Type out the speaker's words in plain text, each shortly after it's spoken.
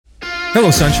Hello,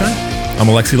 Sunshine. I'm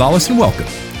Alexi Lawless, and welcome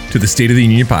to the State of the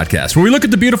Union podcast, where we look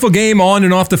at the beautiful game on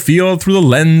and off the field through the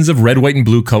lens of red, white, and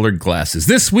blue-colored glasses.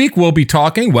 This week, we'll be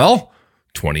talking,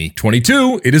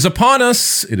 2022. It is upon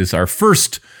us. It is our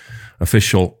first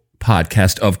official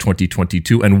podcast of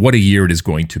 2022, and what a year it is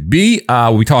going to be.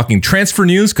 We'll be talking transfer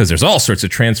news, because there's all sorts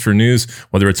of transfer news,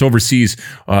 whether it's overseas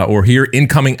or here,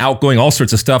 incoming, outgoing, all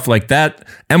sorts of stuff like that.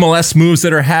 MLS moves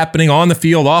that are happening on the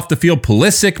field, off the field,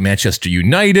 Pulisic, Manchester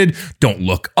United, Don't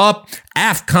Look Up,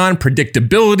 AFCON,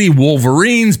 predictability,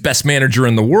 Wolverines, best manager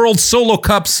in the world, solo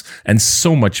cups, and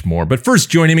so much more. But first,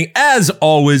 joining me, as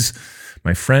always,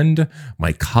 my friend,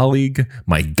 my colleague,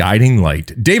 my guiding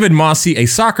light, David Mosse, a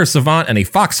soccer savant and a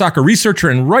Fox Soccer researcher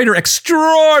and writer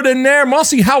extraordinaire.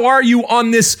 Mosse, how are you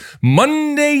on this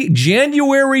Monday,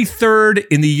 January 3rd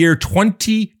in the year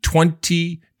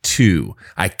 2022?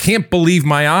 I can't believe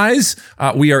my eyes.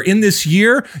 We are in this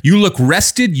year. You look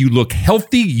rested. You look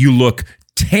healthy. You look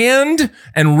tanned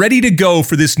and ready to go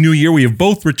for this new year. We have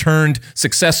both returned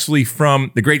successfully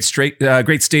from the great state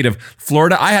of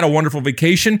Florida. I had a wonderful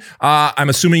vacation. I'm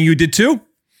assuming you did too?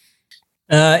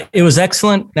 It was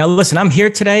excellent. Now, listen, I'm here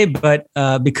today, but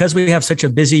because we have such a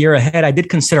busy year ahead, I did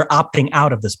consider opting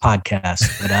out of this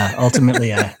podcast. But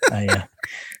ultimately,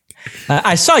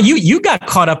 I saw you got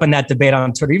caught up in that debate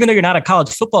on Twitter. Even though you're not a college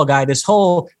football guy, this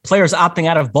whole players opting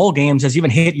out of bowl games has even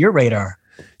hit your radar.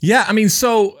 Yeah, I mean,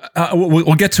 so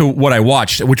we'll get to what I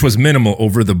watched, which was minimal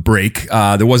over the break.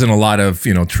 There wasn't a lot of,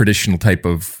 traditional type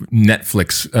of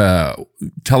Netflix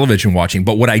television watching.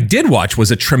 But what I did watch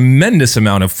was a tremendous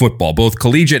amount of football, both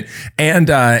collegiate and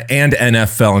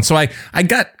NFL. And so I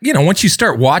got, once you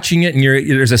start watching it and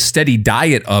there's a steady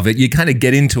diet of it, you kind of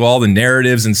get into all the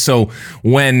narratives. And so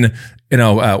when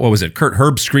what was it? Kurt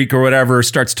Herbstreit or whatever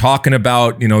starts talking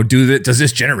about, does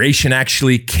this generation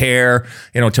actually care?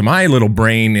 To my little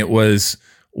brain, it was,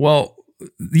 well,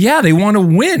 yeah, they want to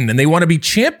win and they want to be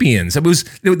champions. It was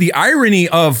the irony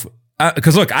of,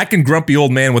 because look, I can grumpy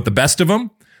old man with the best of them,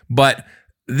 but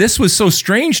this was so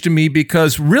strange to me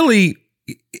because really,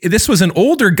 this was an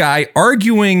older guy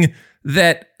arguing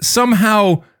that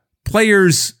somehow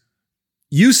players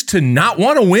used to not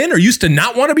want to win or used to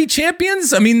not want to be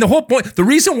champions. I mean, the whole point, the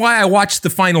reason why I watched the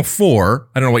Final Four,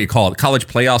 I don't know what you call it, college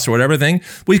playoffs or whatever thing,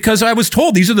 because I was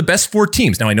told these are the best four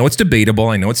teams. Now, I know it's debatable,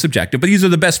 I know it's subjective, but these are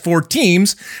the best four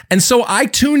teams. And so I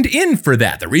tuned in for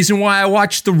that. The reason why I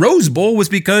watched the Rose Bowl was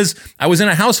because I was in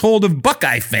a household of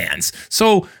Buckeye fans.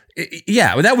 So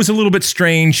yeah, that was a little bit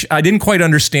strange. I didn't quite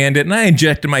understand it, and I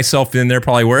injected myself in there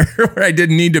probably where I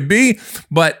didn't need to be.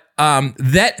 But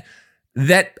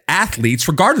that athletes,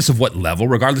 regardless of what level,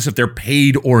 regardless if they're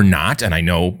paid or not, and I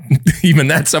know even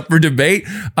that's up for debate,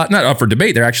 not up for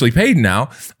debate, they're actually paid now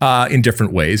in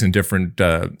different ways, in different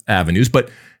avenues. But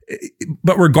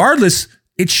regardless,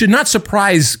 it should not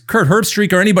surprise Kurt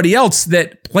Herbstreit or anybody else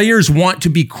that players want to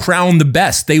be crowned the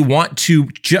best. They want to,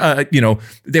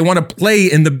 they want to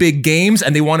play in the big games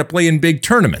and they want to play in big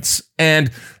tournaments. And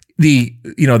the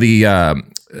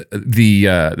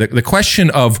question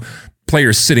of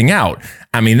players sitting out.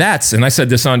 I mean, and I said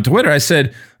this on Twitter, I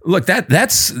said, look,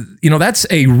 that's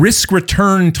a risk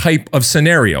return type of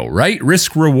scenario, right?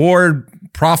 Risk reward,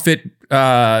 profit,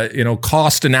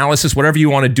 cost analysis, whatever you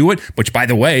want to do it, which by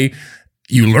the way,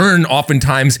 you learn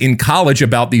oftentimes in college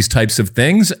about these types of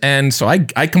things. And so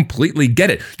I completely get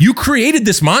it. You created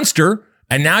this monster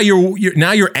and now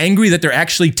you're angry that they're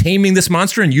actually taming this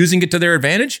monster and using it to their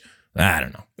advantage. I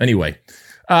don't know. Anyway,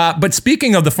 but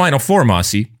speaking of the Final Four,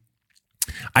 Mosse,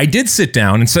 I did sit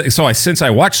down, and since I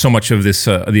watched so much of this,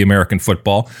 the American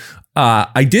football,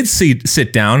 I did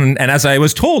sit down, and as I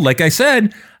was told, like I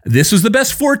said, this was the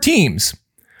best four teams.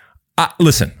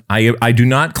 Listen, I do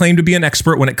not claim to be an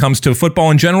expert when it comes to football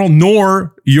in general,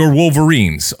 nor your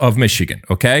Wolverines of Michigan,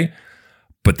 okay?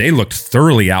 But they looked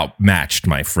thoroughly outmatched,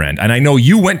 my friend. And I know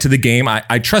you went to the game.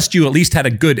 I trust you at least had a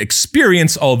good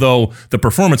experience, although the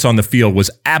performance on the field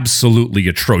was absolutely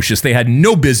atrocious. They had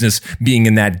no business being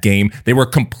in that game. They were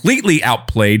completely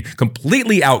outplayed,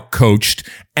 completely outcoached.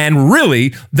 And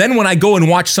really, then when I go and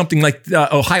watch something like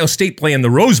Ohio State play in the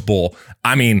Rose Bowl,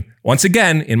 I mean, once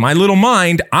again, in my little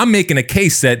mind, I'm making a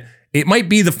case that it might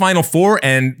be the Final Four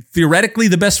and theoretically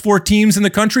the best four teams in the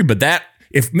country, but that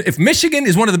If Michigan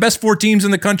is one of the best four teams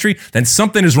in the country, then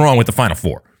something is wrong with the Final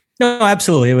Four. No,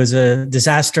 absolutely. It was a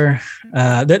disaster.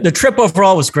 The trip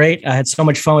overall was great. I had so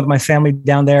much fun with my family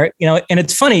down there. And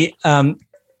it's funny.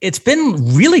 It's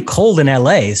been really cold in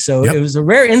LA. So It was a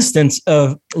rare instance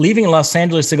of leaving Los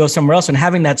Angeles to go somewhere else and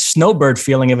having that snowbird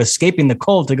feeling of escaping the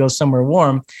cold to go somewhere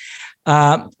warm.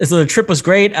 So the trip was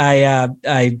great.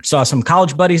 I saw some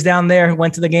college buddies down there who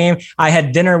went to the game. I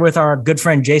had dinner with our good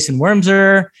friend Jason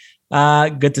Wormser.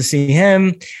 Good to see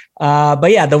him.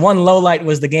 But yeah, the one low light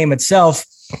was the game itself.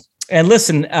 And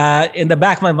listen, in the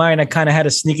back of my mind, I kind of had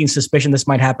a sneaking suspicion this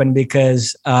might happen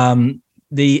because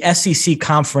the SEC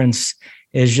conference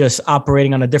is just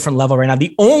operating on a different level right now.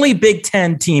 The only Big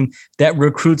Ten team that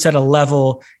recruits at a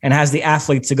level and has the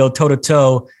athletes to go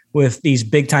toe-to-toe with these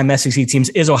big-time SEC teams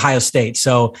is Ohio State.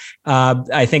 So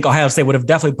I think Ohio State would have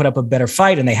definitely put up a better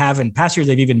fight, and they have in past years.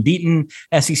 They've even beaten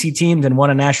SEC teams and won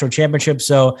a national championship.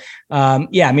 So,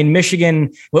 yeah, I mean,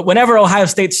 Michigan, whenever Ohio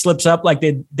State slips up like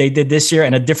they did this year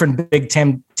and a different Big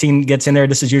Ten team gets in there,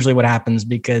 this is usually what happens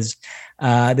because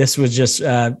this was just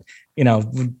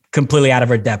completely out of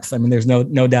our depth. I mean, there's no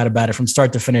doubt about it. From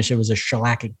start to finish, it was a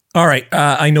shellacking. All right.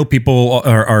 I know people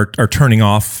are turning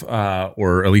off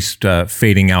or at least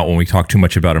fading out when we talk too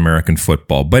much about American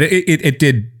football, but it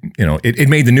did, it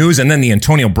made the news. And then the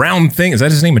Antonio Brown thing, is that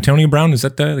his name? Antonio Brown? Is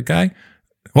that the guy?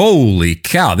 Holy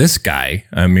cow, this guy.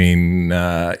 I mean,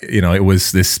 it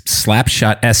was this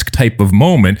Slapshot-esque type of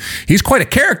moment. He's quite a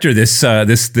character, this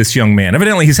young man.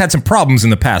 Evidently, he's had some problems in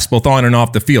the past, both on and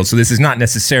off the field. So this is not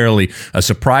necessarily a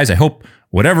surprise. I hope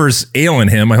whatever's ailing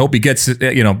him, I hope he gets,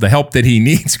 the help that he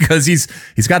needs because he's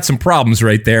got some problems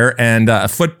right there. And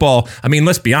football, I mean,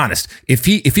 let's be honest. If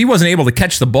he wasn't able to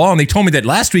catch the ball, and they told me that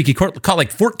last week he caught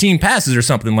like 14 passes or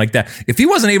something like that. If he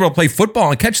wasn't able to play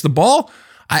football and catch the ball,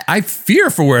 I fear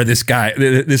for where this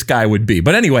guy would be.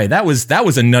 But anyway, that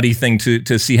was a nutty thing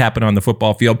to see happen on the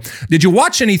football field. Did you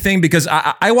watch anything? Because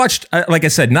I watched, like I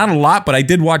said, not a lot, but I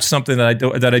did watch something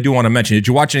that I do want to mention. Did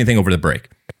you watch anything over the break?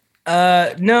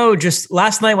 No, just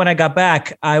last night when I got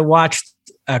back, I watched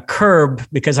Curb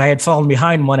because I had fallen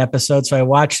behind one episode. So I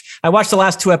watched the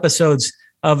last 2 episodes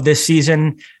of this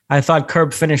season. I thought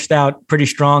Curb finished out pretty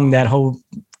strong. That whole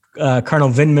Colonel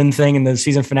Vindman thing in the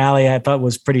season finale I thought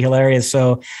was pretty hilarious.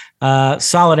 So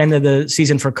solid end of the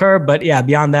season for Curb. But yeah,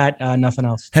 beyond that, nothing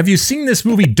else. Have you seen this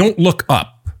movie, Don't Look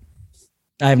Up?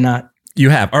 I have not. You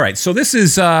have. All right. So this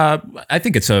is, I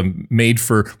think it's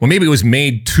maybe it was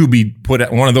made to be put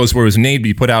out, one of those where it was made to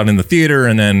be put out in the theater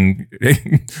and then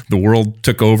the world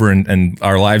took over and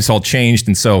our lives all changed.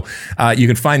 And so you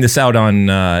can find this out on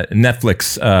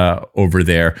Netflix over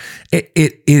there.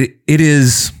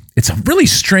 It's a really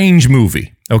strange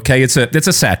movie. Okay. It's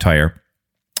a satire,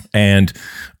 and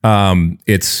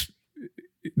it's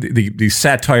the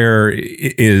satire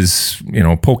is,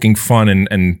 poking fun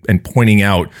and pointing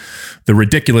out the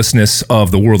ridiculousness of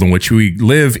the world in which we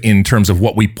live in terms of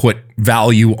what we put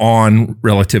value on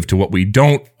relative to what we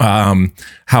don't,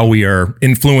 how we are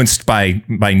influenced by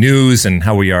news and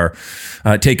how we are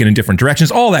taken in different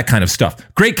directions, all that kind of stuff.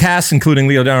 Great cast, including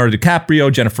Leonardo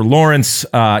DiCaprio, Jennifer Lawrence,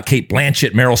 Cate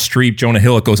Blanchett, Meryl Streep, Jonah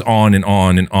Hill. It goes on and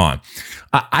on and on.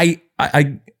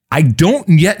 I don't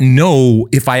yet know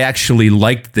if I actually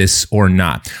liked this or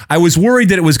not. I was worried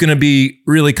that it was going to be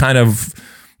really kind of,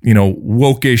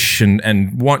 wokish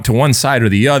and want to one side or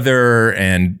the other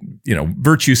and,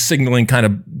 virtue signaling kind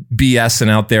of BS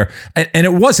and out there. And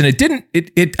it wasn't. It didn't.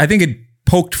 I think it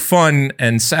poked fun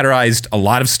and satirized a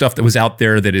lot of stuff that was out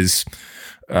there that is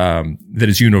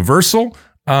universal.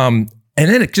 And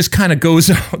then it just kind of goes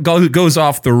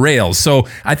off the rails. So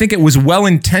I think it was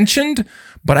well-intentioned,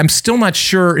 but I'm still not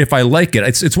sure if I like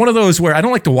it. It's one of those where I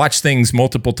don't like to watch things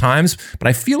multiple times, but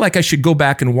I feel like I should go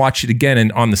back and watch it again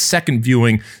and on the second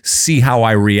viewing, see how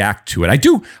I react to it. I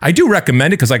do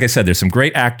recommend it because, like I said, there's some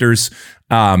great actors,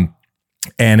 and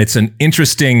it's an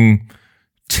interesting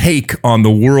take on the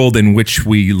world in which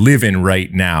we live in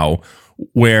right now,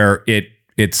 where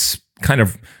it's kind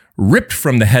of ripped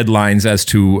from the headlines as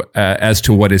to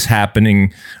what is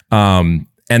happening.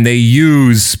 And they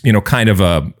use, kind of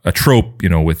a trope,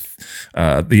 with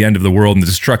the end of the world and the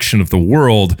destruction of the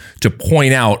world to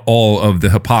point out all of the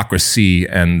hypocrisy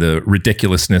and the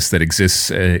ridiculousness that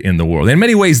exists in the world. In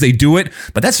many ways, they do it,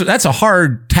 but that's a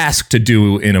hard task to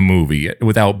do in a movie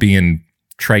without being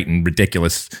trite and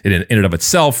ridiculous in and of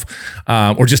itself,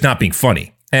 or just not being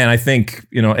funny. And I think,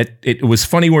 it was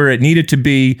funny where it needed to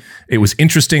be. It was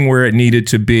interesting where it needed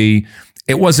to be.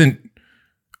 It wasn't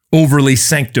overly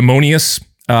sanctimonious,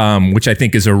 which I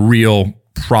think is a real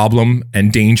problem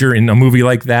and danger in a movie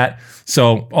like that.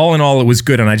 So all in all, it was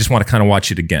good, and I just want to kind of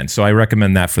watch it again. So I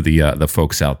recommend that for the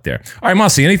folks out there. All right,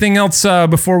 Mossy, anything else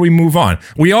before we move on?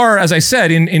 We are, as I said,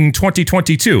 in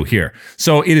 2022 here.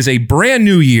 So it is a brand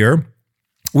new year.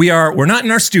 We're not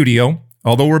in our studio.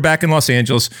 Although we're back in Los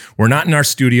Angeles, we're not in our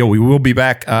studio. We will be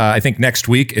back, I think, next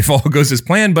week if all goes as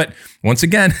planned. But once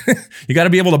again, you got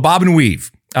to be able to bob and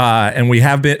weave. And we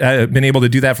have been able to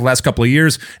do that for the last couple of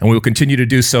years, and we will continue to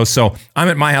do so. So I'm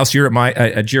at my house, you're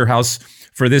at your house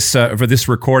for this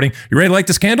recording. You ready to light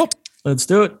this candle? Let's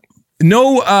do it.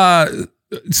 No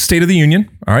State of the Union.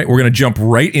 All right, we're going to jump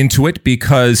right into it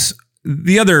because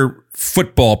the other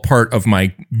football part of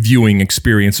my viewing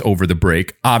experience over the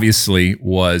break obviously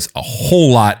was a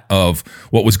whole lot of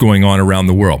what was going on around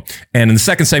the world. And in the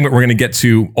second segment, we're going to get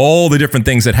to all the different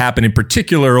things that happened, in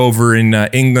particular over in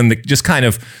England, that just kind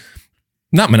of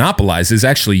not monopolizes,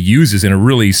 actually uses in a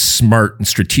really smart and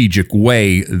strategic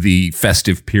way the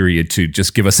festive period to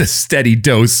just give us a steady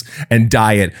dose and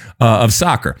diet of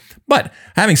soccer. But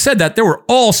having said that, there were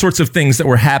all sorts of things that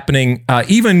were happening,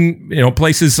 even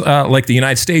places like the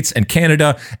United States and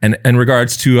Canada, and in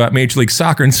regards to Major League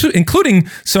Soccer, including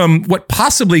some what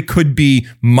possibly could be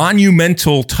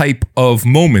monumental type of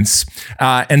moments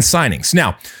and signings.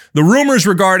 Now, the rumors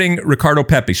regarding Ricardo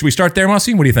Pepi. Should we start there,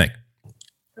 Mossy? What do you think?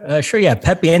 Sure, yeah.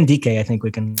 Pepi and DK, I think we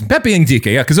can. Pepi and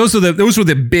DK, yeah, because those were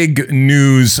the big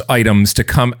news items to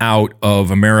come out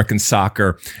of American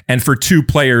soccer, and for two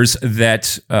players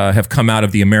that have come out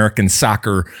of the American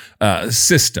soccer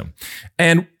system,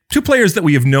 and two players that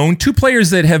we have known, two players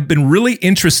that have been really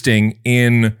interesting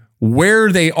in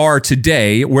where they are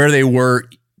today, where they were,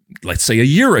 let's say, a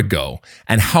year ago,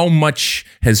 and how much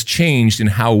has changed in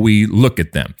how we look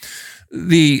at them.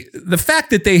 The fact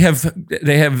that they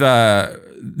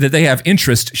have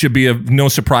interest should be of no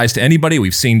surprise to anybody.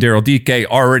 We've seen Daryl Dike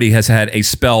already has had a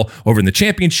spell over in the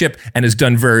championship and has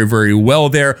done very, very well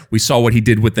there. We saw what he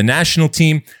did with the national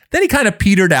team. Then he kind of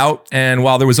petered out, and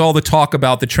while there was all the talk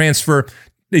about the transfer,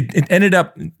 it ended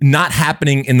up not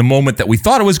happening in the moment that we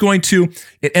thought it was going to.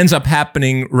 It ends up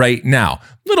happening right now.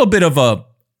 A little bit of a,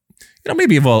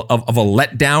 maybe of a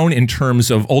letdown in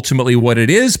terms of ultimately what it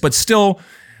is, but still.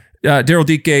 Daryl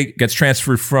Dike gets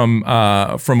transferred from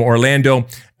Orlando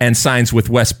and signs with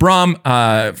West Brom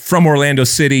from Orlando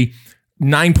City.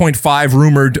 9.5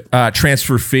 rumored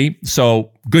transfer fee,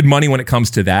 so good money when it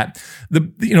comes to that.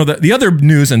 The other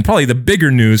news, and probably the bigger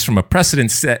news from a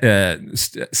precedent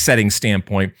setting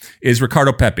standpoint, is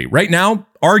Ricardo Pepi. Right now,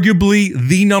 arguably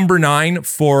the number 9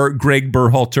 for Greg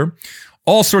Berhalter.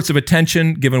 All sorts of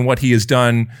attention given what he has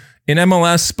done in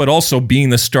MLS, but also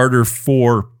being the starter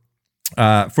for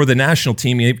the national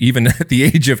team, even at the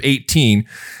age of 18.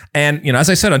 And, as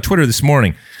I said on Twitter this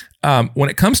morning, when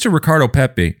it comes to Ricardo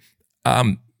Pepi,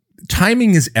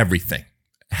 timing is everything.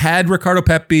 Had Ricardo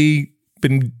Pepi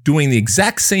been doing the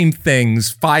exact same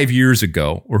things 5 years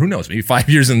ago, or who knows, maybe 5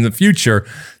 years in the future,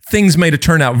 things may have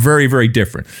turned out very, very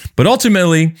different. But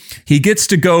ultimately, he gets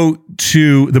to go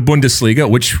to the Bundesliga,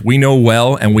 which we know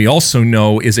well, and we also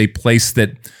know is a place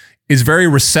that is very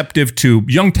receptive to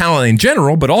young talent in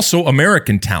general, but also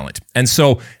American talent. And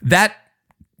so that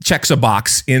checks a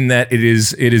box in that it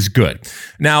is good.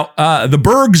 Now, the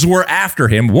Bergs were after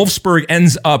him. Wolfsburg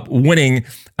ends up winning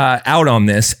out on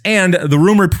this, and the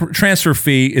rumored transfer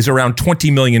fee is around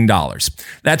 $20 million.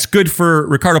 That's good for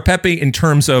Ricardo Pepi in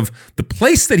terms of the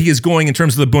place that he is going in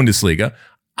terms of the Bundesliga.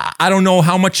 I don't know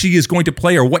how much he is going to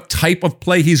play or what type of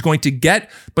play he's going to get,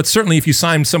 but certainly if you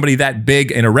sign somebody that big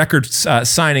in a record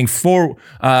signing for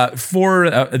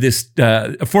Augsburg,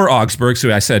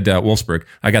 so I said Wolfsburg,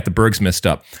 I got the Bergs messed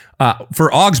up.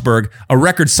 For Augsburg, a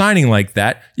record signing like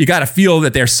that, you got to feel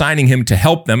that they're signing him to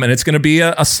help them, and it's going to be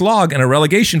a slog and a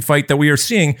relegation fight that we are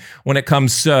seeing when it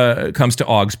comes to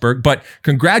Augsburg. But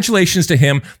congratulations to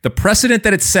him. The precedent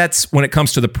that it sets when it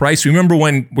comes to the price. Remember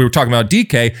when we were talking about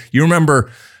DK, you remember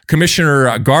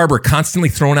Commissioner Garber constantly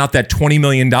throwing out that $20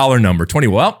 million number.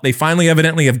 Well, they finally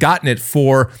evidently have gotten it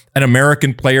for an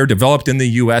American player developed in the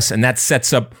U.S., and that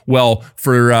sets up well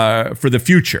for the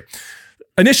future.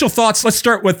 Initial thoughts. Let's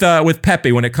start with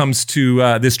Pepi when it comes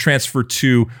to this transfer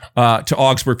to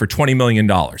Augsburg for $20 million.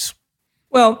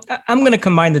 Well, I'm going to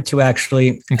combine the two,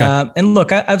 actually. Okay. And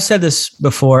look, I've said this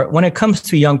before. When it comes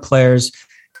to young players,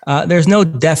 there's no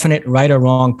definite right or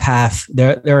wrong path.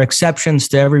 There are exceptions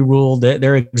to every rule.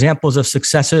 There are examples of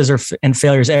successes and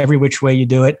failures every which way you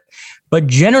do it. But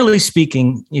generally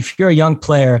speaking, if you're a young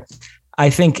player, I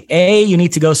think, you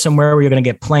need to go somewhere where you're going to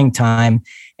get playing time.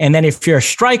 And then if you're a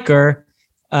striker,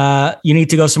 you need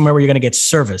to go somewhere where you're going to get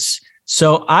service.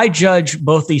 So I judge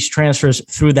both these transfers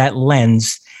through that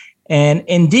lens. And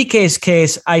in DK's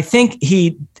case, I think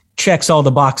he checks all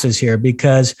the boxes here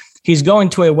because he's going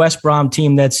to a West Brom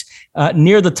team that's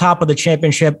near the top of the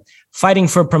championship, fighting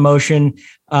for promotion.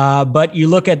 But you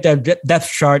look at the depth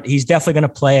chart, he's definitely going to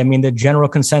play. I mean, the general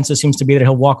consensus seems to be that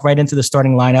he'll walk right into the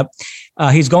starting lineup.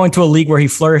 He's going to a league where he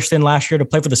flourished in last year to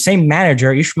play for the same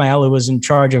manager, Ishmael, who was in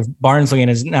charge of Barnsley and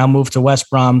has now moved to West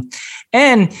Brom.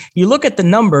 And you look at the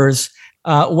numbers,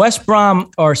 West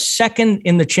Brom are second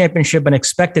in the championship in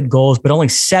expected goals, but only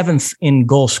seventh in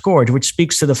goal scored, which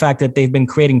speaks to the fact that they've been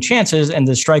creating chances and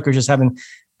the strikers just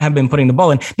have been putting the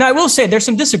ball in. Now, I will say there's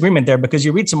some disagreement there because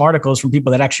you read some articles from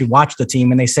people that actually watch the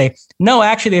team and they say, no,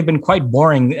 actually, they've been quite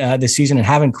boring this season and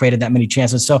haven't created that many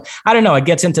chances. So I don't know. It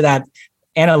gets into that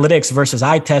analytics versus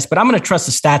eye test, but I'm going to trust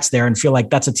the stats there and feel like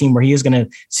that's a team where he is going to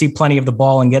see plenty of the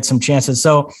ball and get some chances.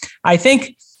 So I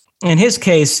think in his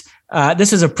case,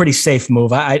 this is a pretty safe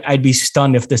move. I'd be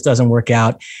stunned if this doesn't work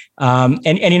out. And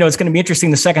you know, it's going to be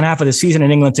interesting the second half of the season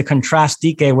in England to contrast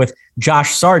DK with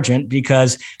Josh Sargent,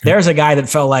 because there's a guy that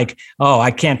felt like, oh, I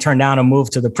can't turn down a move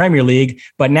to the Premier League,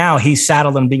 but now he's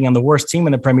saddled on being on the worst team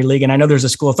in the Premier League. And I know there's a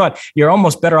school of thought, you're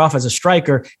almost better off as a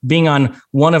striker being on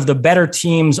one of the better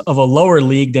teams of a lower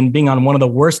league than being on one of the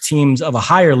worst teams of a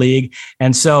higher league.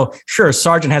 And so, sure,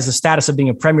 Sargent has the status of being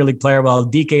a Premier League player, while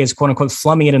DK is quote unquote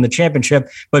flumming it in the championship,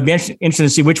 but it'd be interesting to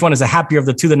see which one is the happier of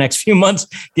the two the next few months,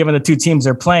 given the two teams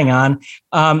they're playing on.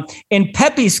 In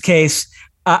Pepi's case,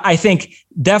 I think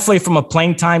definitely from a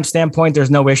playing time standpoint,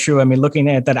 there's no issue. I mean, looking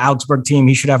at that Augsburg team,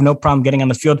 he should have no problem getting on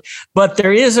the field. But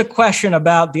there is a question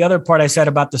about the other part I said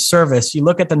about the service. You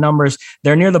look at the numbers,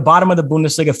 they're near the bottom of the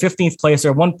Bundesliga, 15th place.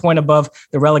 They're 1 point above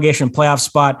the relegation playoff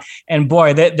spot. And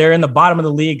boy, they're in the bottom of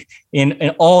the league in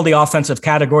all the offensive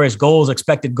categories: goals,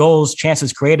 expected goals,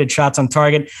 chances created, shots on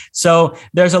target. So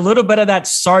there's a little bit of that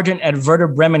Sargent at Werder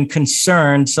Bremen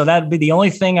concern. So that'd be the only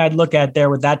thing I'd look at there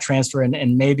with that transfer.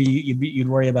 And maybe you'd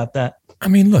worry about that. I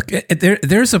mean, look,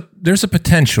 there's a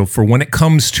potential for when it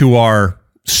comes to our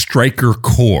striker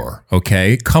core,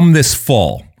 okay? Come this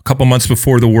fall, a couple months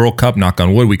before the World Cup, knock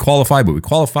on wood, we qualify.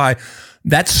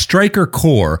 That striker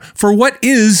core for what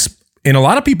is, in a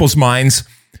lot of people's minds,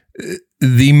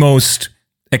 the most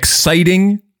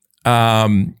exciting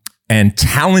and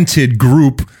talented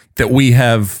group that we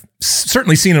have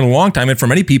certainly seen in a long time, and for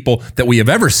many people that we have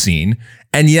ever seen.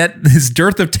 And yet this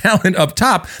dearth of talent up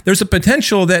top, there's a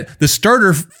potential that the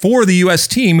starter for the U.S.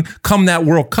 team come that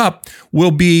World Cup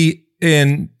will be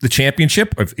in the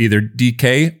championship of either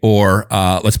DK or,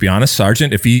 let's be honest,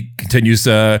 Sargent, if he continues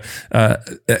there.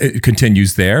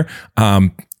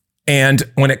 And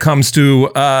when it comes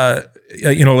to,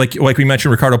 like we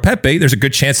mentioned, Ricardo Pepi, there's a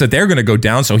good chance that they're going to go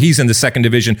down. So he's in the second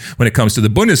division when it comes to the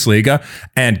Bundesliga,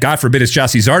 and God forbid it's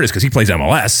Jossie Zardes because he plays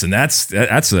MLS, and that's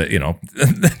that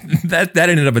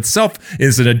in and of itself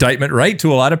is an indictment, right,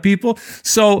 to a lot of people.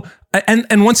 So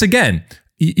and once again,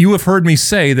 you have heard me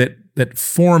say that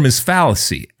form is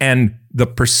fallacy, and the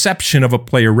perception of a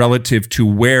player relative to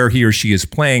where he or she is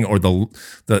playing or the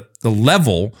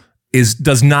level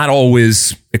does not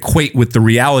always equate with the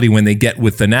reality when they get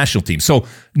with the national team. So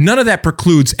none of that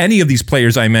precludes any of these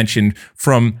players I mentioned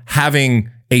from having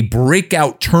a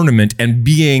breakout tournament and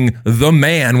being the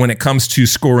man when it comes to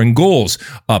scoring goals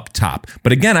up top.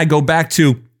 But again, I go back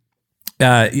to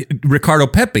Ricardo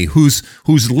Pepi,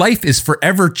 whose life is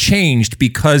forever changed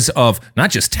because of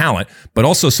not just talent, but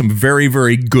also some very,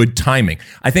 very good timing.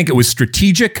 I think it was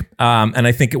strategic, and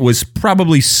I think it was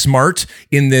probably smart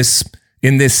in this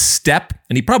step,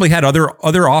 and he probably had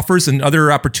other offers and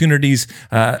other opportunities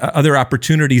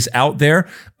out there.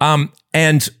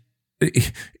 And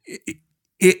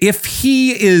if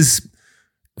he is,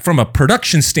 from a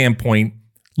production standpoint,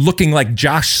 looking like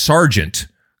Josh Sargent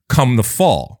come the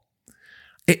fall,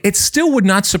 it still would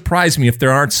not surprise me if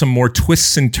there aren't some more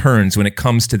twists and turns when it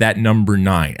comes to that number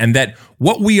 9, and that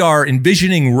what we are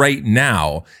envisioning right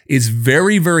now is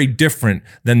very, very different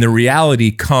than the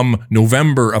reality come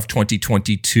November of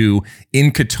 2022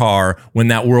 in Qatar when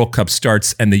that World Cup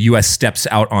starts and the U.S. steps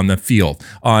out on the field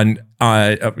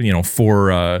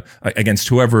against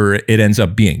whoever it ends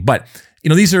up being. But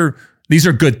these are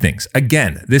good things.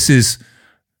 Again, this is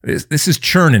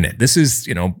churning it. This is,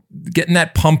 getting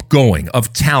that pump going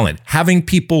of talent, having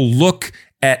people look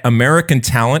at American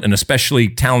talent, and especially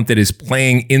talent that is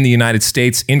playing in the United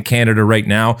States, in Canada right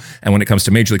now. And when it comes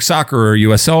to Major League Soccer or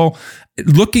USL,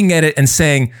 looking at it and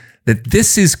saying that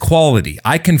this is quality.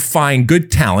 I can find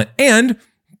good talent and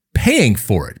paying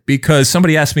for it, because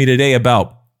somebody asked me today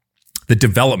about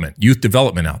the youth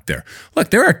development out there. Look,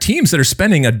 there are teams that are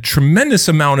spending a tremendous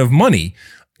amount of money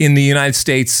in the United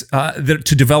States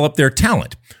to develop their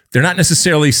talent. They're not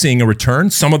necessarily seeing a return.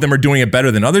 Some of them are doing it better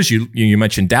than others. You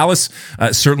mentioned Dallas.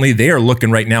 Certainly, they are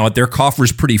looking right now at their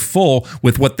coffers pretty full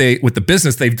with with the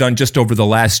business they've done just over the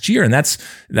last year, and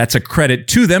that's a credit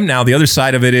to them. Now, the other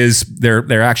side of it is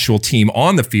their actual team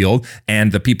on the field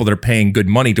and the people that are paying good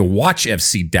money to watch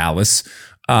FC Dallas.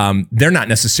 They're not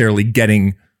necessarily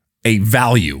getting a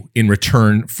value in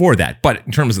return for that. But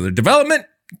in terms of the development,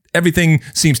 everything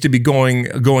seems to be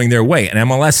going their way. And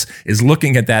MLS is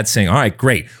looking at that saying, all right,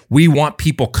 great. We want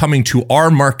people coming to our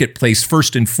marketplace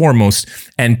first and foremost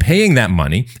and paying that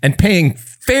money and paying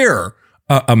fair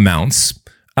amounts.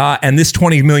 And this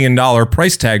 $20 million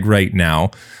price tag right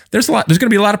now, there's going to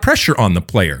be a lot of pressure on the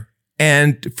player.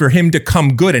 And for him to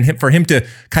come good and for him to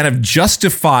kind of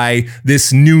justify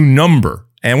this new number.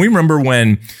 And we remember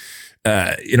when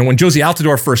Josie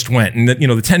Altidore first went and the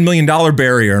 $10 million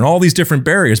barrier and all these different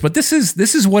barriers, but this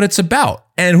is what it's about.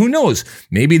 And who knows,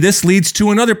 maybe this leads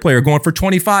to another player going for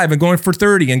 25 and going for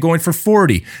 30 and going for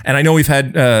 40. And I know we've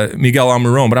had Miguel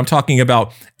Almiron, but I'm talking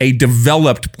about a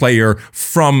developed player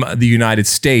from the United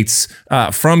States,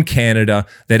 from Canada,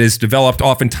 that is developed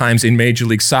oftentimes in Major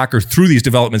League Soccer through these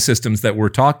development systems that we're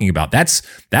talking about. That's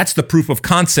the proof of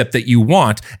concept that you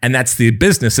want, and that's the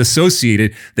business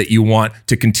associated that you want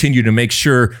to continue to make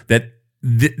sure that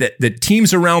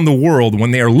teams around the world, when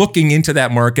they are looking into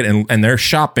that market and they're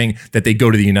shopping, that they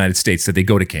go to the United States, that they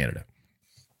go to Canada.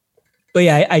 But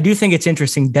yeah, I do think it's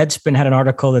interesting. Deadspin had an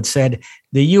article that said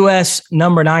the U.S.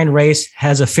 number 9 race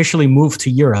has officially moved to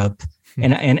Europe.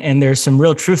 And there's some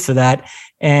real truth to that.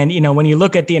 And, when you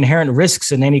look at the inherent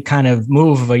risks in any kind of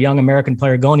move of a young American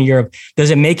player going to Europe, does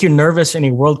it make you nervous in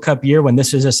a World Cup year when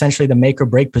this is essentially the make or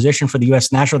break position for the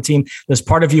U.S. national team? Does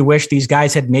part of you wish these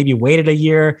guys had maybe waited a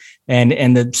year and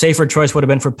the safer choice would have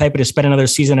been for Pepi to spend another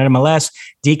season at MLS,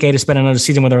 DK to spend another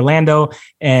season with Orlando,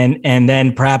 and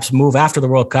then perhaps move after the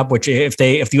World Cup, which if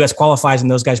the U.S. qualifies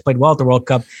and those guys played well at the World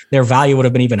Cup, their value would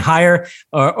have been even higher?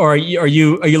 Or are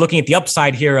you looking at the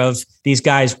upside here of these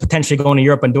guys potentially going to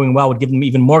Europe and doing well would give them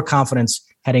even more confidence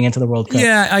heading into the World Cup?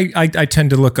 Yeah, I tend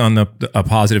to look on a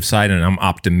positive side, and I'm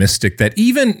optimistic that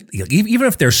even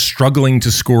if they're struggling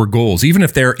to score goals, even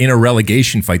if they're in a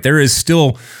relegation fight, there is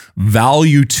still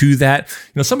value to that.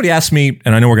 Somebody asked me,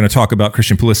 and I know we're going to talk about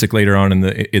Christian Pulisic later on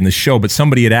in the show, but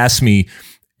somebody had asked me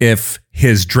if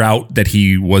his drought that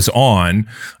he was on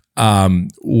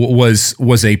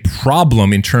was a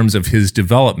problem in terms of his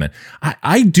development.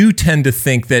 I do tend to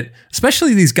think that,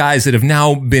 especially these guys that have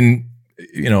now been,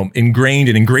 ingrained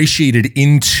and ingratiated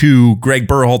into Greg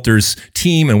Berhalter's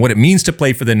team and what it means to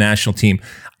play for the national team,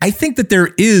 I think that there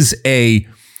is a,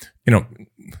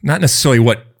 not necessarily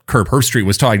what Herb Herbstreit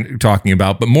was talking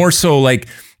about, but more so like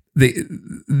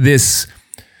this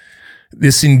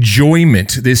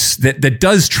enjoyment, that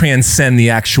does transcend the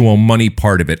actual money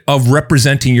part of it, of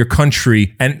representing your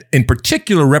country, and in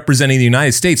particular representing the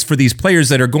United States for these players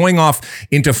that are going off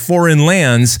into foreign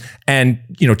lands and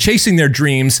chasing their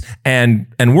dreams and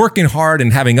working hard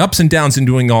and having ups and downs and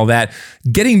doing all that,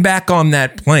 getting back on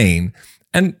that plane.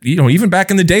 And even back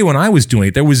in the day when I was doing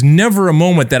it, there was never a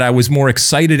moment that I was more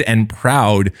excited and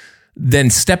proud than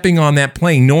stepping on that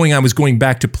plane, knowing I was going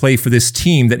back to play for this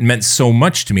team that meant so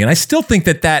much to me. And I still think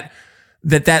that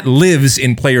lives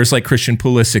in players like Christian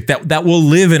Pulisic, that will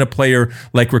live in a player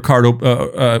like Ricardo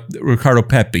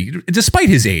Pepi, despite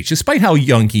his age, despite how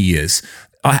young he is,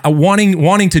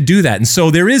 wanting to do that. And so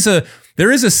there is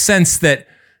a sense that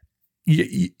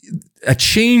a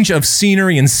change of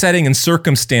scenery and setting and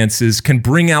circumstances can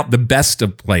bring out the best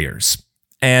of players.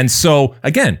 And so,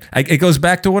 again, it goes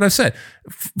back to what I've said.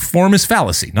 Form is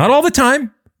fallacy. Not all the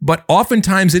time, but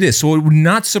oftentimes it is. So it would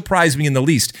not surprise me in the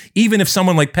least, even if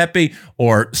someone like Pepi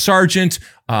or Sargent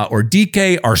or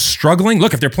DK are struggling.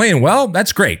 Look, if they're playing well,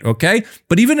 that's great, okay?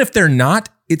 But even if they're not,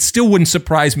 it still wouldn't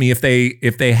surprise me if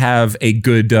they have a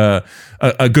good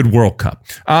World Cup.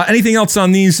 Anything else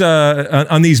on these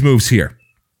moves here?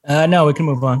 No, we can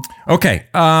move on. Okay.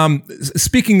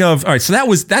 Speaking of, all right, so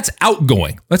that's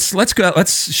outgoing.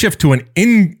 Let's shift to an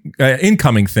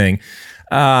incoming thing.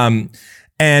 And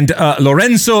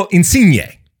Lorenzo Insigne.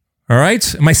 All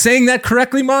right. Am I saying that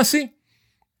correctly, Mossy?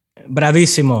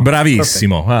 Bravissimo.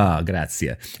 Bravissimo. Ah,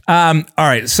 grazie. All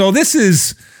right. So this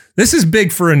is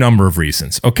big for a number of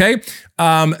reasons. Okay.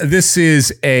 This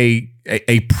is a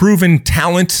proven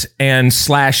talent and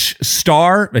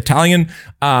 /star, Italian,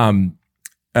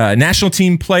 national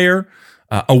team player,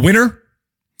 a winner,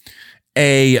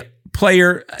 a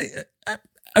player,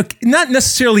 not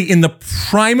necessarily in the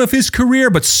prime of his career,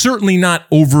 but certainly not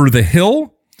over the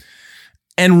hill.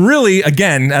 And really,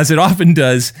 again, as it often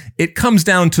does, it comes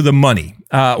down to the money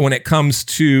when it comes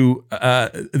to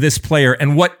this player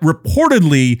and what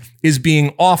reportedly is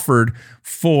being offered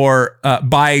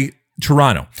by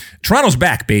Toronto. Toronto's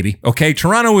back, baby. Okay,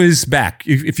 Toronto is back.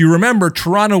 If you remember,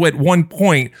 Toronto at one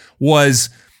point was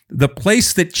the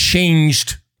place that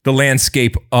changed the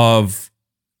landscape of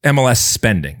MLS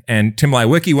spending. And Tim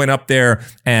Leiweke went up there,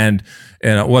 and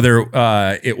whether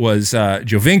it was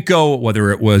Jovinko,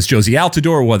 whether it was Josie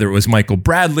Altidore, whether it was Michael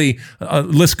Bradley,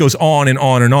 list goes on and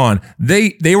on and on.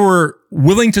 They were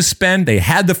willing to spend, they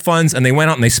had the funds, and they went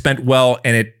out and they spent well,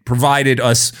 and it provided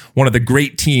us one of the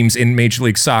great teams in Major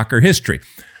League Soccer history.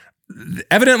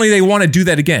 Evidently, they want to do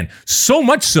that again. So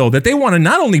much so that they want to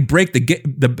not only break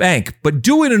the bank, but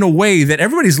do it in a way that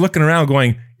everybody's looking around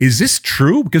going, is this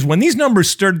true? Because when these numbers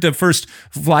started to first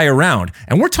fly around,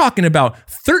 and we're talking about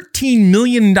 $13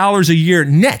 million a year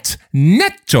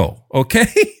netto,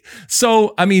 okay?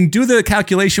 So, I mean, do the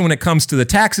calculation when it comes to the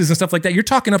taxes and stuff like that. You're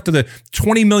talking up to the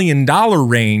 $20 million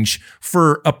range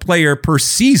for a player per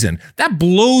season. That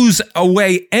blows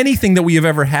away anything that we have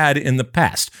ever had in the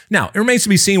past. Now, it remains to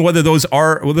be seen whether those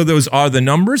are the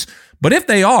numbers, but if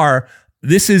they are,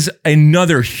 this is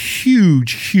another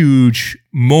huge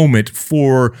moment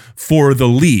for the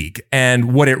league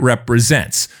and what it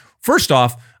represents. First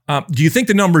off, do you think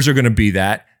the numbers are going to be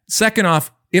that? Second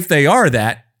off, if they are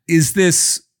that, is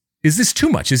this too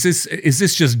much? Is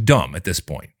this just dumb at this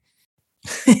point?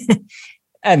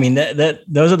 I mean,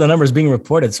 those are the numbers being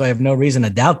reported, so I have no reason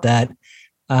to doubt that.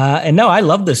 And no, I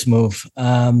love this move.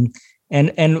 And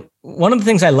one of the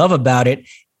things I love about it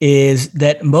is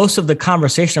that most of the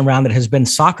conversation around it has been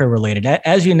soccer related.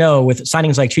 As you know, with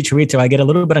signings like Chicharito, I get a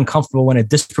little bit uncomfortable when a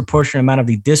disproportionate amount of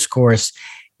the discourse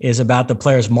is about the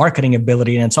player's marketing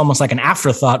ability. And it's almost like an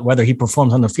afterthought whether he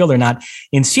performs on the field or not.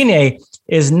 Insigne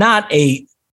is not a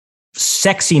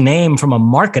sexy name from a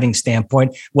marketing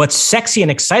standpoint. What's sexy and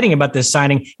exciting about this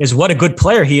signing is what a good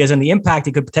player he is and the impact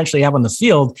he could potentially have on the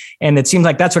field. And it seems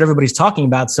like that's what everybody's talking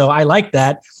about. So I like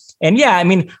that. And yeah, I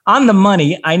mean, on the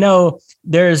money, I know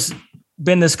there's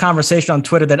been this conversation on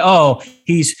Twitter that,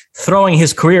 he's throwing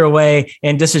his career away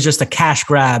and this is just a cash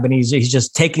grab and he's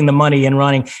just taking the money and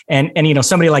running. And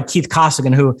somebody like Keith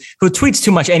Costigan who tweets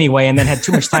too much anyway and then had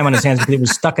too much time on his hands because he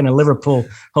was stuck in a Liverpool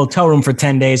hotel room for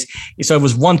 10 days. So it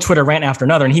was one Twitter rant after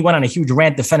another. And he went on a huge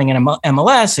rant defending an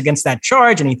MLS against that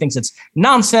charge. And he thinks it's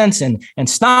nonsense and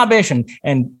snobbish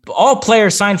and all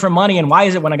players sign for money. And why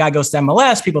is it when a guy goes to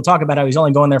MLS, people talk about how he's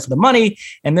only going there for the money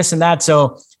and this and that.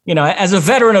 So, as a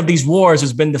veteran of these wars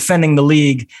who's been defending the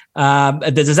league,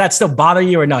 does that still bother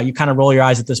you or no? You kind of roll your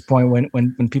eyes at this point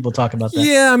when people talk about that.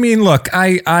 Yeah, I mean, look,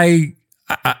 I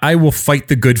will fight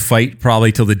the good fight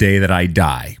probably till the day that I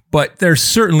die. But there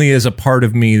certainly is a part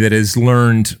of me that has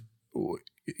learned,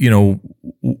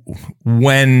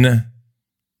 when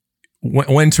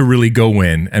to really go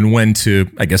in and when to,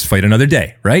 I guess, fight another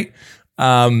day, right?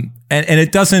 And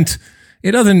it doesn't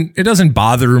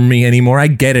bother me anymore. I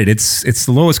get it. It's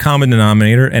the lowest common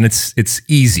denominator, and it's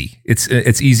easy.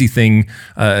 It's easy thing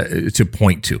to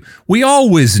point to. We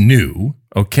always knew,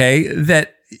 okay,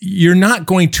 that you're not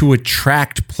going to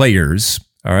attract players,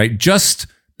 all right, just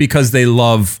because they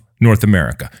love North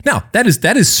America. Now, that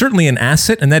is certainly an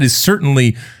asset, and that is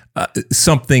certainly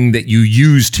something that you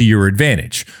use to your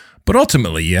advantage. But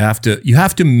ultimately, you have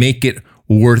to make it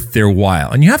worth their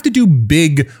while, and you have to do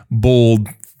big, bold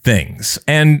things.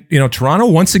 And, Toronto,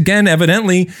 once again,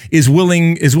 evidently is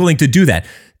willing to do that.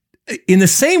 In the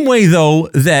same way, though,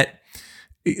 that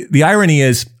the irony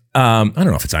is, I don't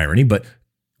know if it's irony, but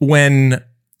when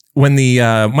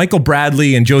the Michael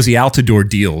Bradley and Josie Altidore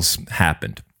deals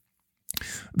happened,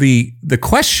 the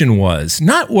question was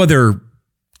not whether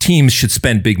teams should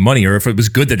spend big money or if it was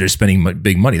good that they're spending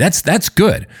big money. That's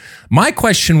good. My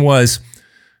question was,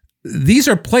 these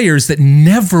are players that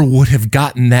never would have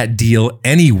gotten that deal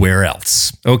anywhere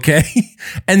else, okay?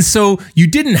 And so you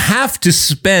didn't have to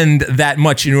spend that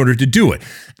much in order to do it.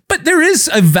 But there is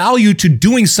a value to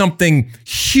doing something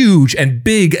huge and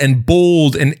big and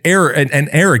bold and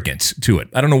arrogant to it.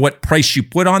 I don't know what price you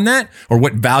put on that or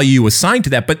what value you assign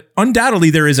to that, but undoubtedly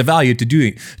there is a value to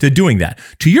doing that.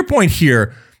 To your point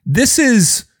here, this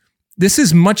is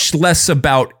much less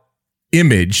about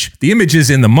image. The image is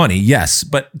in the money, yes,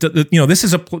 but this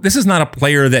is not a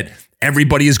player that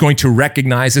everybody is going to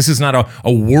recognize. This is not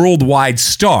a worldwide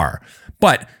star,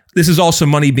 but this is also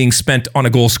money being spent on a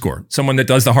goal scorer, someone that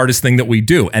does the hardest thing that we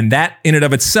do, and that in and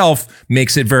of itself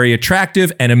makes it very attractive.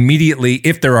 And immediately,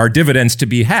 if there are dividends to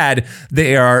be had,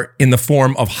 they are in the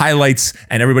form of highlights,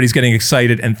 and everybody's getting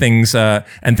excited, and things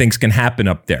can happen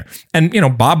up there.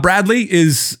 And Bob Bradley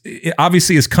is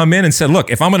obviously has come in and said, "Look,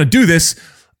 if I'm going to do this,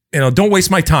 don't waste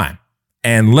my time.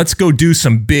 and let's go do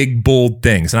some big, bold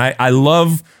things. And I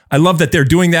love that they're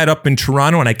doing that up in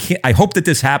Toronto, and I hope that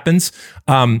this happens.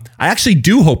 I actually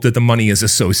do hope that the money is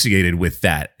associated with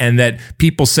that, and that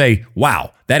people say,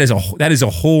 wow, that is a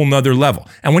whole nother level.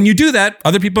 And when you do that,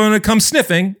 other people are going to come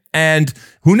sniffing, and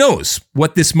who knows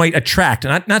what this might attract,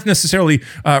 not necessarily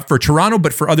for Toronto,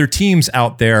 but for other teams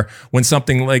out there when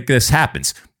something like this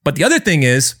happens. But the other thing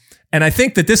is, and I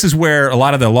think that this is where a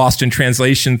lot of the lost in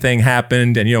translation thing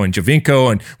happened, and and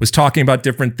Giovinco and was talking about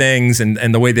different things,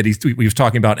 and the way that he was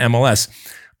talking about MLS.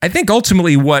 I think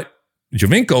ultimately what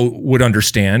Giovinco would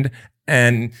understand,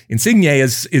 and Insigne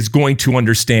is going to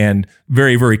understand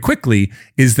very, very quickly,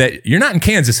 is that you're not in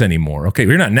Kansas anymore. Okay,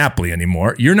 you're not in Napoli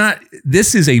anymore. You're not.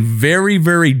 This is a very,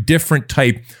 very different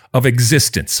type of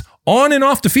existence on and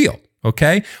off the field.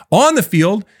 Okay, on the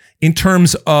field in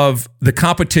terms of the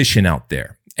competition out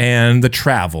there, and the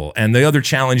travel, and the other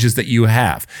challenges that you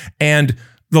have, and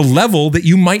the level that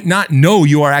you might not know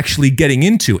you are actually getting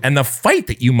into, and the fight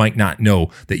that you might not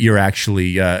know that you're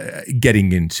actually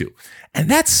getting into. And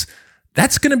that's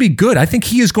going to be good. I think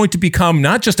he is going to become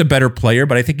not just a better player,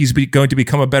 but I think he's going to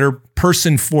become a better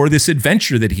person for this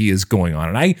adventure that he is going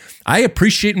on. And I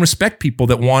appreciate and respect people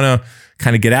that want to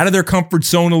kind of get out of their comfort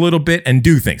zone a little bit and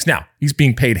do things. Now, he's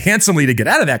being paid handsomely to get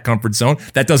out of that comfort zone.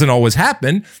 That doesn't always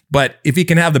happen, but if he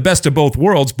can have the best of both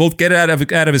worlds, both get out of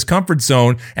his comfort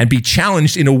zone and be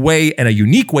challenged in a way, in a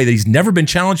unique way that he's never been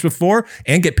challenged before,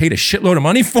 and get paid a shitload of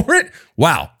money for it,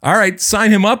 wow. All right,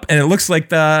 sign him up. And it looks like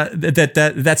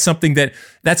that's something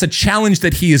that's a challenge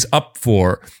that he is up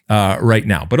for right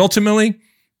now. But ultimately,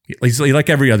 he's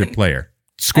like every other player.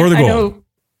 Score the goal.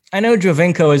 I know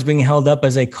Giovinco is being held up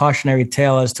as a cautionary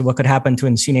tale as to what could happen to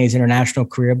Insigne's international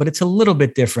career, but it's a little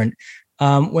bit different.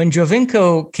 When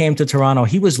Giovinco came to Toronto,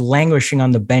 he was languishing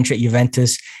on the bench at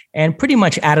Juventus and pretty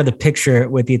much out of the picture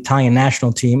with the Italian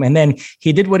national team. And then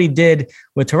he did what he did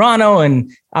with Toronto,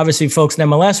 and obviously folks in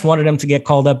MLS wanted him to get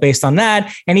called up based on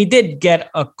that. And he did get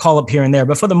a call up here and there,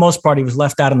 but for the most part, he was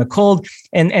left out in the cold.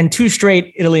 And two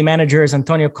straight Italy managers,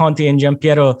 Antonio Conte and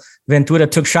Gianpiero Ventura,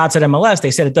 took shots at MLS.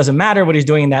 They said it doesn't matter what he's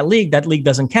doing in that league. That league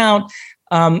doesn't count.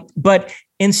 But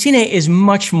Insigne is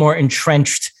much more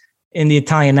entrenched in the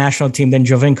Italian national team than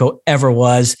Giovinco ever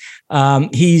was.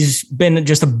 He's been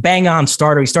just a bang-on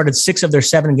starter. He started 6 of their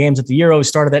 7 games at the Euro. He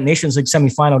started that Nations League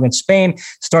semifinal against Spain,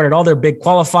 started all their big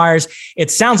qualifiers. It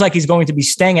sounds like he's going to be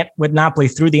staying with Napoli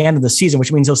through the end of the season,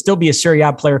 which means he'll still be a Serie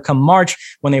A player come March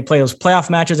when they play those playoff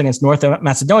matches against North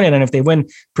Macedonia, and if they win,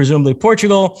 presumably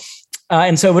Portugal.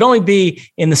 And so it would only be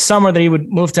in the summer that he would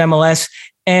move to MLS.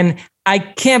 And I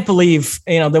can't believe,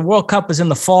 the World Cup is in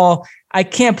the fall. I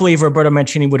can't believe Roberto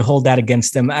Mancini would hold that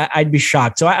against him. I'd be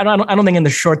shocked. So I don't think in the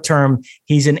short term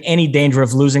he's in any danger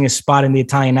of losing his spot in the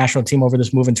Italian national team over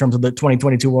this move in terms of the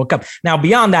 2022 World Cup. Now,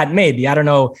 beyond that, maybe. I don't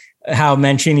know how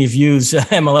Mancini views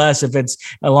MLS, if it's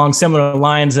along similar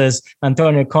lines as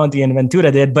Antonio Conte and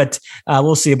Ventura did, but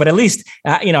we'll see. But at least,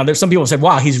 there's some people said,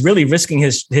 wow, he's really risking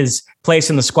his place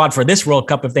in the squad for this World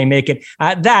Cup if they make it.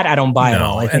 That I don't buy at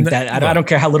all. I think I don't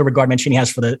care how little regard Mancini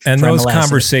has for those MLS.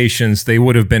 Conversations, they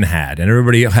would have been had, and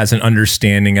everybody has an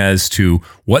understanding as to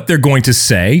what they're going to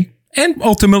say and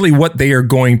ultimately what they are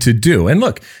going to do. And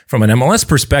look, from an MLS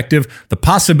perspective, the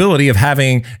possibility of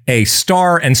having a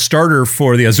star and starter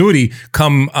for the Azzurri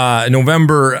come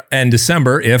November and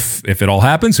December, if it all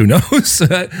happens, who knows?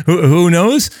 Who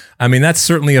knows? I mean, that's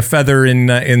certainly a feather in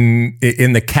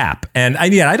the cap. And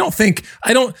I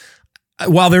don't.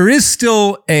 While there is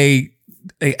still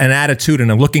an attitude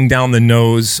and a looking down the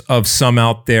nose of some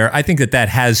out there, I think that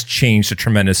has changed a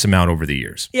tremendous amount over the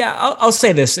years. Yeah, I'll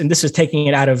say this, and this is taking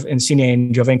it out of Insigne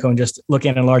and Giovinco and just looking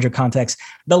at it in a larger context.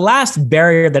 The last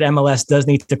barrier that MLS does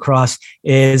need to cross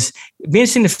is it'd be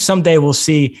interesting if someday we'll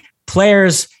see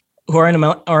players who are in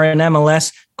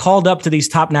MLS called up to these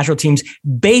top national teams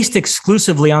based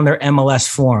exclusively on their MLS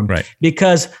form. Right.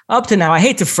 Because up to now, I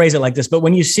hate to phrase it like this, but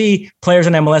when you see players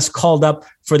in MLS called up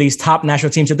for these top national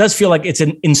teams, it does feel like it's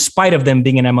in spite of them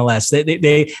being in MLS.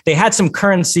 They had some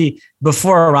currency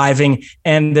before arriving,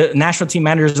 and the national team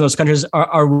managers in those countries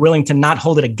are willing to not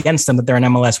hold it against them that they're in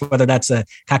MLS, whether that's a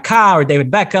Kaká or David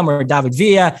Beckham or David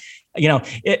Villa.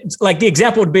 It's like the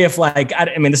example would be if I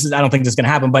don't think this is going to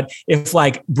happen, but if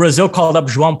Brazil called up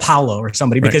João Paulo or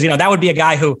somebody, because, that would be a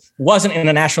guy who wasn't in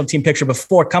a national team picture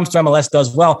before, comes to MLS,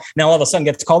 does well. Now all of a sudden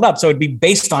gets called up. So it'd be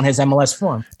based on his MLS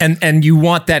form. And you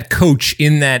want that coach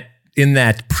in that in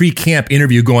that pre-camp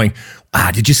interview going,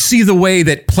 did you see the way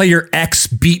that player X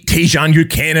beat Tajon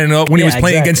Buchanan when he was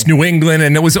playing against New England?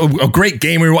 And it was a great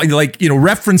game. We were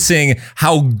referencing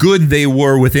how good they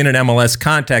were within an MLS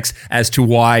context as to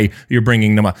why you're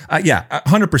bringing them up.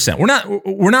 100%.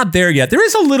 We're not there yet. There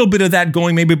is a little bit of that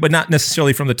going maybe, but not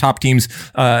necessarily from the top teams,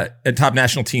 top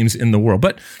national teams in the world.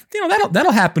 But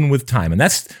that'll happen with time. And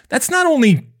that's not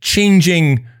only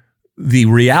changing the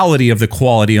reality of the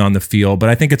quality on the field, but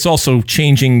I think it's also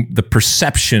changing the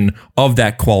perception of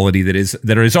that quality that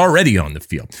is already on the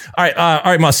field. All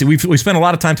right, Musty. We spent a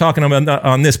lot of time talking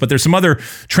on this, but there's some other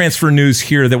transfer news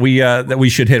here that we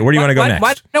should hit. Where do you want to go next?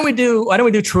 Why don't we do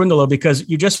Cherundolo, because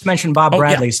you just mentioned Bob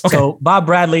Bradley. Yeah. Okay. So Bob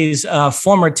Bradley's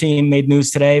former team made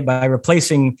news today by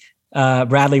replacing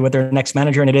Bradley with their next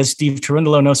manager, and it is Steve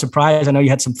Cherundolo. No surprise. I know you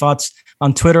had some thoughts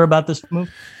on Twitter about this move.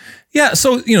 Yeah,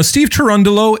 so Steve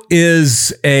Cherundolo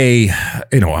is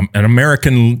an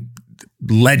American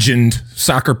legend,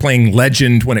 soccer playing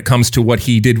legend when it comes to what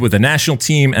he did with the national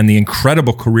team and the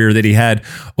incredible career that he had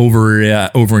over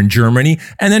in Germany.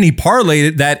 And then he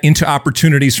parlayed that into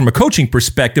opportunities from a coaching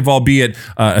perspective, albeit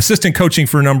assistant coaching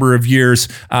for a number of years,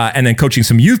 and then coaching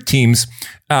some youth teams,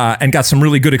 and got some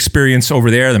really good experience over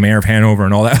there, the mayor of Hanover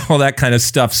and all that kind of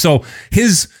stuff. So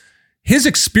his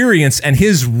experience and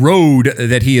his road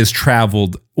that he has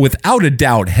traveled, without a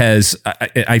doubt, has,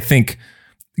 I think,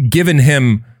 given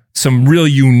him some real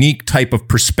unique type of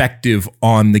perspective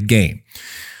on the game.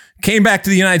 Came back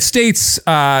to the United States,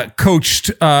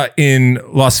 coached in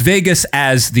Las Vegas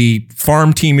as the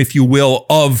farm team, if you will,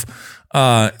 of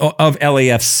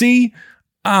LAFC.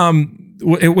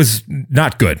 It was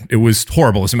not good. It was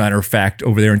horrible, as a matter of fact,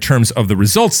 over there in terms of the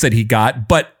results that he got.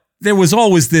 But there was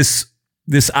always this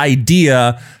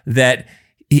idea that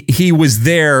he was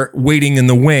there waiting in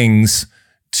the wings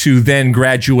to then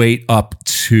graduate up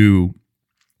to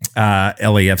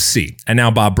LAFC. And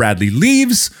now Bob Bradley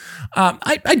leaves.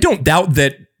 I don't doubt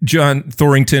that John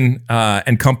Thorrington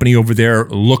and company over there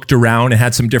looked around and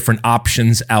had some different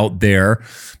options out there.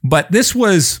 But this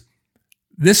was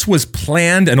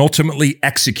planned and ultimately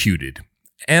executed.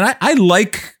 And I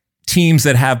like teams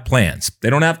that have plans. I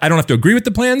don't have to agree with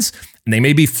the plans, and they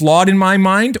may be flawed in my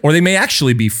mind, or they may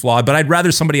actually be flawed, but I'd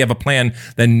rather somebody have a plan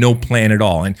than no plan at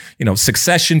all. And,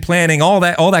 succession planning, all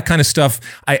that kind of stuff,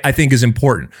 I think is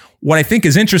important. What I think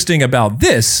is interesting about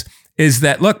this is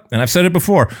that, look, and I've said it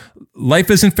before,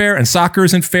 life isn't fair and soccer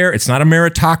isn't fair. It's not a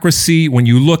meritocracy. When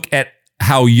you look at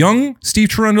how young Steve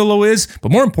Cherundolo is,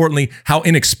 but more importantly, how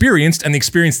inexperienced, and the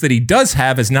experience that he does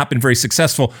have has not been very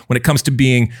successful when it comes to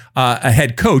being a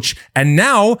head coach. And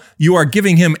now you are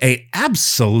giving him a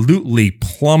absolutely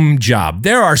plum job.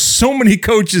 There are so many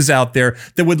coaches out there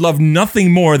that would love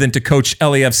nothing more than to coach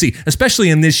LAFC, especially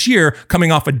in this year,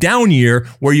 coming off a down year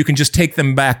where you can just take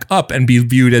them back up and be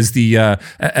viewed as the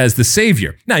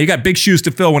savior. Now, you got big shoes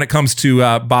to fill when it comes to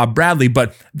Bob Bradley,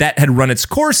 but that had run its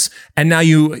course, and now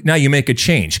you make a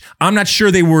change. I'm not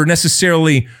sure they were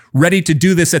necessarily ready to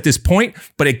do this at this point,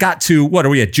 but it got to, what are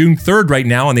we at, June 3rd right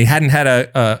now, and they hadn't had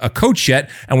a coach yet,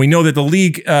 and we know that the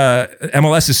league,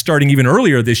 MLS, is starting even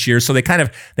earlier this year, so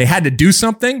they had to do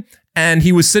something, and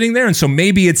he was sitting there, and so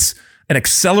maybe it's an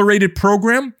accelerated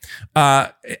program,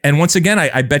 and once again,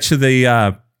 I bet you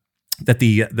that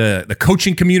the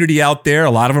coaching community out there,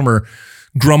 a lot of them are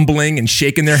grumbling and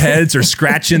shaking their heads or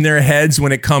scratching their heads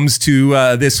when it comes to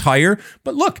this hire.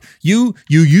 But look, you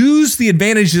use the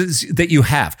advantages that you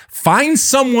have. Find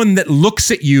someone that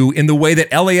looks at you in the way that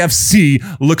LAFC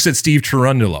looks at Steve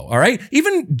Cherundolo, all right?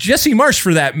 Even Jesse Marsch,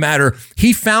 for that matter,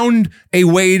 he found a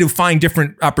way to find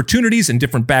different opportunities and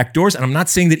different back doors, and I'm not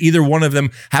saying that either one of them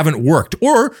haven't worked,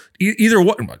 or either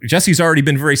one. Jesse's already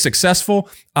been very successful,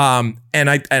 and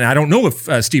I don't know if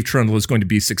Steve Cherundolo is going to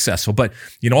be successful, but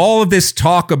all of this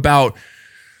talk about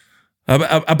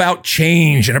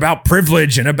change and about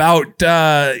privilege and about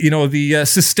the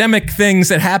systemic things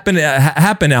that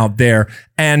happen out there,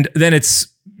 and then it's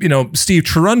Steve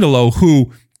Cherundolo,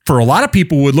 who for a lot of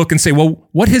people would look and say, well,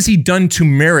 what has he done to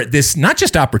merit this, not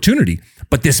just opportunity,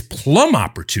 but this plum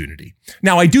opportunity?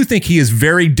 Now, I do think he is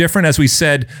very different, as we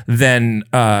said, than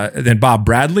Bob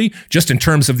Bradley, just in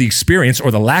terms of the experience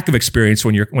or the lack of experience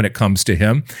when it comes to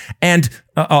him. And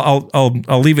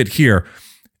I'll leave it here.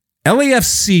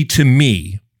 LAFC, to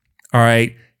me, all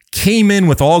right, came in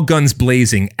with all guns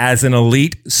blazing as an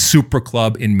elite super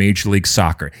club in Major League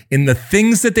Soccer, in the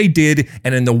things that they did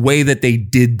and in the way that they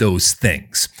did those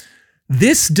things.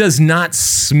 This does not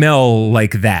smell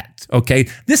like that, okay?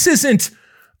 This isn't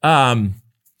Nagelsmann,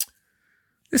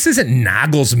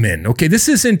 okay? This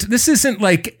isn't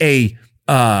like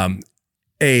what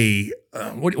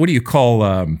do you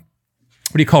call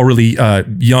what do you call really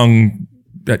young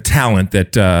talent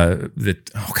that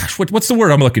oh gosh, what's the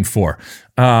word I'm looking for?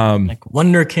 Like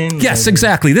wonderkin. Yes,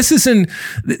 exactly. This isn't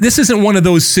one of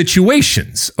those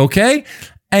situations, okay?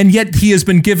 And yet he has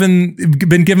been given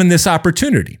this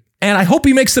opportunity. And I hope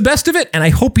he makes the best of it, and I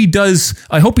hope he does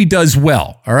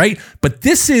well, all right? But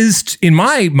this is, in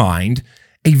my mind,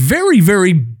 a very,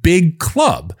 very big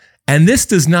club. And this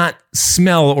does not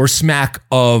smell or smack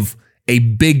of a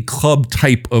big club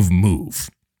type of move.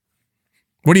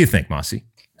 What do you think, Mossy?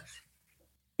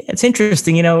 It's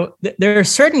interesting. There are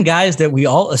certain guys that we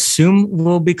all assume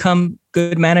will become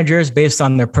good managers based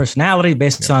on their personality,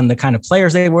 based on the kind of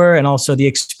players they were, and also the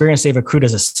experience they've accrued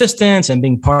as assistants and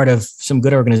being part of some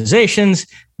good organizations.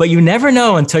 But you never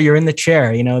know until you're in the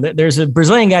chair. There's a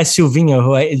Brazilian guy, Silvinho,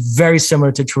 who is very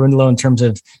similar to Cherundolo in terms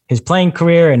of his playing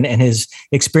career and his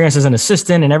experience as an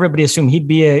assistant. And everybody assumed he'd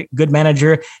be a good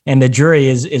manager, and the jury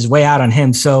is way out on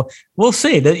him. So we'll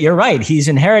see. That you're right. He's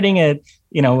inheriting as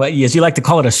you like to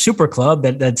call it, a super club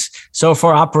that's so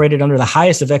far operated under the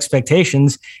highest of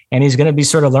expectations, and he's going to be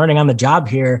sort of learning on the job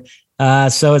here.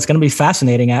 So it's going to be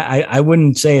fascinating. I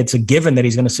wouldn't say it's a given that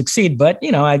he's going to succeed, but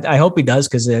I hope he does,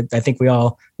 because I think we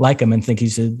all like him and think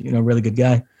he's a really good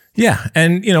guy. Yeah,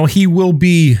 and he will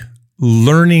be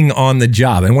learning on the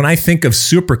job. And when I think of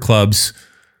super clubs,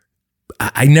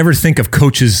 I never think of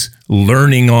coaches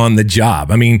learning on the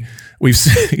job. I mean, we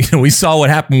saw what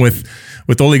happened with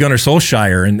Ole Gunnar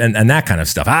Solskjaer and that kind of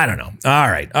stuff. I don't know. All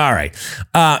right.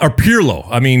 Or Pirlo.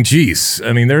 I mean, geez.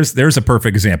 I mean, there's a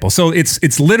perfect example. So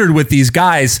it's littered with these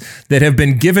guys that have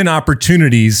been given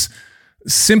opportunities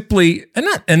simply,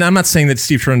 and I'm not saying that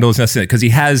Steve Cherundolo is necessarily, because he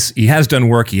has done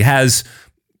work. He has,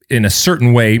 in a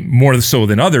certain way, more so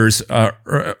than others,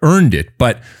 earned it.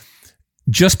 But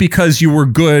just because you were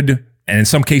good, and in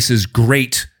some cases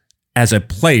great, as a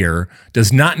player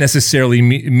does not necessarily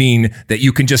mean that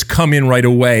you can just come in right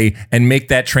away and make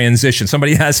that transition.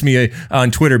 Somebody asked me on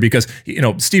Twitter, because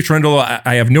Steve Cherundolo,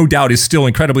 I have no doubt, is still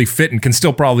incredibly fit and can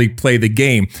still probably play the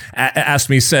game. Asked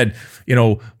me, said,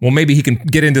 well, maybe he can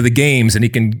get into the games and he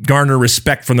can garner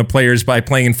respect from the players by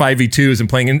playing in 5v2s and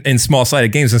playing in small-sided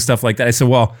games and stuff like that. I said,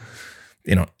 well,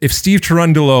 if Steve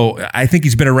Cherundolo, I think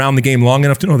he's been around the game long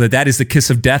enough to know that is the kiss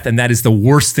of death, and that is the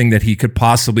worst thing that he could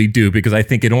possibly do, because I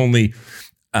think it only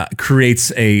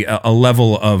creates a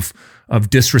level of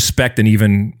disrespect and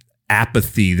even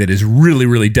apathy that is really,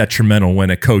 really detrimental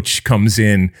when a coach comes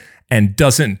in and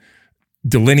doesn't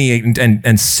delineate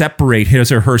and separate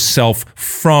his or herself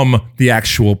from the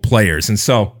actual players. And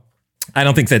so I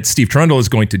don't think that Steve Cherundolo is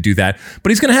going to do that,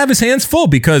 but he's going to have his hands full,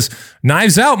 because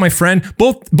knives out, my friend,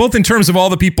 both in terms of all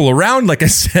the people around, like I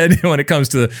said, when it comes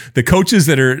to the coaches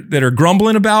that are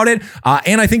grumbling about it,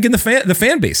 and I think in the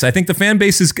fan base. I think the fan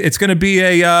base it's going to be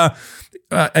an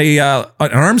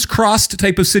arms crossed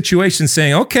type of situation,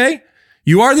 saying, okay,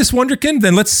 you are this wonderkin,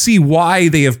 then let's see why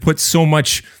they have put so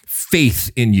much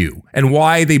faith in you and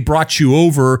why they brought you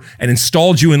over and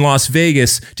installed you in Las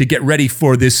Vegas to get ready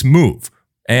for this move.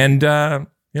 And,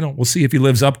 we'll see if he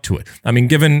lives up to it. I mean,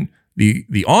 given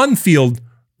the on-field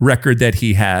record that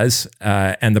he has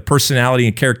and the personality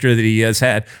and character that he has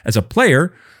had as a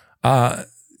player,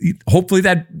 hopefully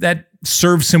that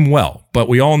serves him well. But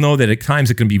we all know that at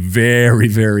times it can be very,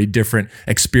 very different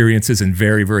experiences and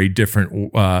very, very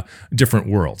different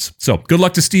worlds. So good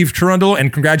luck to Steve Cherundolo,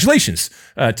 and congratulations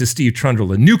to Steve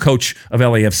Cherundolo, the new coach of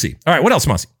LAFC. All right, what else,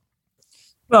 Mossy?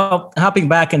 Well, hopping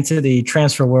back into the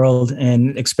transfer world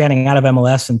and expanding out of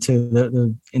MLS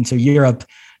into Europe.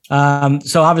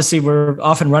 So obviously we're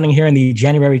off and running here in the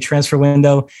January transfer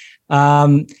window.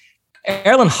 Erling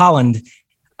Haaland,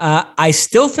 I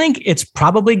still think it's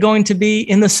probably going to be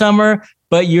in the summer,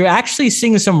 but you're actually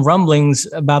seeing some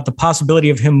rumblings about the possibility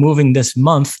of him moving this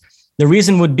month. The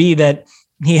reason would be that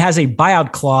he has a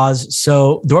buyout clause,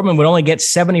 so Dortmund would only get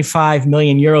 75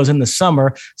 million euros in the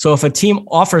summer. So if a team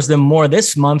offers them more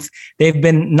this month, they've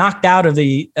been knocked out of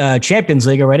the Champions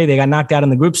League already. They got knocked out in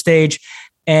the group stage,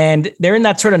 and they're in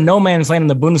that sort of no man's land in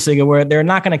the Bundesliga where they're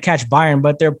not going to catch Bayern,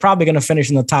 but they're probably going to finish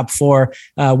in the top four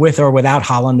with or without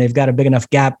Haaland. They've got a big enough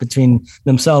gap between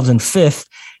themselves and fifth.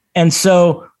 And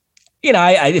so,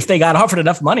 if they got offered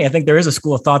enough money, I think there is a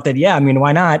school of thought that,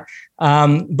 why not?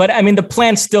 But I mean, the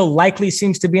plan still likely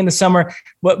seems to be in the summer.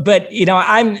 But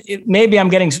I'm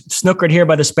getting snookered here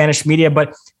by the Spanish media,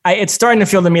 but it's starting to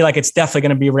feel to me like it's definitely going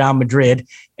to be Real Madrid.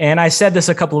 And I said this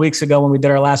a couple of weeks ago when we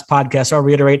did our last podcast. I'll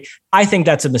reiterate, I think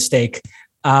that's a mistake.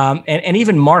 And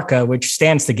even Marca, which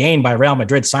stands to gain by Real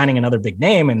Madrid signing another big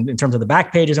name, and in terms of the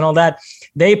back pages and all that,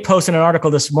 they posted an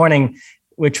article this morning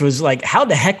which was like, how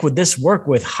the heck would this work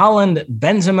with Haaland,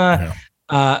 Benzema?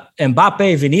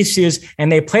 Mbappe, Vinicius,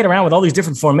 and they played around with all these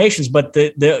different formations. But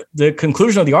the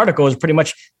conclusion of the article is pretty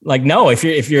much like, no, if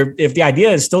the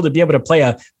idea is still to be able to play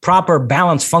a proper,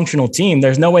 balanced, functional team,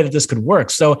 there's no way that this could work.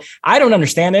 So I don't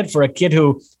understand it for a kid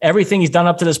who everything he's done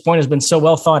up to this point has been so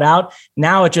well thought out.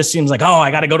 Now it just seems like, oh,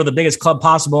 I got to go to the biggest club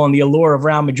possible and the allure of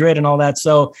Real Madrid and all that.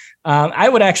 So I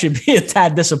would actually be a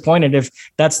tad disappointed if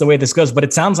that's the way this goes. But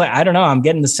it sounds like, I don't know, I'm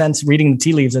getting the sense reading the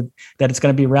tea leaves that it's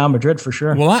going to be Real Madrid for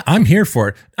sure. Well, I'm here for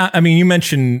it. I mean, you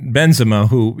mentioned Benzema,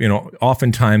 who,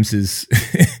 oftentimes is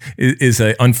is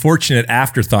an unfortunate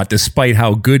afterthought, despite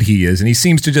how good he is. And he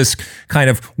seems to just kind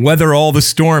of weather all the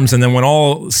storms. And then when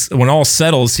all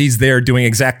settles, he's there doing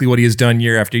exactly what he has done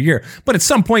year after year. But at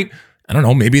some point, I don't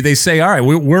know, maybe they say, all right,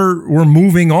 we're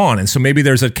moving on. And so maybe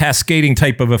there's a cascading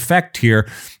type of effect here.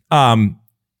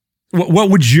 What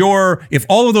would if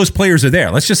all of those players are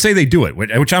there, let's just say they do it,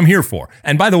 which I'm here for.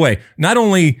 And by the way, not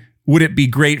only would it be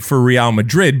great for Real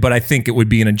Madrid, but I think it would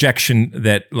be an injection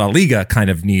that La Liga kind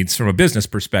of needs from a business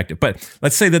perspective. But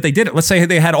let's say that they did it. Let's say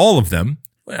they had all of them.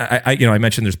 I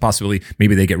mentioned there's possibility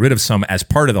maybe they get rid of some as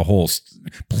part of the whole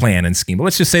plan and scheme. But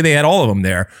let's just say they had all of them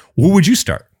there. Who would you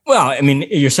start? Well, I mean,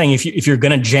 you're saying if you're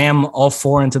going to jam all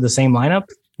four into the same lineup?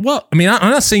 Well, I mean,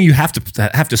 I'm not saying you have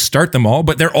to start them all,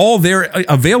 but they're all there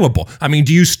available. I mean,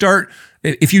 do you start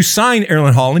if you sign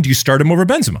Erling Haaland? Do you start him over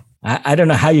Benzema? I don't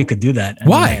know how you could do that.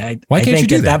 Why? Why can't you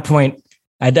do that? At that point,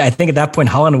 I think at that point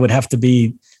Haaland would have to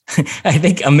be. I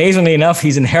think amazingly enough,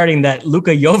 he's inheriting that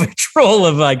Luka Jovic role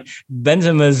of like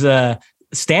Benzema's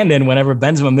stand-in whenever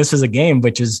Benzema misses a game,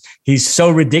 which is he's so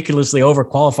ridiculously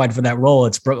overqualified for that role.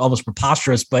 It's almost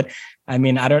preposterous. But I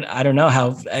mean, I don't know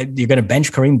how you're going to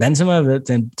bench Karim Benzema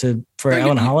for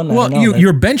Erling Haaland. Well,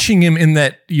 you're benching him in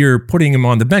that you're putting him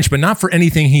on the bench, but not for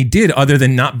anything he did other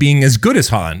than not being as good as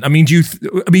Haaland. I mean, you're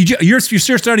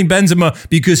starting Benzema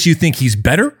because you think he's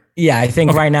better. Yeah, I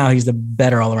think right now he's the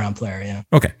better all-around player. Yeah.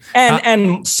 Okay.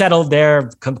 And settled there,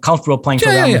 comfortable playing for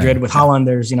Real Madrid. With Haaland,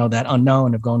 there's that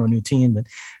unknown of going to a new team. But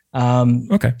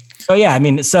okay. So yeah, I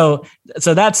mean, so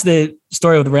that's the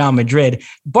story with Real Madrid.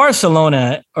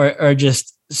 Barcelona are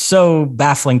just so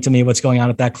baffling to me. What's going on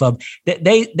at that club?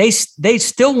 They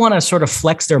still want to sort of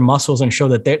flex their muscles and show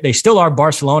that they still are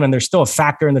Barcelona and they're still a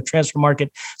factor in the transfer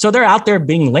market. So they're out there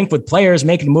being linked with players,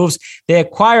 making moves. They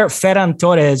acquire Ferran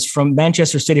Torres from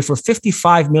Manchester City for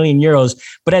 55 million euros.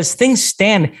 But as things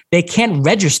stand, they can't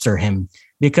register him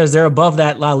because they're above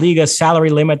that La Liga salary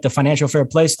limit, the financial fair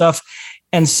play stuff.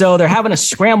 And so they're having a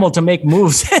scramble to make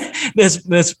moves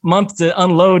this month to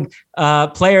unload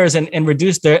players and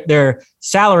reduce their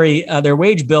salary, their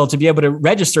wage bill to be able to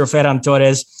register Ferran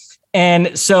Torres.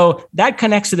 And so that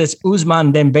connects to this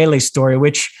Ousmane Dembele story,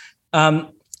 which,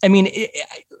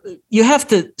 you have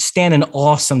to stand in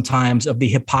awe sometimes of the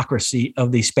hypocrisy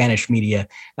of the Spanish media.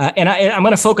 And I'm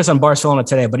going to focus on Barcelona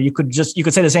today, but you could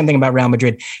say the same thing about Real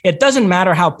Madrid. It doesn't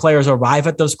matter how players arrive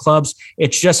at those clubs.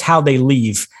 It's just how they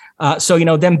leave. So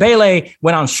Dembele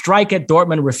went on strike at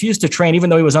Dortmund, refused to train,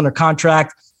 even though he was under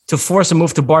contract, to force a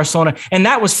move to Barcelona. And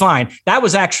that was fine. That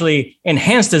was actually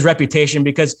enhanced his reputation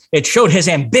because it showed his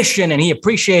ambition and he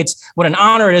appreciates what an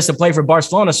honor it is to play for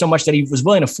Barcelona so much that he was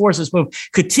willing to force this move.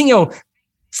 Coutinho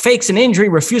fakes an injury,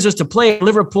 refuses to play at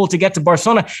Liverpool to get to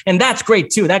Barcelona. And that's great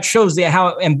too. That shows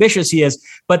how ambitious he is.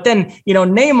 But then,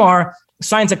 Neymar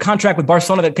signs a contract with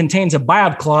Barcelona that contains a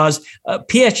buyout clause.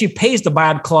 PSG pays the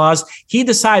buyout clause. He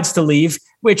decides to leave,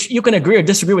 which you can agree or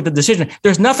disagree with the decision.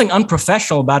 There's nothing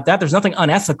unprofessional about that. There's nothing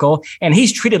unethical. And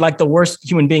he's treated like the worst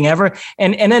human being ever.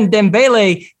 And then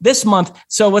Dembele this month.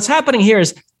 So what's happening here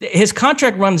is his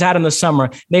contract runs out in the summer.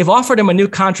 They've offered him a new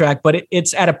contract, but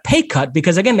it's at a pay cut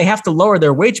because, again, they have to lower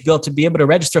their wage bill to be able to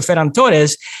register Ferran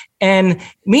Torres. And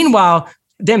meanwhile,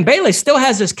 Dembele still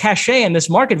has this cachet and this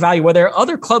market value where there are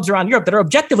other clubs around Europe that are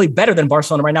objectively better than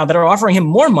Barcelona right now that are offering him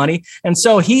more money. And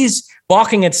so he's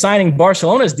balking at signing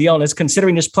Barcelona's deal and is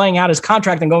considering just playing out his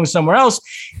contract and going somewhere else.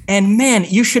 And man,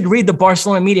 you should read the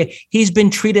Barcelona media. He's been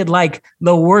treated like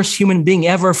the worst human being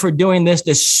ever for doing this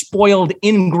spoiled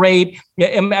ingrate.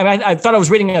 I thought I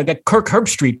was reading a Kirk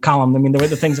Herbstreit column. I mean,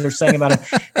 the things they're saying about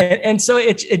him. And so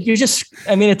it's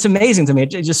amazing to me. It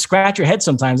just scratch your head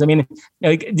sometimes. I mean,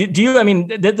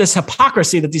 this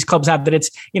hypocrisy that these clubs have, that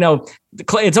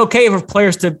it's okay for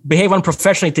players to behave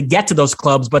unprofessionally to get to those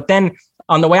clubs, but then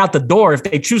on the way out the door if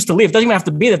they choose to leave. It doesn't even have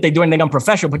to be that they do anything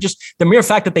unprofessional, but just the mere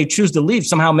fact that they choose to leave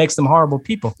somehow makes them horrible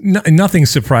people. Nothing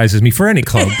surprises me for any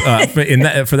club,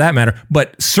 for that matter,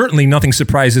 but certainly nothing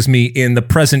surprises me in the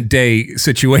present day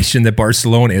situation that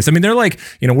Barcelona is. I mean, they're like,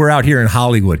 we're out here in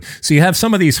Hollywood. So you have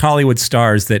some of these Hollywood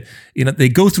stars that, they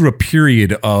go through a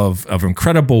period of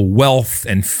incredible wealth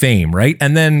and fame, right?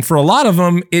 And then for a lot of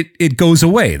them, it goes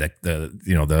away.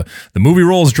 The movie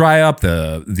roles dry up,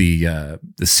 the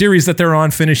series that they're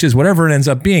on finishes, whatever it ends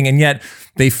up being, and yet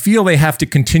they feel they have to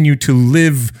continue to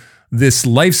live this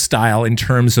lifestyle in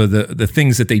terms of the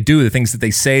things that they do, the things that they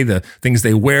say, the things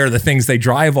they wear, the things they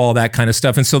drive, all that kind of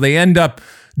stuff. And so they end up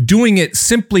doing it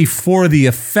simply for the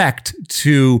effect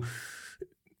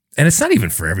and it's not even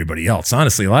for everybody else.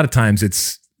 Honestly, a lot of times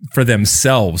it's for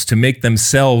themselves, to make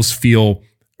themselves feel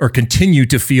or continue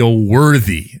to feel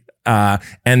worthy.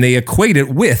 And they equate it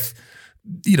with,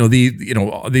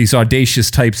 these audacious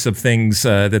types of things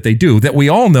that they do that we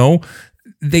all know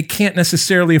they can't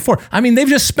necessarily afford. I mean, they've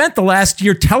just spent the last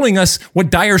year telling us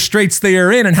what dire straits they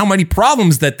are in and how many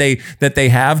problems that they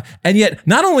have. And yet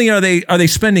not only are they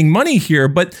spending money here,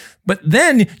 but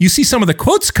then you see some of the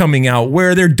quotes coming out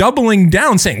where they're doubling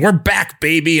down saying, we're back,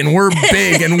 baby, and we're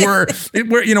big and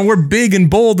we're big and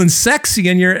bold and sexy.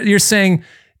 And you're saying,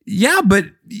 yeah, but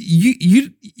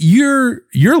you're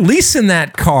leasing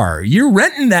that car. You're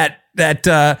renting that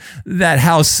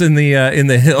house in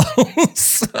the hills.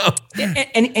 So.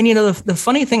 And the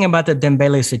funny thing about the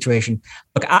Dembele situation,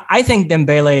 look, I think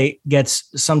Dembele gets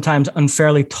sometimes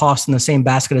unfairly tossed in the same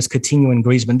basket as Coutinho and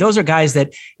Griezmann. Those are guys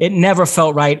that it never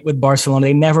felt right with Barcelona.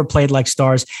 They never played like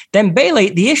stars.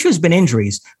 Dembele, the issue has been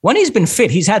injuries. When he's been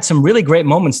fit, he's had some really great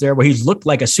moments there where he's looked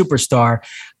like a superstar.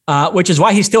 Which is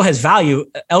why he still has value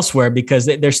elsewhere, because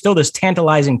there's still this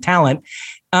tantalizing talent.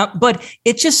 But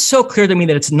it's just so clear to me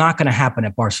that it's not going to happen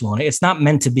at Barcelona. It's not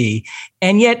meant to be.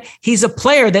 And yet he's a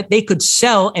player that they could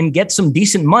sell and get some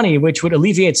decent money, which would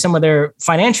alleviate some of their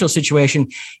financial situation.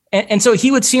 And so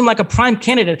he would seem like a prime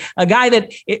candidate, a guy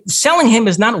that selling him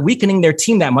is not weakening their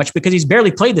team that much because he's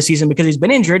barely played the season because he's been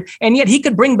injured. And yet he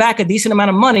could bring back a decent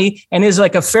amount of money and is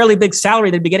like a fairly big salary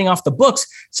they'd be getting off the books.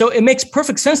 So it makes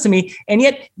perfect sense to me. And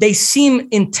yet they seem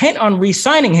intent on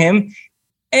re-signing him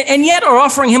and yet are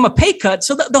offering him a pay cut.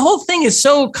 So the whole thing is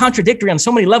so contradictory on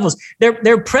so many levels.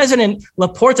 Their president,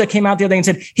 Laporta, came out the other day and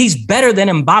said, he's better than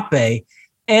Mbappe.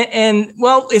 And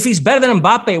well, if he's better than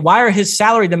Mbappe, why are his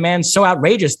salary demands so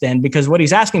outrageous then? Because what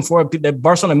he's asking for, the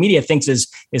Barcelona media thinks is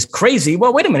crazy.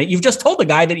 Well, wait a minute. You've just told the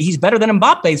guy that he's better than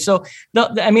Mbappe. So,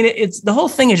 it's the whole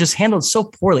thing is just handled so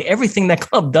poorly. Everything that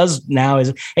club does now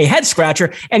is a head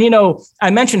scratcher. And, I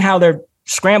mentioned how they're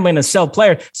scrambling to sell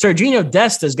player. Serginho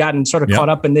Dest has gotten sort of caught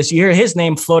up in this year. His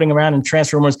name floating around in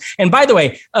transfer rumors. And by the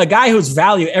way, a guy whose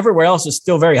value everywhere else is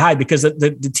still very high, because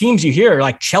the teams you hear are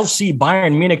like Chelsea,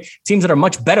 Bayern Munich, teams that are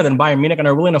much better than Bayern Munich and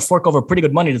are willing to fork over pretty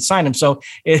good money to sign him. So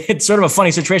it's sort of a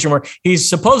funny situation where he's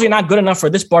supposedly not good enough for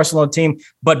this Barcelona team,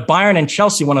 but Bayern and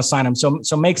Chelsea want to sign him.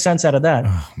 So make sense out of that.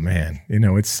 Oh man,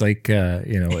 it's like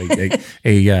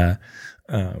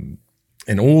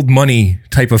an old money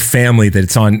type of family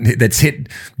that's hit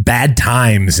bad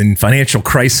times and financial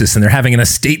crisis, and they're having an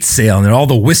estate sale, and all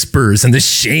the whispers and the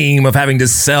shame of having to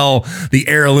sell the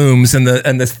heirlooms and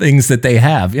the things that they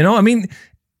have.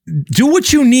 Do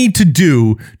what you need to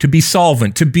do to be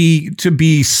solvent, to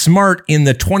be smart in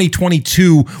the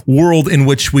 2022 world in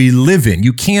which we live in.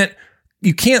 You can't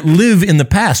live in the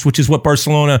past, which is what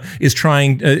Barcelona is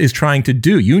trying to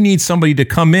do. You need somebody to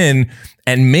come in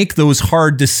and make those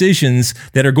hard decisions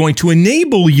that are going to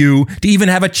enable you to even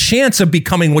have a chance of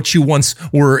becoming what you once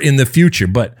were in the future.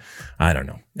 But I don't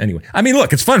know. Anyway,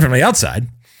 look, it's fun from the outside.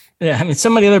 Yeah,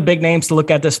 some of the other big names to look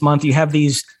at this month, you have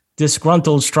these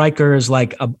disgruntled strikers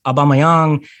like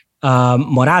Aubameyang,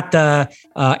 Morata,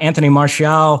 Anthony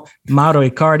Martial, Mauro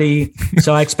Icardi.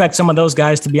 So I expect some of those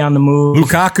guys to be on the move.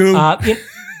 Lukaku.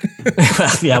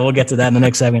 Yeah, we'll get to that in the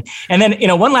next segment. And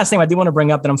then, one last thing I do want to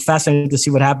bring up that I'm fascinated to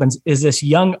see what happens is this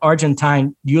young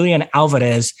Argentine, Julian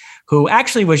Alvarez, who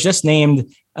actually was just named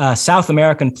South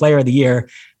American Player of the Year.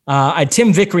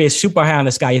 Tim Vickery is super high on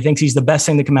this guy. He thinks he's the best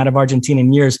thing to come out of Argentina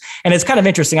in years. And it's kind of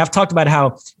interesting. I've talked about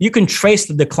how you can trace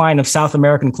the decline of South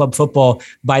American club football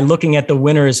by looking at the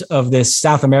winners of this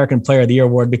South American Player of the Year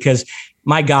award, because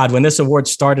my God, when this award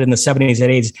started in the 70s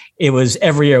and 80s, it was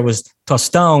every year. It was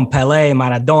Tostão, Pelé,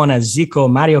 Maradona, Zico,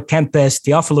 Mario Kempes,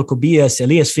 Teófilo Cubillas,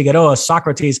 Elias Figueroa,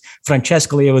 Socrates,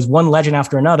 Francescoli. It was one legend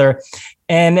after another.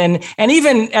 And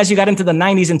even as you got into the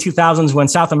 90s and 2000s, when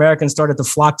South Americans started to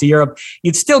flock to Europe,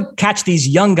 you'd still catch these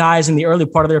young guys in the early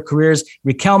part of their careers.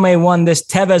 Riquelme won this.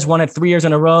 Tevez won it 3 years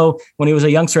in a row when he was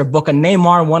a youngster at Boca.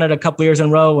 Neymar won it a couple of years in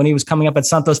a row when he was coming up at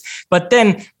Santos. But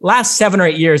then last 7 or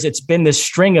 8 years, it's been this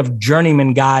string of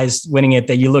journeyman guys winning it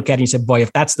that you look at and you say, boy,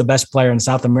 if that's the best player in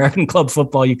South American club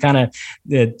football, you kind of,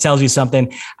 it tells you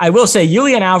something. I will say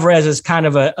Julian Alvarez is kind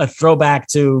of a throwback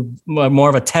to more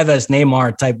of a Tevez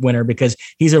Neymar type winner, because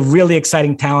he's a really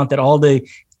exciting talent that all the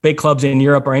big clubs in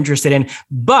Europe are interested in.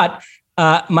 But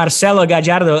Marcelo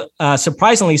Gallardo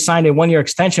surprisingly signed a 1-year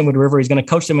extension with River. He's going to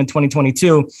coach them in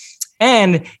 2022.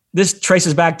 And this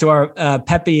traces back to our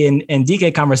Pepi and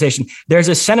DK conversation. There's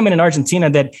a sentiment in Argentina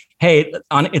that, hey,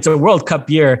 it's a World Cup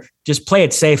year. Just play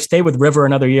it safe, stay with River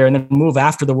another year, and then move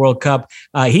after the World Cup.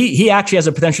 He actually has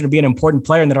a potential to be an important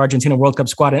player in that Argentina World Cup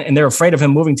squad, and they're afraid of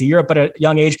him moving to Europe at a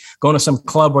young age, going to some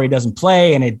club where he doesn't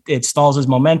play, and it stalls his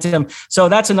momentum. So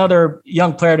that's another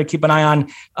young player to keep an eye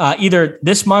on, either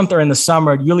this month or in the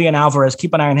summer. Julian Alvarez,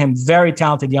 keep an eye on him. Very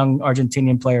talented young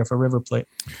Argentinian player for River Plate.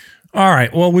 All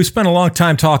right. Well, we spent a long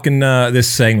time talking this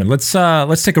segment.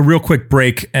 Let's take a real quick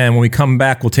break, and when we come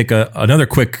back, we'll take another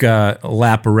quick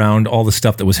lap around all the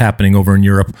stuff that was happening over in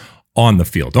Europe on the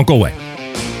field. Don't go away.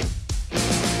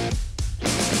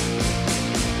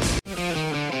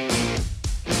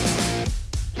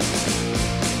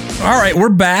 All right, we're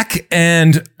back,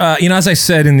 and as I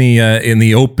said in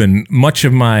the open, much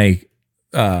of my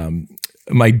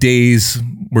my days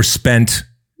were spent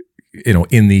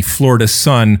in the Florida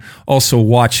sun, also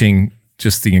watching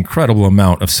just the incredible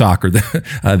amount of soccer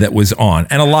that was on.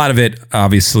 And a lot of it,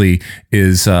 obviously,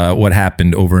 is what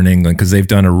happened over in England, because they've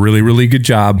done a really, really good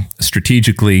job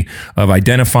strategically of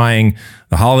identifying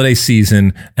the holiday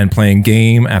season and playing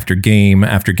game after game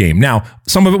after game. Now,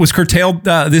 some of it was curtailed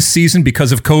this season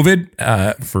because of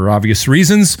COVID for obvious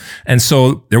reasons. And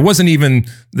so there wasn't even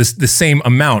the same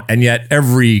amount. And yet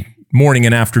every morning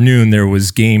and afternoon, there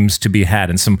was games to be had,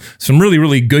 and some really,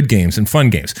 really good games and fun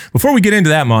games. Before we get into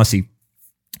that, Mossy,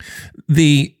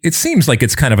 it seems like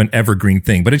it's kind of an evergreen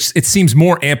thing, but it seems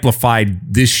more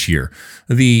amplified this year.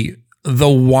 The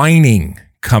whining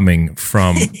coming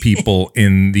from people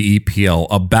in the EPL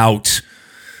about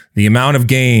the amount of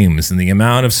games and the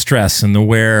amount of stress and the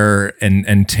wear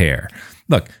and tear.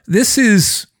 Look, this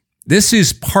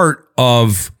is part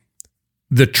of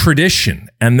the tradition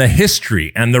and the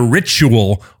history and the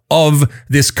ritual of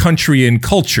this country and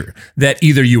culture that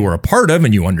either you are a part of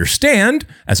and you understand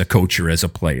as a coach or as a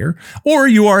player, or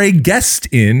you are a guest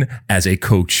in as a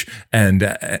coach and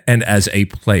as a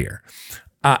player.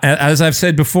 As I've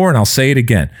said before, and I'll say it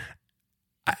again,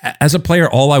 as a player,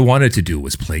 all I wanted to do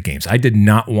was play games. I did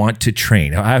not want to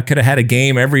train. I could have had a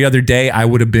game every other day. I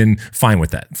would have been fine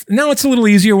with that. Now it's a little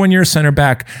easier when you're a center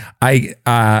back.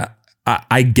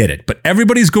 I get it, but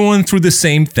everybody's going through the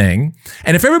same thing.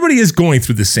 And if everybody is going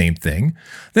through the same thing,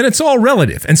 then it's all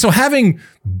relative. And so having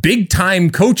big time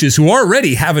coaches who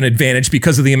already have an advantage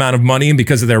because of the amount of money and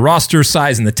because of their roster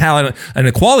size and the talent and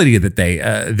the quality that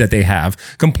they have,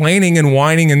 complaining and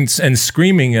whining and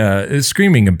screaming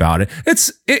about it,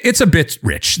 it's a bit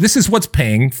rich. This is what's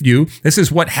paying you. This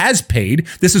is what has paid.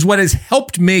 This is what has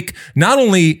helped make not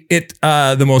only it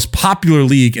the most popular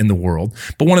league in the world,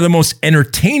 but one of the most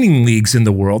entertaining leagues in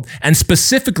the world, and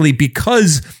specifically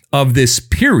because of this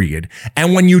period.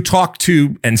 And when you talk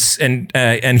to and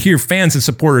hear fans and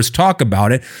supporters talk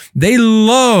about it, they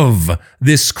love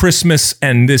this Christmas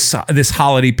and this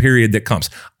holiday period that comes.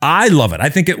 I love it. I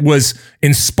think it was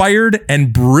inspired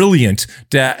and brilliant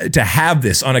to have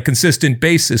this on a consistent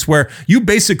basis, where you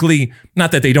basically,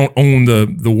 not that they don't own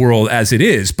the world as it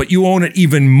is, but you own it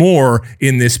even more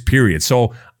in this period.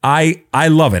 So I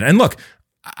love it. And look,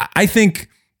 I think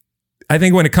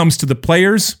when it comes to the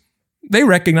players, they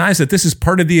recognize that this is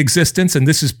part of the existence, and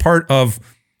this is part of,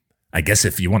 I guess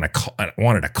if you want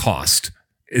it a cost,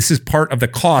 this is part of the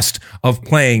cost of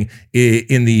playing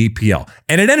in the EPL.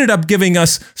 And it ended up giving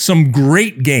us some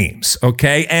great games,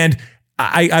 okay? And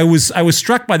I was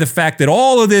struck by the fact that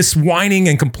all of this whining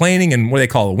and complaining and what they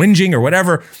call it, whinging or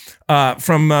whatever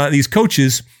from these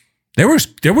coaches, there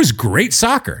was great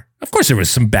soccer. Of course, there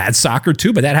was some bad soccer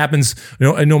too, but that happens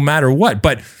no matter what.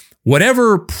 But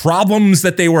whatever problems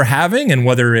that they were having, and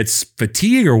whether it's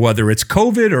fatigue or whether it's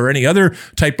COVID or any other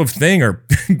type of thing, or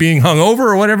being hungover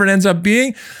or whatever it ends up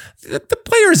being, the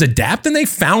players adapt, and they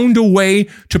found a way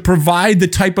to provide the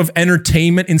type of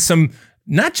entertainment in some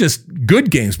not just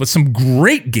good games, but some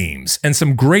great games and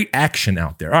some great action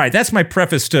out there. All right, that's my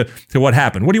preface to what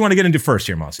happened. What do you want to get into first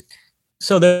here, Mossy?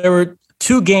 So there were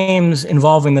 2 games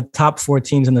involving the top 4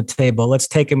 teams in the table. Let's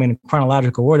take them in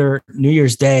chronological order. New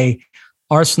Year's Day,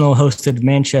 Arsenal hosted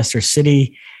Manchester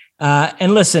City.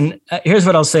 And listen, here's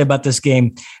what I'll say about this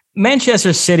game.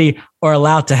 Manchester City are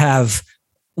allowed to have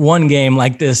one game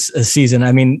like this a season.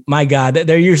 I mean, my God,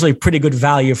 they're usually pretty good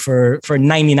value for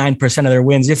 99% of their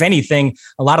wins. If anything,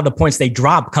 a lot of the points they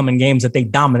drop come in games that they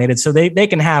dominated. So they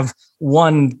can have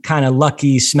one kind of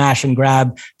lucky smash and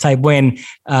grab type win.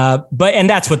 And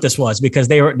that's what this was, because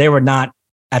they were not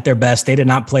at their best. They did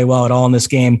not play well at all in this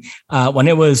game. When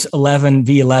it was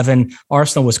 11v11,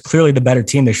 Arsenal was clearly the better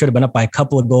team. They should have been up by a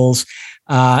couple of goals.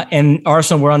 And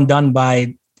Arsenal were undone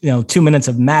by 2 minutes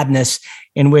of madness,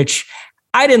 in which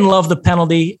I didn't love the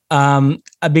penalty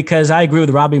because I agree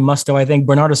with Robbie Mustoe. I think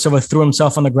Bernardo Silva threw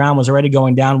himself on the ground, was already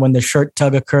going down when the shirt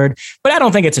tug occurred. But I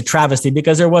don't think it's a travesty,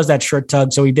 because there was that shirt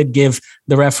tug. So he did give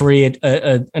the referee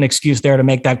an excuse there to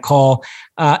make that call.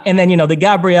 And then, the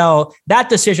Gabriel, that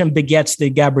decision begets the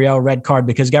Gabriel red card,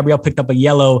 because Gabriel picked up a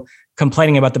yellow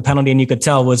complaining about the penalty, and you could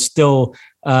tell was still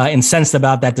incensed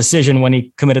about that decision when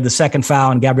he committed the second foul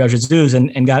on Gabriel Jesus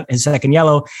and got his second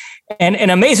yellow.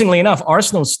 And amazingly enough,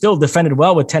 Arsenal still defended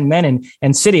well with 10 men,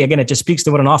 and City, again, it just speaks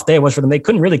to what an off day it was for them. They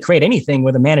couldn't really create anything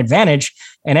with a man advantage,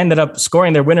 and ended up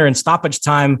scoring their winner in stoppage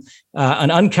time,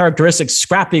 an uncharacteristic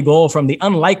scrappy goal from the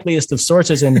unlikeliest of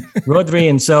sources in Rodri.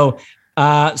 And so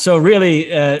really,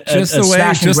 just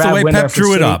the way Pep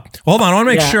drew it up. Hold on, I want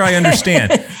to make sure I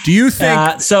understand. Do you think?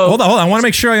 Hold on. I want to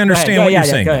make sure I understand what you're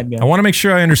saying. Go ahead. I want to make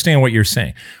sure I understand what you're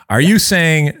saying. Are you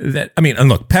saying that? I mean, and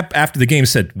look, Pep after the game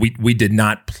said we did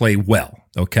not play well.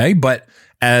 Okay, but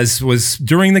as was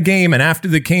during the game and after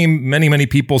the game, many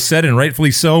people said, and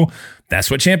rightfully so, that's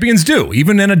what champions do,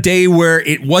 even in a day where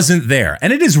it wasn't there,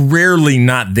 and it is rarely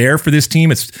not there for this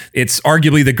team. It's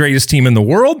arguably the greatest team in the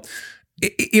world.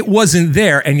 It wasn't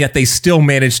there, and yet they still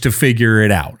managed to figure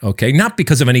it out. Okay, not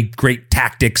because of any great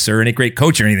tactics or any great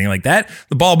coach or anything like that.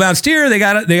 The ball bounced here; they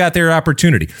got their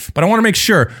opportunity. But I want to make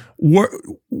sure: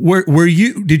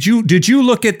 did you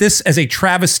look at this as a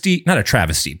travesty? Not a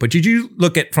travesty, but did you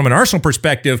look at from an Arsenal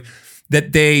perspective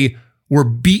that they were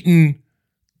beaten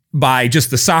by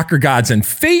just the soccer gods and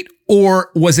fate?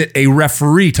 Or was it a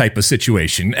referee type of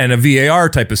situation and a VAR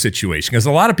type of situation? Because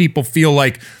a lot of people feel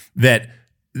like that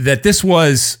this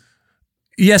was,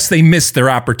 yes, they missed their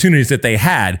opportunities that they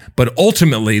had, but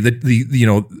ultimately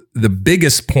the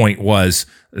biggest point was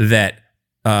that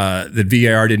the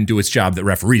VAR didn't do its job, that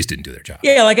referees didn't do their job.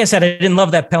 Yeah, like I said, I didn't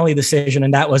love that penalty decision,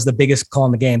 and that was the biggest call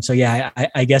in the game. So yeah,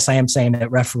 I guess I am saying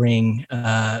that refereeing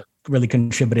really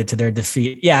contributed to their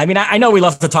defeat. Yeah, I mean, I know we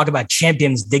love to talk about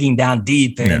champions digging down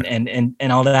deep and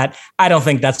all of that. I don't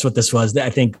think that's what this was.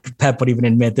 I think Pep would even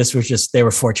admit this was just, they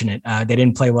were fortunate. They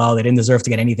didn't play well. They didn't deserve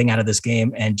to get anything out of this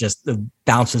game, and just the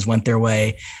bounces went their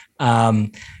way.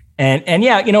 And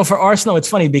yeah, for Arsenal, it's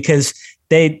funny because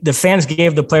the fans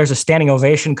gave the players a standing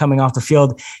ovation coming off the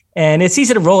field, and it's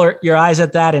easy to roll your eyes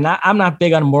at that. And I'm not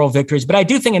big on moral victories, but I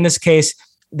do think in this case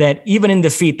that even in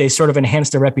defeat, they sort of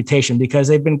enhanced their reputation, because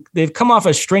they've come off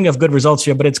a string of good results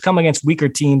here, but it's come against weaker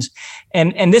teams.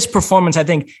 And this performance, I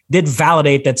think, did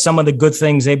validate that some of the good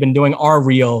things they've been doing are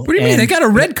real. What do you mean? They got a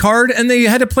red card and they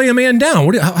had to play a man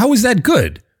down. How was that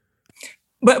good?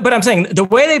 But I'm saying the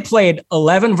way they played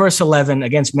 11 versus 11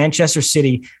 against Manchester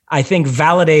City, I think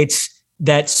validates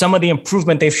that some of the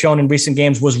improvement they've shown in recent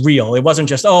games was real. It wasn't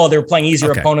just, they were playing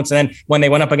easier opponents, and then when they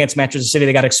went up against Manchester City,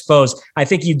 they got exposed. I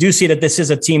think you do see that this is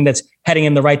a team that's heading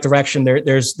in the right direction.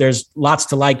 There's lots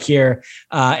to like here.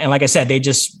 And like I said, they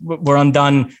just were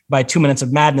undone by 2 minutes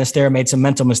of madness there, made some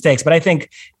mental mistakes. But I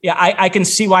think, I can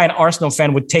see why an Arsenal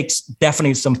fan would take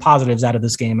definitely some positives out of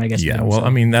this game, I guess. Yeah, well, I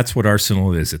mean, that's what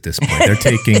Arsenal is at this point. They're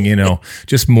taking,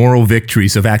 just moral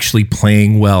victories of actually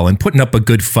playing well and putting up a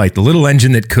good fight, the little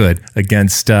engine that could,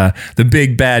 against the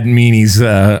big bad meanies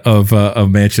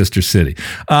of Manchester City.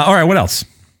 All right, what else?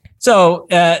 So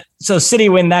City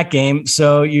win that game.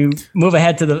 So you move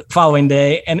ahead to the following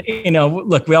day, and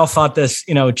look, we all thought this.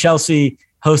 Chelsea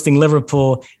hosting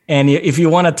Liverpool, and if you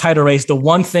want a title race, the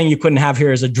one thing you couldn't have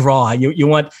here is a draw. You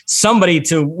want somebody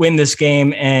to win this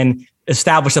game and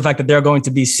establish the fact that they're going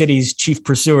to be City's chief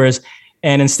pursuers.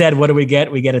 And instead, what do we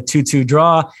get? We get a 2-2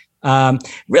 draw.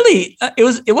 Really,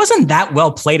 it wasn't that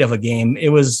well played of a game. It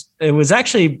was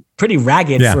actually pretty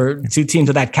ragged for two teams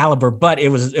of that caliber, but it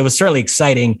was certainly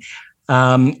exciting.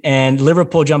 And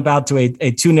Liverpool jumped out to a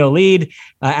 2-0 lead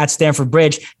at Stamford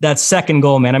Bridge. That second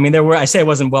goal, man. I mean, I say it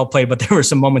wasn't well played, but there were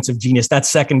some moments of genius. That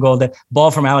second goal, the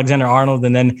ball from Alexander-Arnold,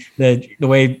 and then the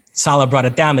way Salah brought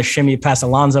it down, the shimmy past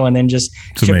Alonso, and then just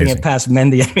chipping it past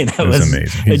Mendy. I mean, that was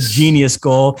a genius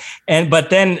goal. But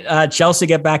then Chelsea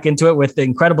get back into it with the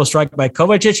incredible strike by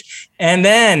Kovacic. And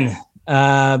then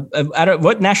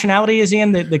What nationality is he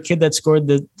in? The kid that scored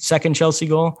the second Chelsea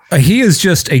goal? He is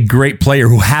just a great player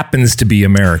who happens to be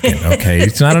American. Okay,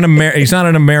 he's not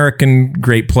an American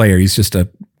great player. He's just a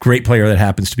great player that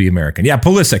happens to be American. Yeah,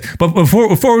 Pulisic. But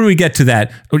before we get to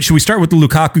that, should we start with the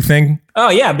Lukaku thing? Oh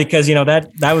yeah, because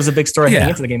that was a big story heading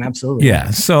into the game. Absolutely.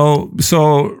 Yeah. So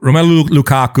Romelu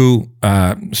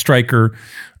Lukaku, striker.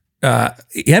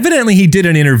 Evidently, he did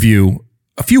an interview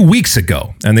a few weeks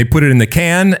ago, and they put it in the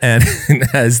can and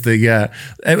as the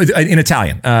in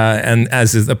Italian, and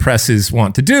as the presses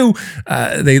want to do,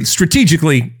 they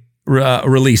strategically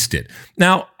released it.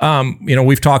 Now,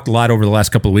 we've talked a lot over the last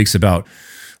couple of weeks about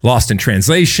lost in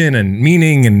translation and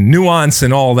meaning and nuance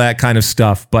and all that kind of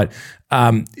stuff. But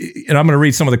I'm going to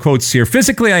read some of the quotes here.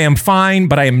 Physically, I am fine,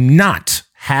 but I am not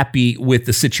happy with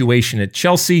the situation at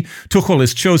Chelsea. Tuchel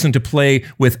has chosen to play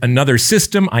with another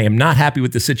system. I am not happy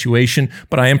with the situation,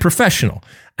 but I am professional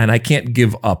and I can't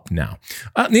give up now.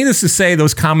 Needless to say,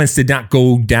 those comments did not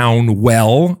go down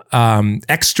well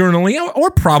externally or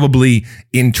probably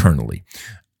internally.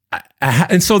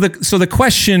 And so the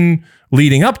question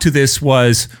leading up to this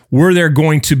was, were there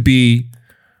going to be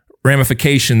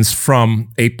ramifications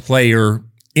from a player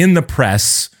in the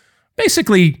press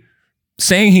basically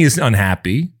saying he is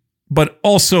unhappy, but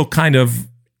also kind of,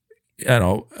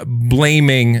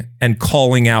 blaming and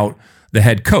calling out the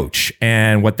head coach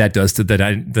and what that does to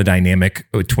the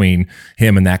dynamic between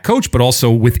him and that coach, but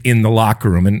also within the locker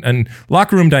room. And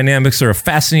locker room dynamics are a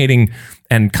fascinating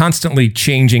and constantly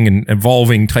changing and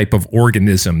evolving type of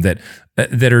organism that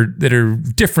are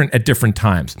different at different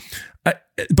times.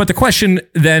 But the question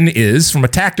then is, from a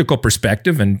tactical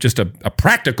perspective and just a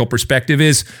practical perspective,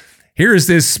 is here is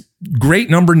this great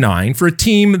number 9 for a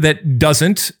team that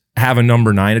doesn't have a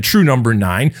number 9, a true number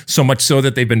 9, so much so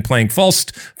that they've been playing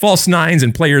false nines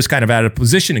and players kind of out of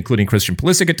position, including Christian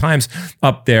Pulisic at times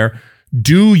up there.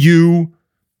 Do you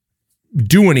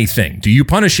do anything? Do you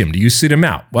punish him? Do you sit him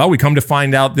out? Well, we come to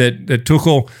find out that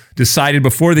Tuchel decided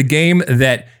before the game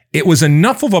that it was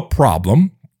enough of a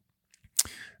problem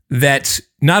that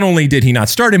not only did he not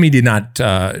start him, he did not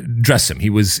dress him. He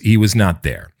was not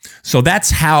there. So that's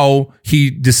how he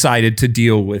decided to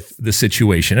deal with the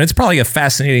situation. And it's probably a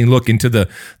fascinating look into the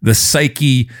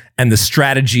psyche and the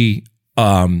strategy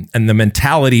and the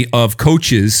mentality of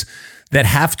coaches that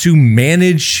have to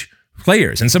manage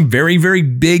players and some very, very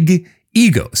big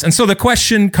egos. And so the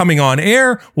question coming on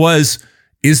air was,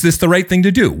 is this the right thing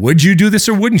to do? Would you do this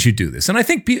or wouldn't you do this? And I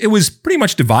think it was pretty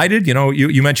much divided.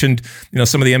 You mentioned,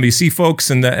 some of the NBC folks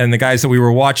and the guys that we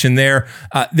were watching there.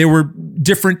 There were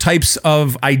different types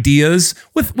of ideas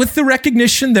with the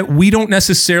recognition that we don't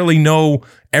necessarily know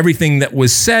everything that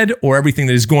was said or everything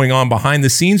that is going on behind the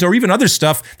scenes or even other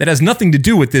stuff that has nothing to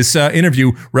do with this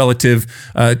interview relative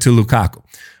to Lukaku.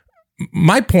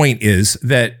 My point is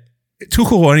that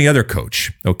Tuchel or any other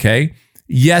coach, okay?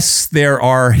 Yes, there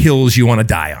are hills you want to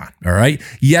die on, all right?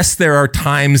 Yes, there are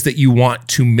times that you want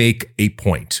to make a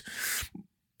point.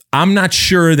 I'm not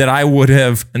sure that I would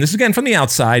have, and this is again from the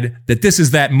outside, that this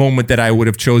is that moment that I would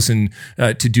have chosen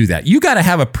to do that. You got to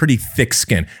have a pretty thick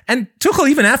skin. And Tuchel,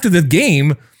 even after the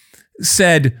game,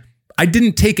 said, I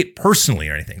didn't take it personally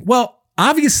or anything. Well,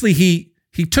 obviously he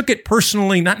took it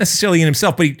personally, not necessarily in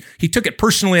himself, but he took it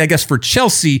personally, I guess, for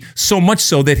Chelsea, so much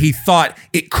so that he thought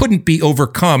it couldn't be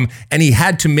overcome and he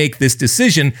had to make this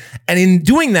decision. And in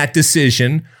doing that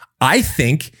decision, I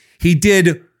think he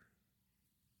did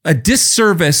a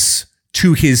disservice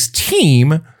to his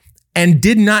team and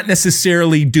did not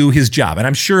necessarily do his job. And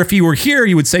I'm sure if he were here,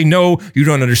 he would say, no, you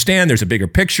don't understand. There's a bigger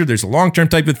picture. There's a long-term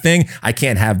type of thing. I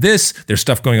can't have this. There's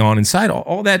stuff going on inside.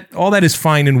 All that is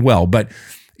fine and well. But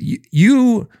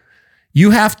you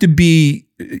have to be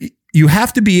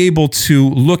able to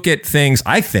look at things,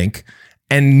 I think,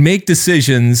 and make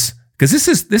decisions, because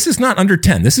this is not under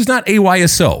 10. This is not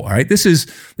AYSO. All right. This is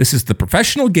the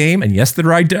professional game. And yes,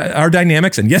 there are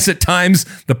dynamics. And yes, at times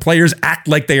the players act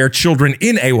like they are children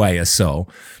in AYSO.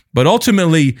 But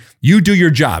ultimately, you do your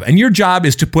job. And your job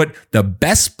is to put the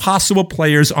best possible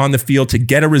players on the field to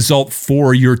get a result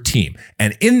for your team.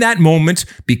 And in that moment,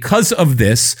 because of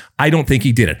this, I don't think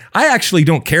he did it. I actually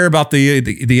don't care about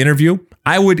the interview.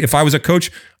 I would, if I was a coach,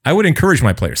 I would encourage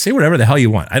my players. Say whatever the hell you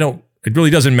want. It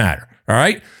really doesn't matter. All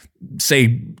right?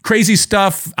 Say crazy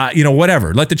stuff,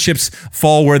 whatever. Let the chips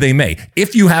fall where they may.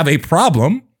 If you have a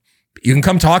problem, you can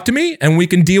come talk to me and we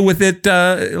can deal with it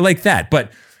like that.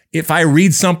 But if I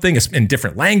read something in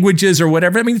different languages or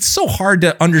whatever, I mean, it's so hard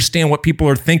to understand what people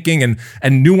are thinking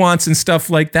and nuance and stuff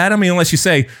like that. I mean, unless you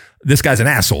say this guy's an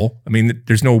asshole. I mean,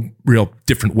 there's no real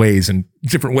different ways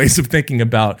of thinking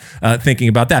about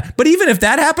that. But even if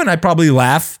that happened, I'd probably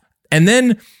laugh. And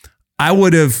then I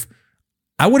would have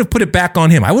put it back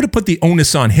on him. I would have put the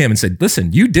onus on him and said,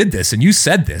 listen, you did this and you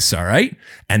said this, all right?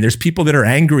 And there's people that are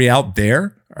angry out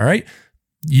there, all right?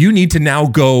 You need to now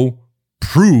go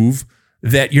prove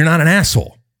that you're not an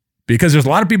asshole, because there's a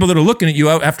lot of people that are looking at you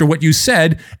after what you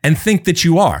said and think that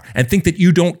you are and think that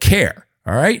you don't care,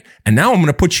 all right? And now I'm going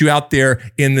to put you out there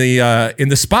in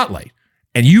the spotlight,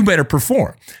 and you better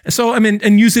perform. And so, I mean,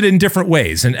 and use it in different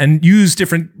ways and use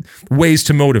different ways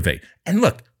to motivate. And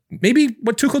look, maybe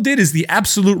what Tuchel did is the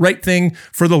absolute right thing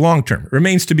for the long term. It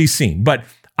remains to be seen. But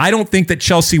I don't think that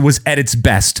Chelsea was at its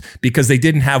best because they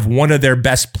didn't have one of their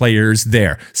best players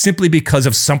there, simply because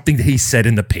of something that he said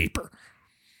in the paper.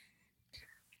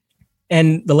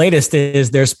 And the latest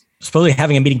is they're supposedly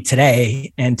having a meeting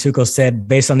today, and Tuchel said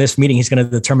based on this meeting, he's going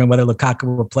to determine whether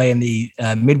Lukaku will play in the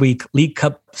midweek League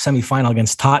Cup semifinal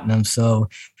against Tottenham. So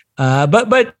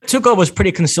But Tuchel was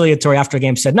pretty conciliatory after the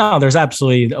game, said, no, there's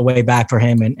absolutely a way back for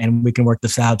him and we can work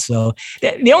this out. So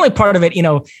the only part of it,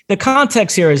 the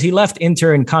context here is he left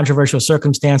Inter in controversial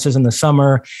circumstances in the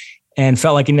summer and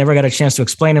felt like he never got a chance to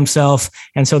explain himself.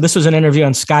 And so this was an interview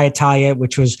on Sky Italia,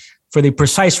 which was for the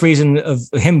precise reason of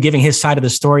him giving his side of the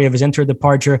story of his Inter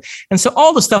departure. And so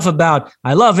all the stuff about,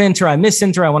 I love Inter, I miss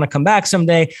Inter, I want to come back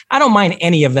someday, I don't mind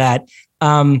any of that.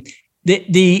 Saying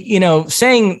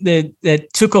that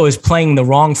Tuchel is playing the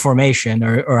wrong formation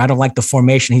or I don't like the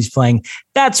formation he's playing,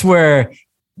 that's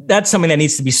something that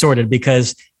needs to be sorted,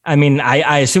 because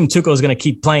I assume Tuchel is going to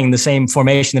keep playing the same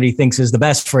formation that he thinks is the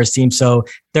best for his team. So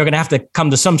they're going to have to come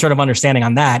to some sort of understanding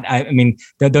on that.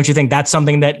 Don't you think that's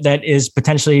something that is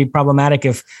potentially problematic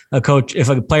if a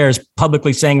player is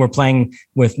publicly saying we're playing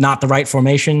with not the right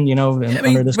formation,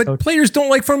 under this coach? But players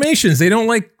don't like formations. They don't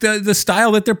like the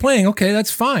style that they're playing. Okay, that's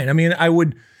fine.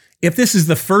 If this is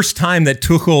the first time that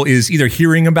Tuchel is either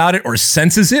hearing about it or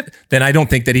senses it, then I don't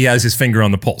think that he has his finger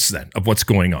on the pulse then of what's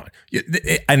going on.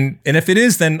 And if it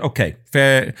is, then okay,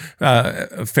 fair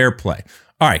play.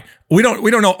 All right, we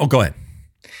don't know. Oh, go ahead.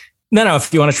 No.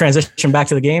 If you want to transition back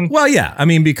to the game, well, yeah.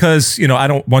 Because I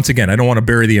don't want to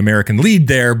bury the American lead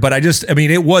there, but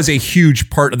it was a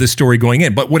huge part of the story going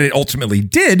in. But what it ultimately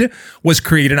did was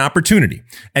create an opportunity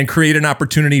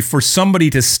for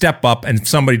somebody to step up and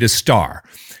somebody to star.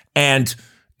 And,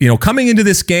 coming into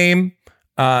this game,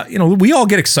 we all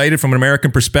get excited from an American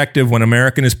perspective when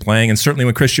American is playing, and certainly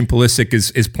when Christian Pulisic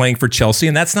is playing for Chelsea,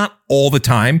 and that's not all the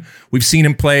time. We've seen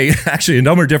him play actually a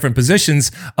number of different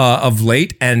positions of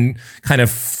late and kind of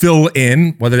fill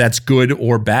in, whether that's good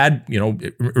or bad,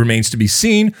 it remains to be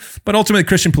seen. But ultimately,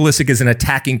 Christian Pulisic is an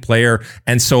attacking player,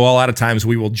 and so a lot of times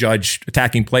we will judge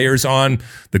attacking players on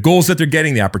the goals that they're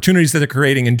getting, the opportunities that they're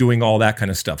creating, and doing all that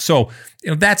kind of stuff. So,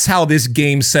 that's how this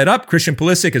game's set up. Christian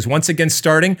Pulisic is once again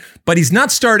starting, but he's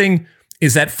not starting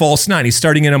is that false nine. He's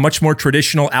starting in a much more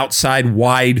traditional outside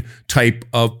wide type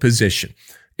of position.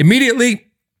 Immediately,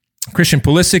 Christian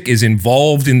Pulisic is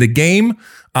involved in the game.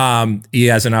 He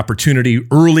has an opportunity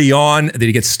early on that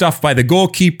he gets stuffed by the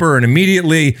goalkeeper, and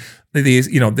immediately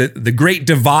the great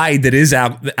divide that is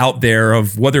out there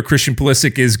of whether Christian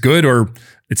Pulisic is good or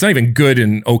it's not even good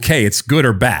and okay, it's good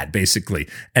or bad basically,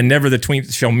 and never the twain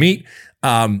shall meet.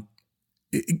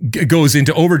 It goes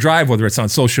into overdrive, whether it's on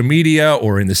social media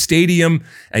or in the stadium.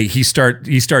 He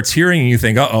starts hearing, and you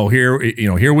think,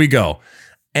 here we go.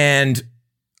 And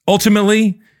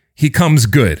ultimately, he comes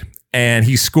good, and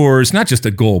he scores not just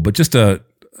a goal, but just a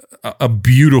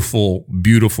beautiful,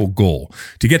 beautiful goal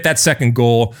to get that second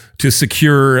goal, to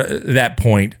secure that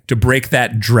point, to break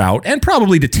that drought, and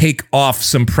probably to take off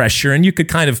some pressure. And you could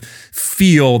kind of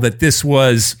feel that this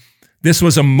was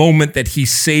a moment that he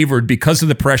savored because of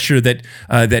the pressure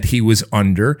that he was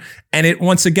under. And it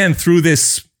once again, through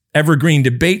this evergreen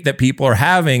debate that people are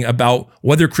having about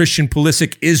whether Christian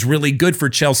Pulisic is really good for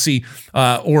Chelsea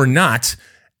or not,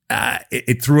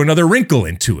 it threw another wrinkle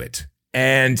into it.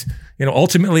 And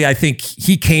ultimately, I think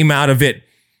he came out of it,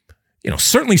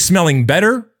 certainly smelling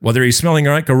better. Whether he's smelling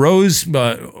like a rose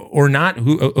or not,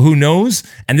 who knows?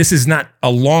 And this is not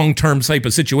a long-term type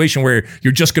of situation where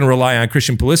you're just going to rely on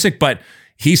Christian Pulisic, but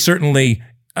he certainly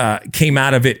came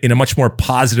out of it in a much more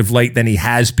positive light than he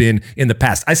has been in the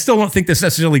past. I still don't think this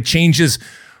necessarily changes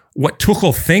what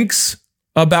Tuchel thinks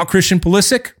about Christian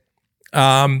Pulisic,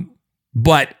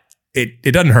 but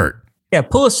it doesn't hurt. Yeah,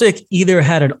 Pulisic either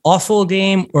had an awful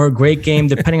game or a great game,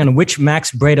 depending on which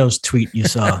Max Bredo's tweet you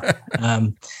saw.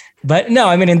 But no,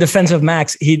 in defense of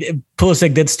Max,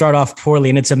 Pulisic did start off poorly,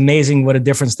 and it's amazing what a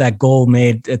difference that goal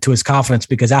made to his confidence,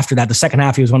 because after that, the second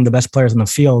half, he was one of the best players on the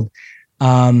field.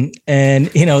 And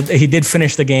he did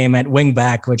finish the game at wing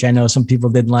back, which I know some people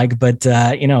didn't like, but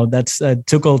that's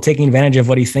Tuchel taking advantage of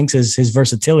what he thinks is his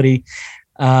versatility.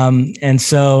 And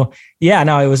so, yeah,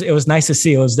 no, it was nice to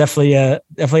see. It was definitely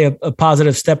a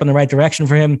positive step in the right direction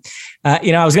for him.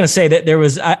 I was going to say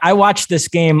that I watched this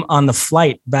game on the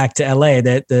flight back to LA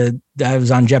I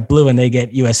was on JetBlue and they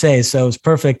get USA. So it was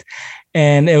perfect.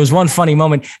 And it was one funny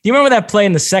moment. Do you remember that play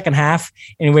in the second half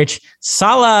in which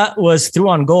Salah was through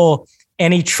on goal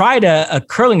and he tried a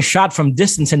curling shot from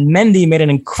distance and Mendy made an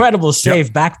incredible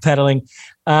save backpedaling?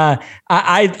 I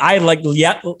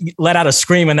let out a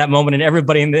scream in that moment, and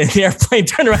everybody in the airplane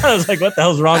turned around. I was like, "What the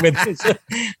hell's wrong with this?"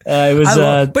 It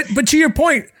was, but to your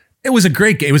point, it was a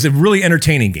great game. It was a really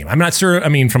entertaining game. I'm not sure. I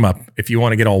mean, if you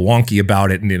want to get all wonky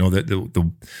about it, and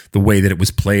the way that it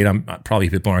was played, probably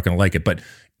people aren't going to like it. But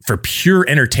for pure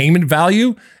entertainment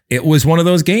value, it was one of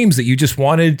those games that you just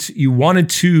wanted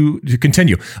to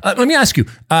continue. Let me ask you,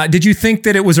 did you think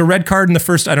that it was a red card in the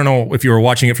first? I don't know if you were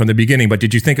watching it from the beginning, but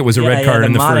did you think it was a red card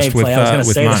in the first with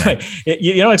Mane?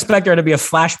 You don't expect there to be a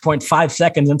flashpoint 5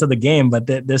 seconds into the game, but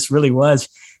this really was.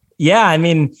 Yeah, I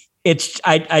mean,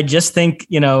 I just think,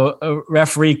 a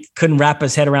referee couldn't wrap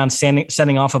his head around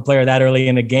sending off a player that early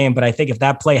in the game. But I think if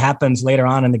that play happens later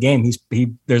on in the game,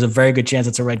 there's a very good chance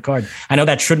it's a red card. I know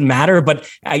that shouldn't matter, but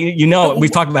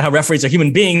we've talked about how referees are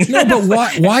human beings. No,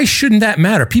 but why shouldn't that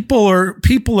matter? People are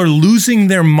losing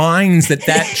their minds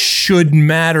that should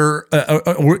matter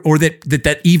or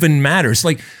that even matters.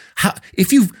 Like, have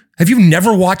you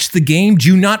never watched the game? Do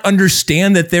you not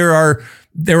understand that there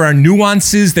are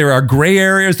nuances, there are gray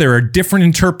areas, there are different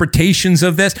interpretations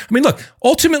of this? I mean, look,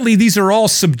 ultimately, these are all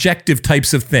subjective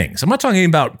types of things. I'm not talking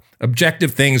about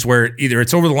objective things where either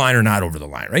it's over the line or not over the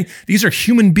line, right? These are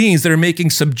human beings that are making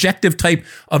subjective type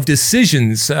of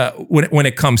decisions when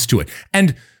it comes to it.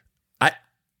 And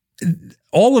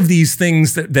all of these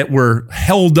things that were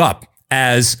held up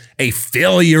as a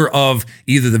failure of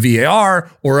either the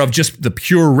VAR or of just the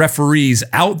pure referees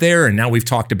out there. And now we've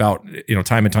talked about,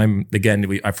 time and time again,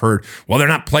 I've heard, well, they're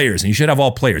not players and you should have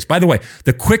all players. By the way,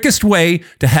 the quickest way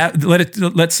to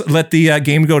let the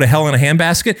game go to hell in a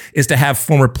handbasket is to have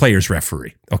former players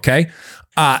referee. Okay.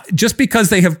 Just because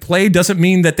they have played doesn't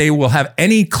mean that they will have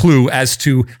any clue as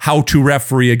to how to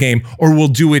referee a game or will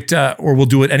do it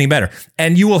any better.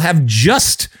 And you will have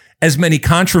just as many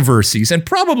controversies and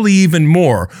probably even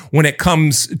more when it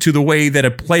comes to the way that a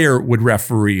player would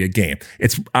referee a game.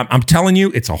 I'm telling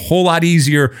you, it's a whole lot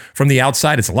easier from the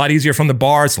outside. It's a lot easier from the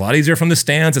bar. It's a lot easier from the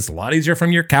stands. It's a lot easier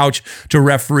from your couch to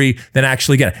referee than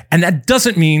actually get it. And that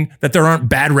doesn't mean that there aren't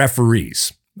bad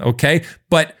referees. Okay.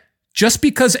 But just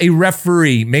because a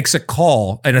referee makes a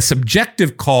call and a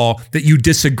subjective call that you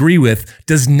disagree with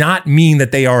does not mean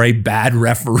that they are a bad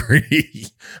referee.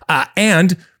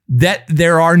 And that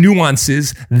there are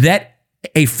nuances, that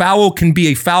a foul can be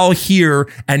a foul here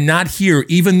and not here,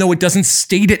 even though it doesn't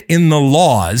state it in the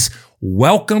laws.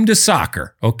 Welcome to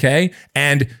soccer, okay?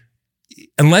 And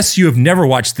unless you have never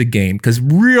watched the game, because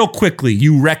real quickly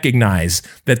you recognize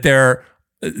that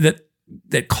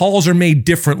that calls are made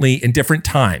differently in different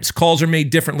times. Calls are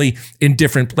made differently in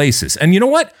different places. And you know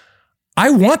what? I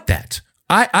want that.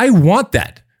 I want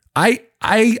that. I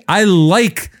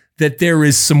like that there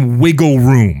is some wiggle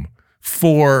room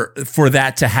for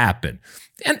that to happen.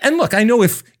 And look, I know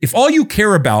if all you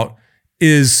care about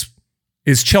is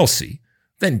Chelsea,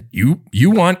 then you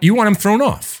want him thrown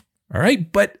off. All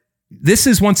right. But this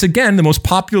is once again the most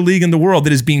popular league in the world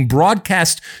that is being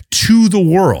broadcast to the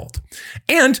world.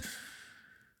 And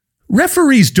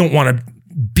referees don't want to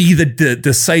be the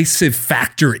decisive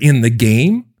factor in the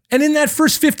game. And in that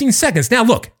first 15 seconds, now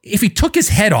look, if he took his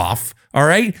head off, all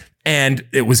right, and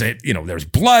it was there's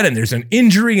blood and there's an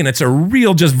injury and it's a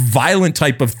real just violent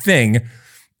type of thing.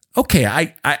 Okay,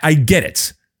 I get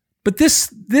it. But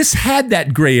this had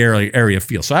that gray area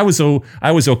feel. So I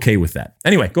was okay with that.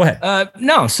 Anyway, go ahead.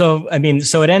 No, so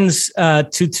it ends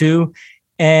 2-2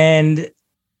 and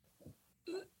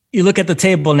you look at the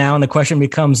table now and the question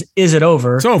becomes, is it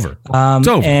over? It's over. It's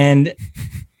over. And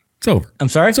it's over. I'm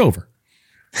sorry? It's over.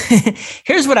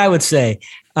 Here's what I would say.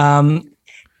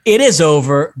 It is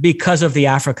over because of the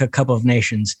Africa Cup of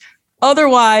Nations.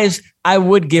 Otherwise, I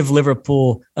would give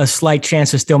Liverpool a slight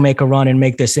chance to still make a run and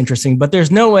make this interesting. But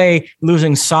there's no way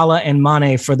losing Salah and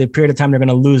Mane for the period of time they're going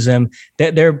to lose them.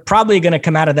 They're probably going to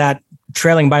come out of that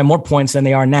trailing by more points than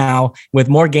they are now with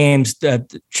more games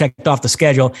checked off the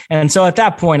schedule. And so at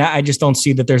that point, I just don't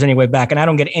see that there's any way back. And I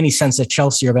don't get any sense that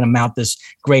Chelsea are going to mount this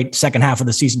great second half of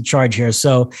the season charge here.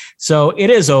 So it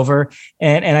is over.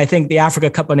 And I think the Africa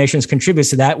Cup of Nations contributes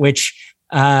to that, which,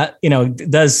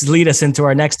 does lead us into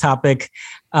our next topic.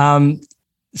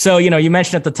 So, you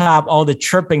mentioned at the top all the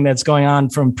chirping that's going on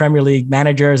from Premier League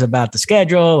managers about the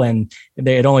schedule and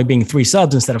it only being 3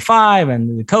 subs instead of 5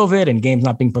 and the COVID and games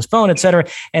not being postponed, et cetera.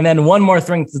 And then one more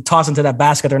thing to toss into that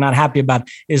basket they're not happy about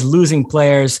is losing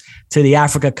players to the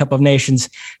Africa Cup of Nations.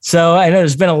 So I know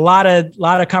there's been a lot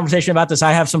of conversation about this.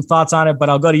 I have some thoughts on it, but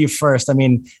I'll go to you first. I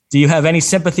mean, do you have any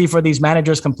sympathy for these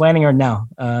managers complaining or no?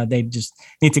 They just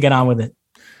need to get on with it.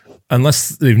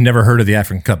 Unless they've never heard of the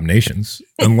African Cup of Nations,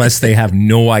 unless they have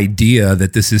no idea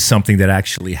that this is something that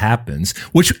actually happens,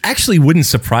 which actually wouldn't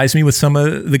surprise me with some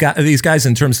of these guys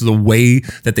in terms of the way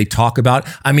that they talk about.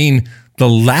 I mean, the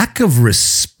lack of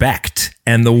respect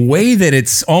and the way that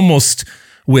it's almost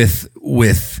with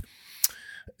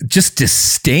just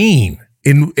disdain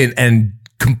and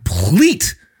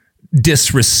complete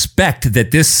disrespect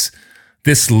that this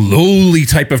lowly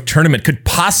type of tournament could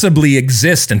possibly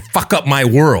exist and fuck up my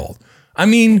world. I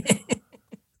mean,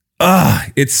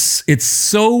 it's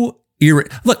so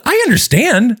Look, I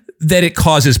understand that it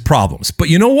causes problems, but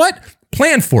you know what?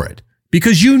 Plan for it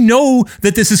because you know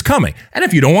that this is coming. And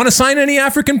if you don't want to sign any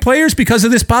African players because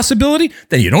of this possibility,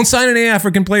 then you don't sign any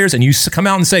African players and you come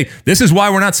out and say, this is why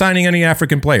we're not signing any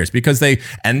African players because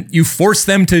you force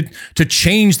them to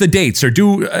change the dates or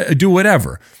do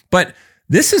whatever. But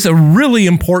this is a really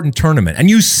important tournament, and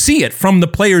you see it from the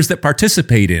players that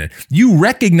participate in it. You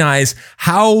recognize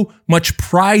how much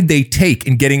pride they take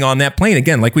in getting on that plane,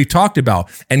 again, like we've talked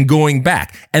about, and going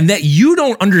back. And that you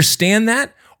don't understand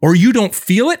that, or you don't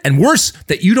feel it, and worse,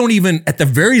 that you don't even, at the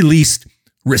very least,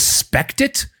 respect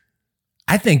it.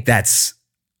 I think it's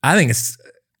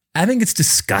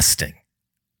disgusting.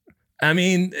 I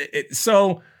mean,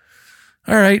 all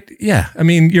right, yeah. I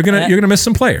mean, you're gonna miss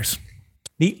some players.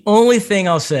 The only thing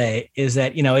I'll say is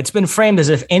that, it's been framed as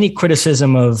if any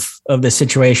criticism of the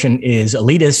situation is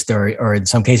elitist or in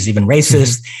some cases even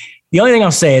racist. Mm-hmm. The only thing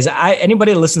I'll say is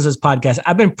anybody that listens to this podcast,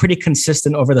 I've been pretty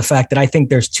consistent over the fact that I think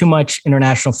there's too much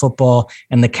international football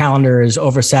and the calendar is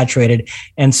oversaturated.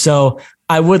 And so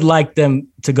I would like them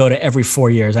to go to every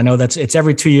 4 years. I know it's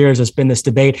every 2 years. There's been this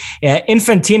debate.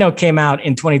 Infantino came out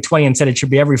in 2020 and said it should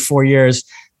be every 4 years.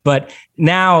 But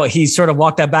now he's sort of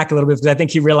walked that back a little bit because I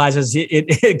think he realizes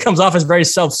it comes off as very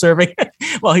self-serving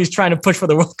while he's trying to push for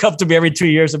the World Cup to be every 2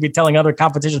 years and be telling other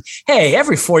competitions, hey,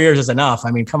 every 4 years is enough.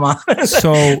 I mean, come on.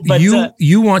 So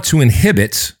you want to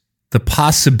inhibit the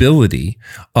possibility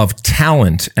of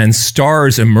talent and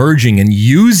stars emerging and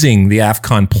using the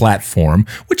AFCON platform,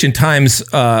 which in times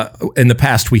in the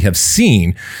past we have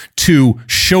seen, to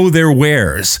show their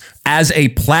wares as a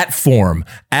platform,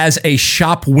 as a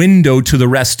shop window to the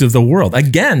rest of the world.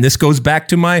 Again, this goes back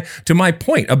to my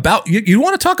point about you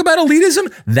want to talk about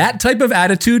elitism, that type of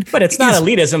attitude. But it's not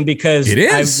elitism because it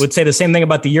is. I would say the same thing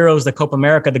about the Euros, the Copa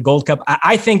America, the Gold Cup.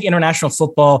 I think international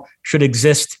football should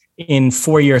exist in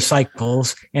 4-year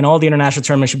cycles, and all the international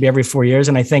tournaments should be every 4 years.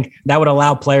 And I think that would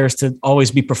allow players to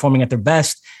always be performing at their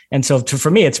best. And so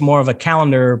for me, it's more of a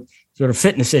calendar sort of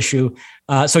fitness issue.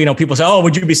 So, people say, oh,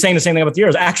 would you be saying the same thing about the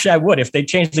Euros? Actually, I would. If they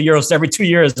change the Euros every 2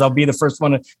 years, I'll be the first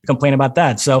one to complain about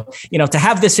that. So, to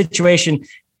have this situation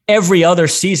every other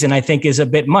season, I think is a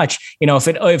bit much.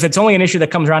 If it's only an issue that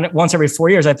comes around once every 4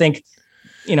 years, I think,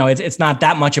 it's not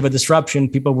that much of a disruption.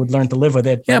 People would learn to live with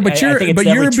it. Yeah, but you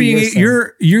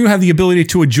have the ability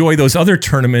to enjoy those other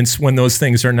tournaments when those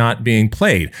things are not being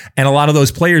played. And a lot of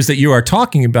those players that you are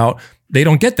talking about, they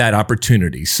don't get that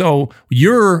opportunity. So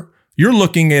you're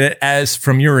looking at it as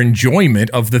from your enjoyment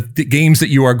of the games that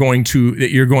you're going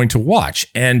to watch.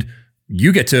 And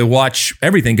you get to watch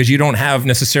everything because you don't have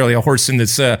necessarily a horse in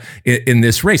this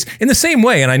race. In the same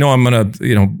way, and I know I'm going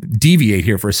to deviate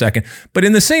here for a second, but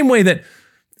in the same way that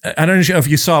I don't know if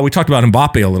you saw, we talked about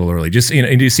Mbappe a little early. Just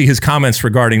and you see his comments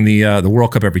regarding the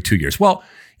World Cup every 2 years. Well,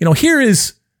 here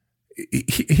is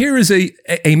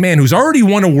a man who's already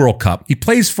won a World Cup. He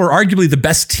plays for arguably the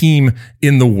best team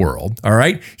in the world. All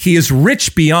right, he is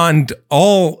rich beyond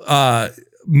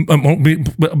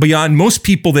beyond most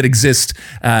people that exist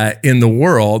in the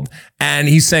world, and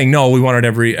he's saying no, we want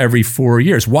it every 4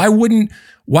 years. Why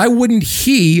wouldn't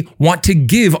he want to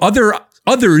give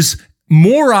others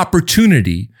more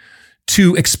opportunity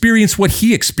to experience what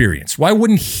he experienced? Why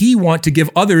wouldn't he want to give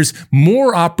others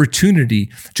more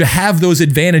opportunity to have those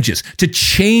advantages, to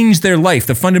change their life,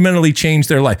 to fundamentally change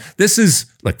their life? This is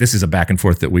a back and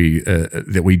forth that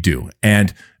we do,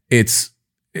 and it's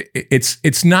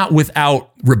not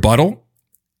without rebuttal,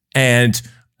 and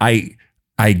I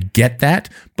get that,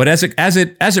 but as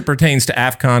it pertains to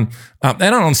AFCON, I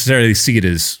don't necessarily see it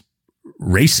as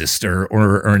racist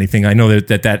or anything. I know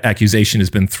that accusation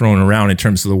has been thrown around in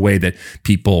terms of the way that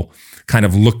people kind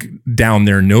of look down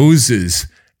their noses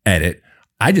at it.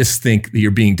 I just think that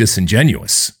you're being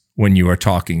disingenuous when you are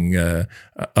talking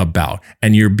about,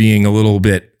 and you're being a little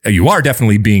bit, you are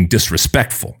definitely being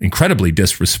disrespectful, incredibly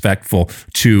disrespectful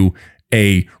to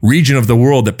a region of the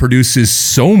world that produces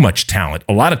so much talent,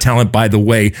 a lot of talent, by the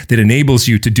way, that enables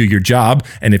you to do your job.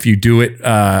 And if you do it,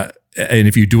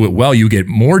 well, you get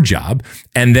more job,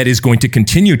 and that is going to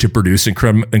continue to produce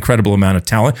incredible amount of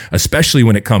talent, especially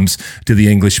when it comes to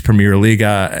the English Premier League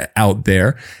out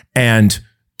there. And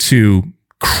to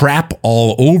crap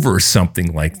all over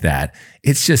something like that,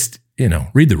 it's just,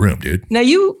 read the room, dude. Now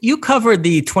you covered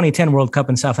the 2010 World Cup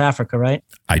in South Africa, right?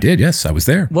 I did. Yes, I was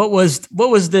there. What was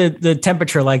the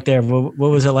temperature like there? What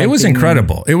was it like? It was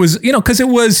incredible. It was, because it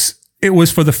was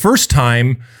for the first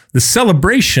time the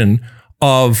celebration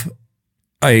of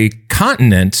a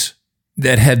continent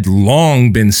that had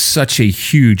long been such a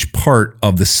huge part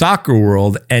of the soccer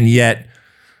world, and yet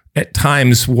at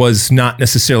times was not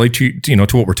necessarily to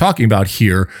what we're talking about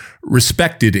here,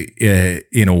 respected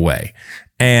in a way.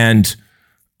 And,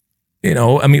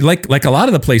 like a lot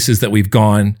of the places that we've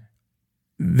gone,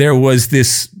 there was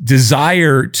this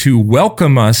desire to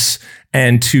welcome us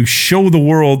and to show the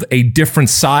world a different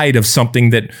side of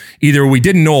something that either we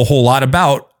didn't know a whole lot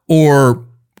about or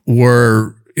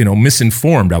were,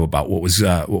 misinformed about what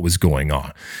was going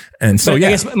on. And so, I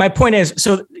guess my point is,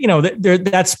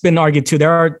 that's been argued too.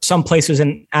 There are some places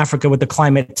in Africa with the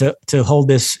climate to hold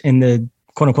this in the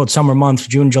quote unquote summer months,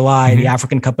 June, July, the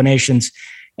African Cup of Nations.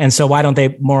 And so why don't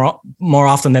they more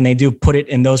often than they do put it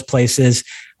in those places?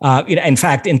 In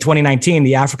fact, in 2019,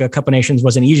 the Africa Cup of Nations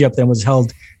was in Egypt and was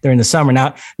held during the summer.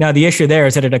 Now the issue there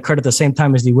is that it occurred at the same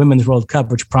time as the Women's World Cup,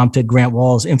 which prompted Grant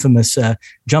Wall's infamous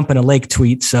 "jump in a lake"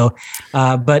 tweet. So,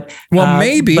 so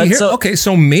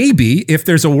maybe if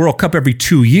there's a World Cup every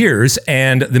 2 years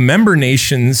and the member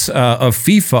nations of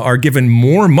FIFA are given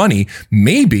more money,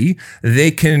 maybe they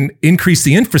can increase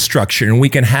the infrastructure and we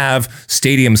can have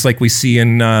stadiums like we see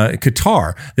in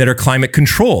Qatar that are climate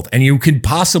controlled, and you could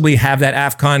possibly have that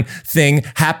AFCON thing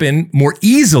happen more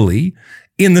easily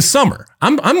in the summer.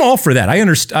 I'm all for that. I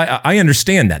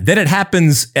understand that it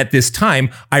happens at this time.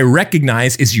 I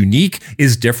recognize is unique,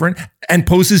 is different, and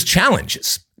poses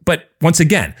challenges. But once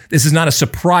again, this is not a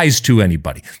surprise to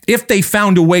anybody. If they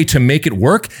found a way to make it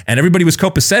work and everybody was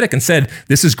copacetic and said,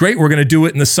 this is great, we're going to do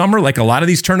it in the summer, like a lot of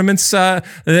these tournaments that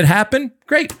happen,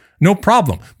 great, no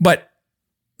problem. But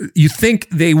you think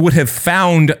they would have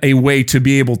found a way to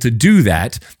be able to do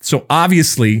that. So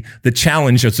obviously the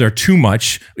challenges are too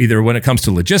much, either when it comes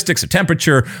to logistics or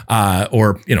temperature,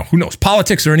 or, who knows,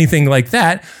 politics or anything like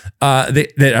that.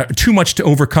 They are too much to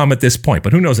overcome at this point,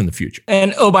 but who knows in the future.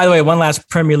 And, by the way, one last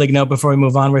Premier League note before we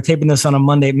move on. We're taping this on a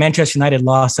Monday. Manchester United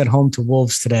lost at home to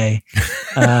Wolves today.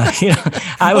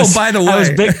 I was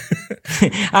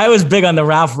big on the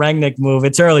Ralph Rangnick move.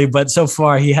 It's early, but so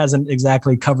far he hasn't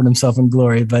exactly covered himself in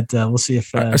glory, but we'll see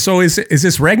if. So is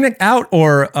this Rangnick out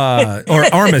or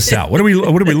Armas out? What are we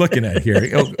looking at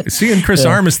here? Seeing Chris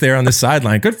Armas there on the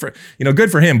sideline, good for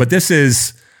him. But this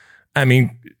is,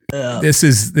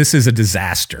 this is a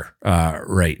disaster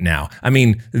right now.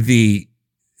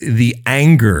 The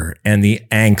anger and the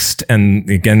angst and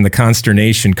again the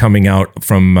consternation coming out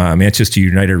from Manchester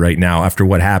United right now after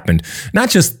what happened. Not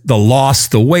just the loss,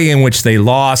 the way in which they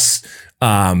lost,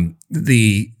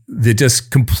 the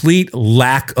just complete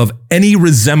lack of any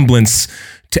resemblance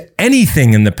to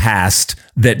anything in the past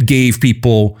that gave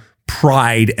people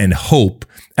pride and hope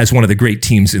as one of the great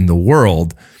teams in the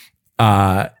world.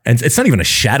 And it's not even a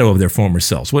shadow of their former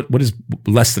selves. What is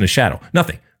less than a shadow?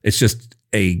 Nothing. It's just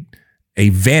a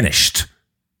vanished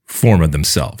form of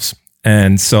themselves.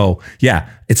 And so,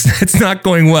 it's not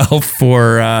going well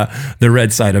for the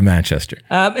red side of Manchester.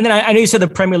 And then I know you said the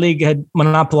Premier League had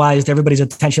monopolized everybody's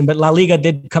attention, but La Liga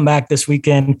did come back this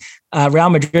weekend. Real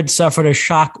Madrid suffered a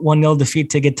shock 1-0 defeat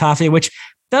to Getafe, which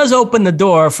does open the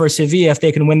door for Sevilla if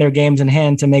they can win their games in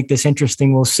hand to make this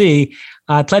interesting. We'll see.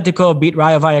 Atletico beat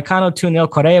Rayo Vallecano 2-0,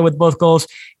 Correa with both goals.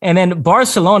 And then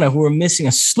Barcelona, who were missing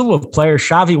a slew of players.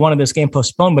 Xavi wanted this game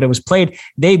postponed, but it was played.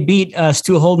 They beat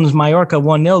Stu Holden's Mallorca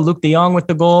 1-0, Luke de Jong with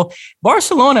the goal.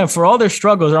 Barcelona, for all their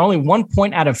struggles, are only 1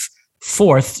 point out of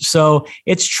fourth. So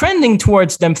it's trending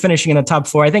towards them finishing in the top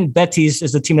four. I think Betis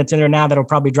is the team that's in there now that'll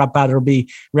probably drop out. It'll be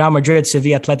Real Madrid,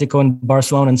 Sevilla, Atletico, and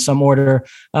Barcelona in some order.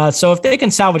 So if they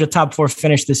can salvage a top four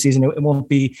finish this season, it won't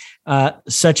be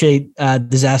such a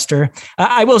disaster.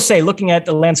 I will say, looking at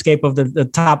the landscape of the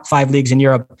top five leagues in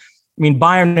Europe,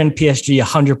 Bayern and PSG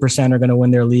 100% are going to win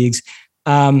their leagues.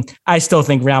 I still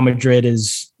think Real Madrid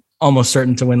is almost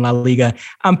certain to win La Liga.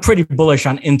 I'm pretty bullish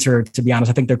on Inter, to be honest.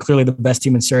 I think they're clearly the best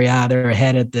team in Serie A. They're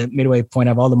ahead at the midway point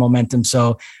of all the momentum.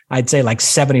 So I'd say like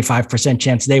 75%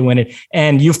 chance they win it.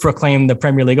 And you've proclaimed the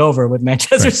Premier League over with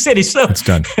Manchester City. So it's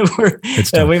done.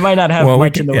 We might not have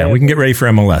much in the way. Yeah, we can get ready for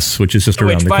MLS, which is just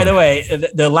around the corner. By the way,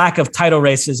 the lack of title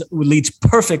races leads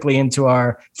perfectly into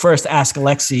our first Ask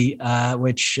Alexi,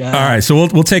 which... all right, so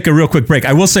we'll take a real quick break.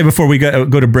 I will say before we go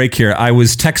to break here, I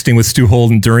was texting with Stu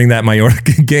Holden during that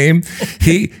Mallorca game.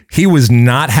 He was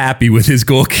not happy with his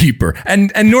goalkeeper,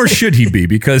 and nor should he be,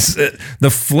 because the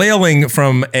flailing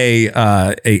from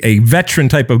a veteran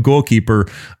type of goalkeeper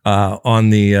on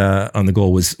the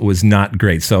goal was not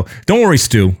great. So don't worry,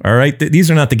 Stu. All right, these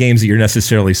are not the games that you're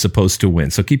necessarily supposed to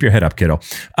win. So keep your head up, kiddo.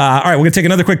 All right, we're gonna take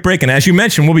another quick break, and as you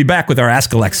mentioned, we'll be back with our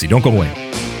Ask Alexi. Don't go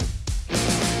away.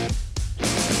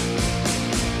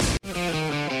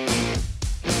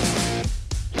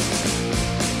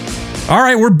 All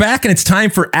right, we're back, and it's time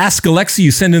for Ask Alexi.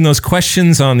 You send in those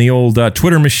questions on the old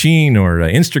Twitter machine or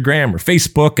Instagram or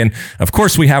Facebook. And, of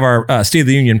course, we have our State of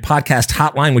the Union podcast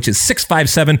hotline, which is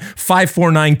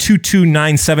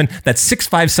 657-549-2297. That's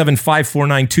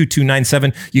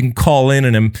 657-549-2297. You can call in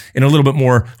a little bit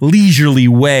more leisurely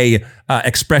way,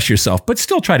 express yourself, but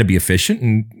still try to be efficient.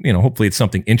 And, hopefully it's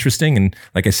something interesting. And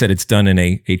like I said, it's done in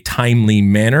a timely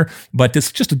manner, but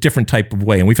it's just a different type of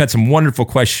way. And we've had some wonderful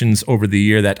questions over the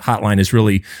year. That hotline has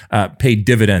really paid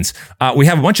dividends. We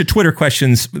have a bunch of Twitter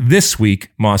questions this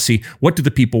week, Mossy. What do the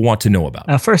people want to know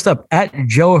about? First up, at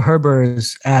Joe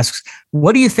Herbers asks,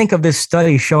 what do you think of this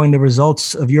study showing the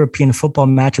results of European football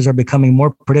matches are becoming more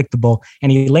predictable?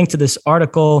 And he linked to this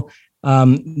article,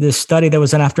 this study that was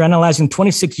done after analyzing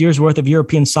 26 years worth of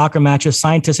European soccer matches.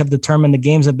 Scientists have determined the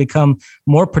games have become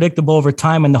more predictable over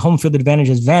time and the home field advantage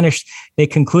has vanished. They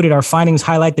concluded our findings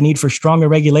highlight the need for stronger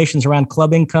regulations around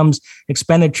club incomes,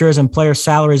 expenditures, and player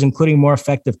salaries, including more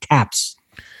effective caps.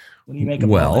 What do you make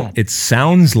of all that? It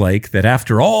sounds like that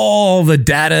after all the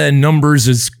data and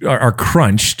numbers are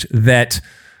crunched, that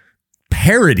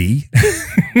parity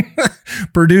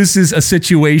produces a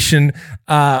situation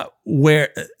where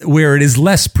it is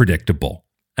less predictable.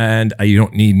 And you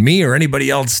don't need me or anybody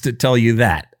else to tell you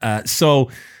that. So,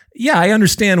 yeah, I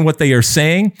understand what they are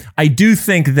saying. I do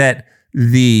think that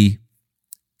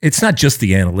it's not just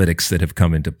the analytics that have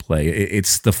come into play.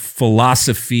 It's the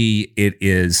philosophy. It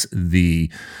is the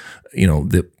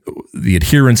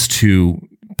adherence to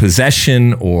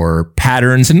possession or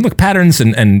patterns. And look, patterns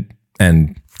and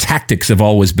tactics have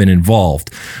always been involved.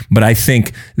 But I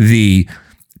think the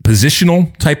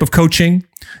positional type of coaching,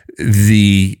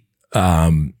 the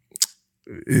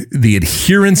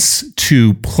adherence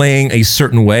to playing a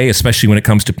certain way, especially when it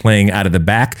comes to playing out of the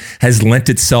back, has lent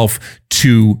itself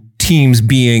to teams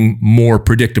being more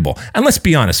predictable. And let's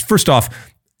be honest, first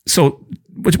off, so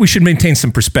we should maintain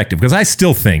some perspective, because I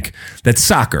still think that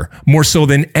soccer, more so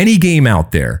than any game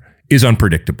out there, is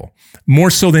unpredictable. More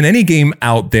so than any game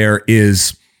out there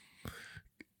is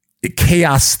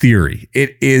chaos theory.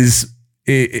 It is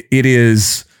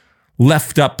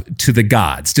left up to the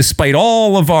gods, despite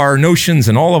all of our notions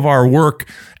and all of our work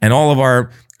and all of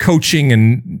our coaching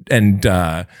and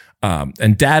data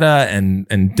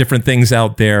and different things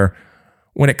out there.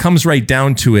 When it comes right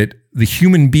down to it, the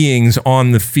human beings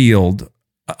on the field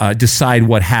decide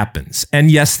what happens.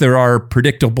 And yes, there are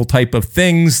predictable type of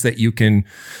things that you can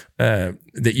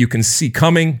see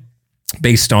coming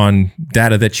based on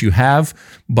data that you have.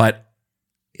 But,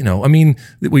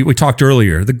 we talked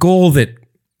earlier, the goal that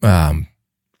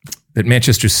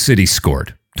Manchester City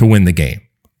scored to win the game.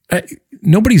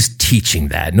 Nobody's teaching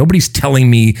that. Nobody's telling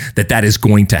me that is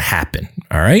going to happen.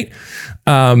 All right.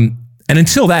 And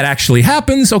until that actually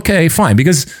happens, okay, fine.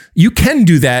 Because you can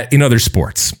do that in other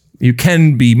sports. You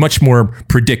can be much more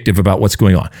predictive about what's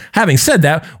going on. Having said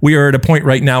that, we are at a point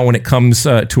right now when it comes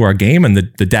to our game, and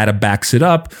the data backs it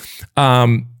up,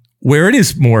 where it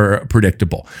is more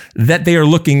predictable. That they are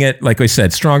looking at, like I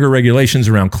said, stronger regulations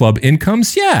around club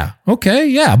incomes. Yeah, okay,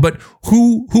 yeah. But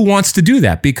who wants to do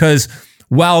that? Because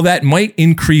while that might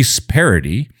increase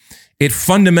parity, it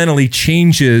fundamentally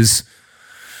changes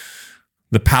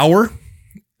the power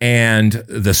and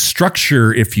the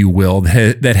structure, if you will,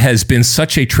 that has been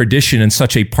such a tradition and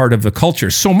such a part of the culture.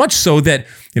 So much so that,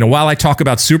 while I talk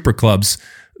about super clubs,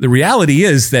 the reality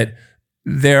is that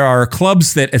there are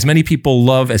clubs that as many people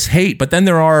love as hate, but then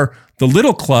there are the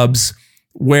little clubs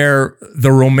where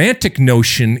the romantic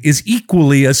notion is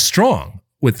equally as strong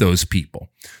with those people.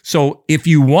 So if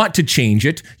you want to change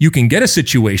it, you can get a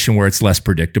situation where it's less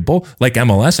predictable, like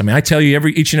MLS. I mean, I tell you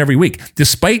each and every week,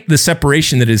 despite the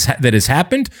separation that has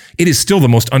happened, it is still the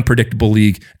most unpredictable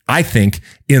league, I think,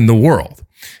 in the world.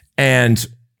 And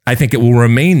I think it will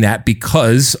remain that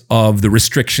because of the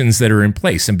restrictions that are in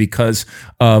place and because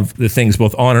of the things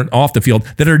both on and off the field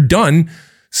that are done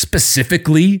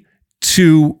specifically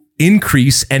to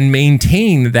increase and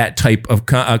maintain that type of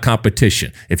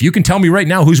competition. If you can tell me right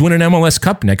now who's winning MLS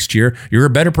Cup next year, you're a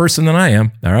better person than I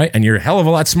am. All right. And you're a hell of a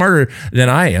lot smarter than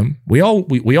I am. We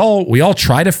all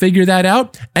try to figure that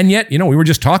out. And yet, we were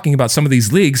just talking about some of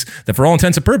these leagues that for all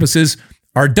intents and purposes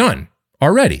are done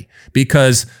already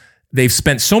because they've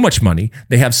spent so much money.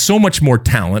 They have so much more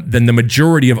talent than the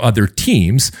majority of other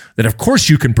teams that, of course,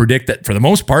 you can predict that for the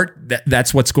most part,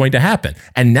 that's what's going to happen.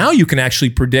 And now you can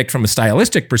actually predict from a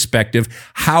stylistic perspective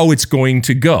how it's going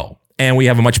to go. And we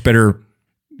have a much better,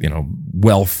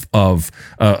 wealth of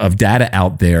data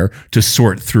out there to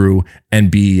sort through and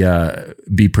be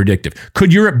predictive.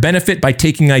 Could Europe benefit by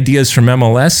taking ideas from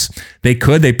MLS? They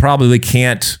could. They probably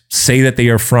can't say that they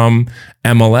are from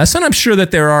MLS. And I'm sure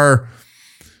that there are.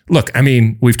 Look,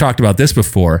 we've talked about this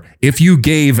before. If you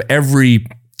gave every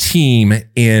team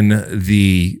in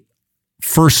the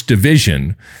first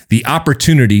division the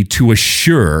opportunity to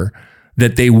assure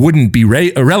that they wouldn't be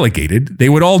relegated, they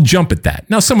would all jump at that.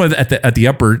 Now, some of at the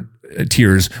upper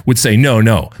tiers would say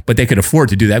no, but they could afford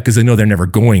to do that because they know they're never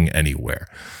going anywhere.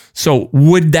 So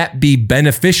would that be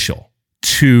beneficial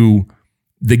to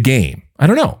the game? I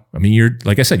don't know. You're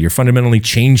like I said, you're fundamentally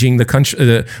changing the culture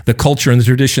and the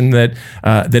tradition that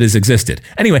has existed.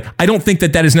 Anyway, I don't think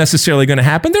that is necessarily going to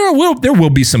happen. There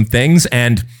will be some things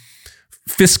and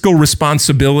fiscal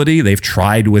responsibility. They've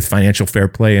tried with financial fair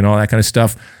play and all that kind of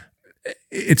stuff.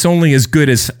 It's only as good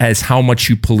as how much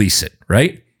you police it,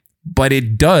 right? But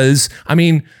it does.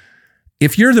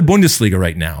 If you're the Bundesliga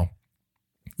right now,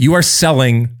 you are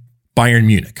selling Bayern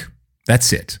Munich.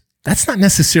 That's it. That's not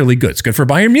necessarily good. It's good for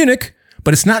Bayern Munich,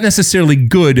 but it's not necessarily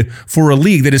good for a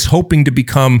league that is hoping to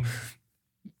become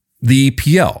the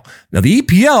EPL. Now, the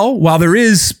EPL, while there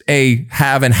is a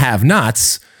have and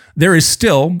have-nots, there used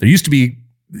to be,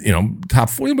 top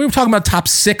four. We're talking about top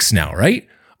six now, right?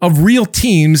 Of real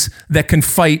teams that can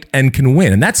fight and can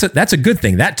win. And that's a good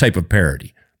thing, that type of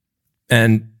parity.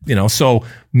 And, so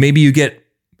maybe you get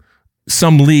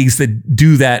some leagues that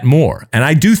do that more. And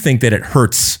I do think that it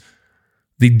hurts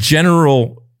the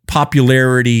general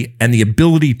popularity and the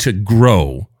ability to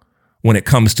grow when it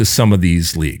comes to some of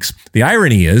these leagues. The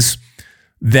irony is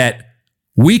that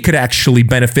we could actually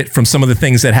benefit from some of the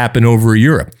things that happen over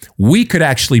Europe. We could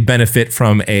actually benefit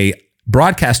from a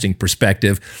broadcasting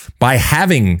perspective by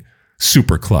having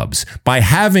super clubs, by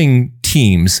having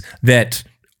teams that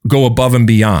go above and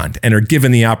beyond and are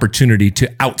given the opportunity to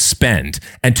outspend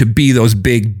and to be those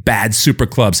big, bad super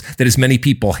clubs that as many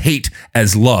people hate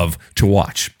as love to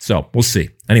watch. So we'll see.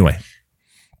 Anyway.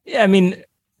 Yeah,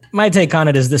 my take on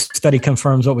it is this study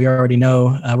confirms what we already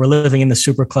know. We're living in the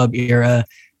super club era.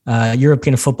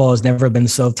 European football has never been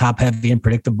so top heavy and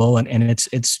predictable. And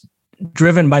it's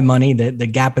driven by money. The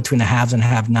gap between the haves and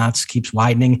have-nots keeps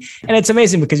widening. And it's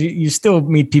amazing because you still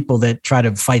meet people that try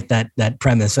to fight that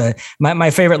premise.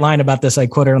 My favorite line about this, I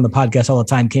quote it on the podcast all the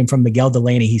time, came from Miguel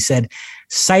Delaney. He said,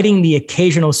 citing the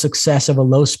occasional success of a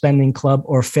low spending club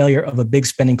or failure of a big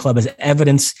spending club as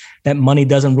evidence that money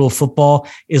doesn't rule football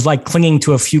is like clinging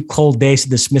to a few cold days to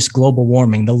dismiss global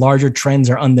warming. The larger trends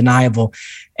are undeniable.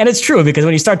 And it's true because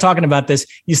when you start talking about this,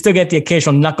 you still get the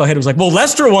occasional knucklehead who's like, well,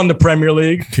 Leicester won the Premier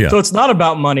League. Yeah. So it's not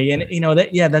about money. And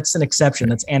that's an exception.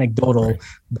 That's anecdotal. Right.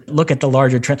 Look at the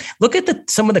larger trend. Look at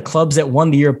some of the clubs that won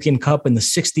the European Cup in the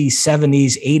 60s,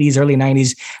 70s, 80s, early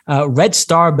 90s. Red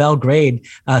Star Belgrade,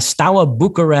 Steaua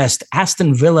Bucharest,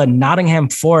 Aston Villa, Nottingham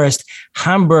Forest,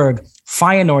 Hamburg,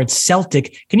 Feyenoord,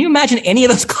 Celtic. Can you imagine any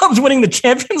of those clubs winning the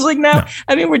Champions League now?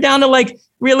 No. We're down to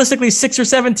realistically 6 or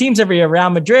 7 teams every year.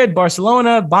 Real Madrid,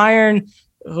 Barcelona, Bayern,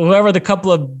 whoever the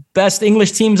couple of best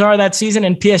English teams are that season,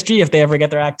 and PSG if they ever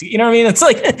get their act. You know what I mean?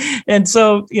 It's and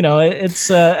so, it's,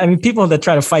 people that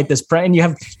try to fight this, and you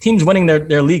have teams winning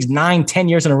their leagues 9, 10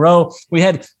 years in a row. We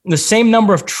had the same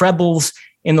number of trebles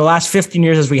in the last 15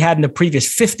 years as we had in the previous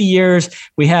 50 years.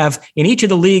 We have in each of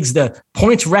the leagues, the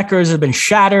points records have been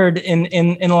shattered in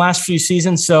the last few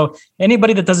seasons. So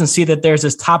anybody that doesn't see that there's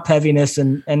this top heaviness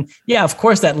and yeah, of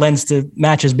course that lends to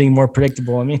matches being more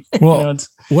predictable. Well,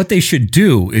 what they should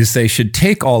do is they should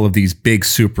take all of these big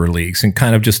super leagues and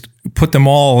kind of just put them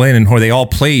all in where they all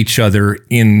play each other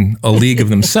in a league of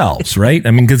themselves, right?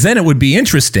 Because then it would be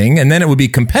interesting and then it would be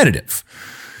competitive.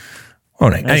 All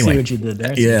right. Anyway. I see what you did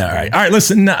there. Yeah. All right. All right.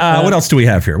 Listen, what else do we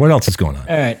have here? What else is going on?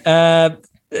 All right.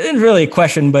 It's really a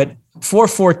question, but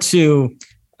 442,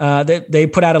 they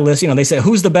put out a list. They said,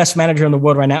 who's the best manager in the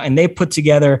world right now? And they put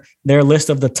together their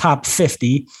list of the top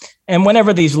 50. And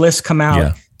whenever these lists come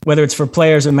out, whether it's for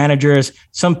players or managers,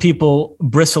 some people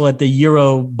bristle at the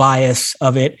Euro bias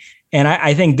of it. And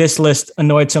I think this list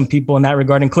annoyed some people in that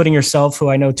regard, including yourself, who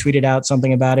I know tweeted out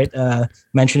something about it,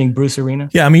 mentioning Bruce Arena.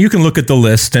 Yeah, I mean, you can look at the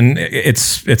list, and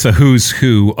it's a who's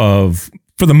who of,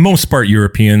 for the most part,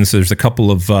 Europeans. There's a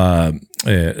couple of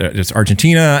it's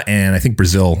Argentina and I think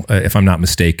Brazil, if I'm not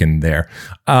mistaken, there.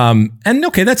 And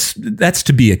okay, that's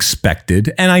to be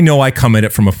expected. And I know I come at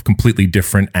it from a completely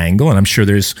different angle, and I'm sure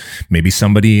there's maybe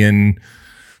somebody in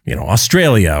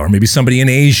Australia or maybe somebody in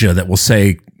Asia that will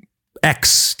say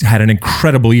X had an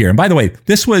incredible year. And by the way,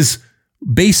 this was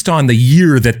based on the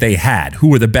year that they had, who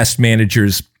were the best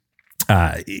managers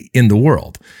in the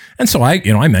world. And so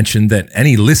I mentioned that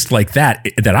any list like that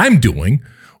I'm doing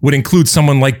would include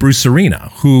someone like Bruce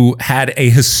Arena, who had a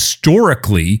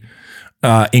historically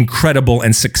incredible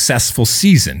and successful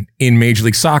season in Major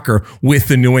League Soccer with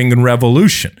the New England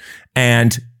Revolution.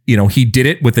 And, he did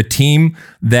it with a team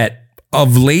that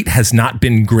of late has not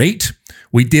been great.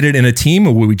 We did it in a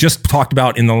team we just talked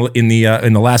about in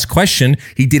the last question.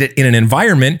 He did it in an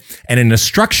environment and in a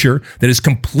structure that is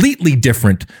completely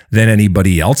different than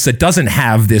anybody else, that doesn't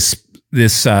have this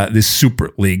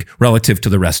super league relative to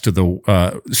the rest of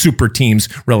the super teams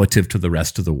relative to the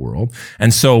rest of the world.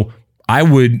 And so I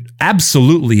would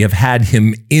absolutely have had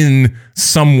him in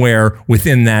somewhere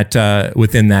within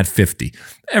that 50.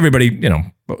 Everybody,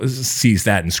 sees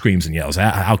that and screams and yells,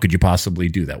 how could you possibly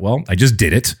do that? Well, I just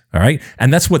did it. All right.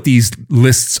 And that's what these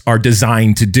lists are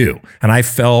designed to do. And I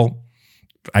fell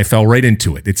right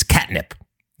into it. It's catnip.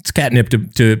 It's catnip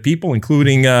to people,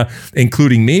 including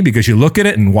me, because you look at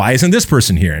it and why isn't this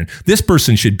person here? And this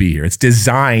person should be here. It's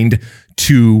designed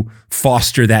to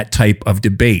foster that type of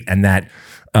debate and that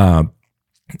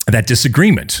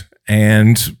disagreement.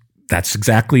 And that's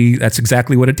exactly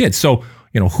what it did. So,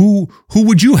 who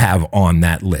would you have on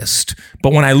that list?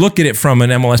 But when I look at it from an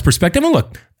MLS perspective, and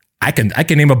look, I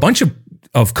can name a bunch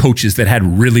of coaches that had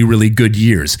really, really good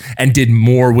years and did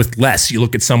more with less. You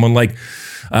look at someone like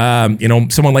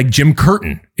Jim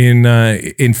Curtin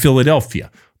in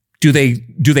Philadelphia. Do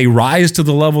they rise to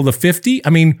the level of 50? I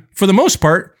mean, for the most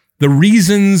part, the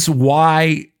reasons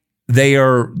why they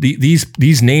are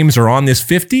these names are on this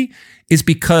 50 is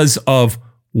because of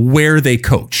where they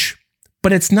coach.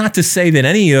 But it's not to say that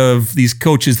any of these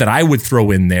coaches that I would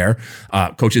throw in there,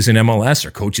 coaches in MLS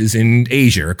or coaches in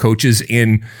Asia or coaches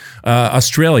in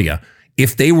Australia,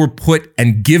 if they were put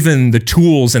and given the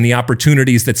tools and the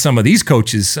opportunities that some of these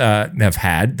coaches have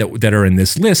had that are in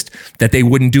this list, that they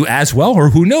wouldn't do as well,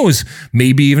 or who knows,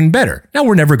 maybe even better. Now,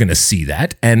 we're never going to see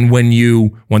that. And when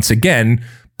you, once again,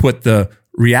 put the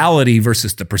reality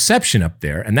versus the perception up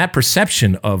there, and that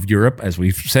perception of Europe, as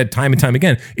we've said time and time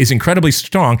again, is incredibly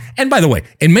strong. And by the way,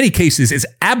 in many cases is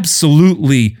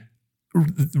absolutely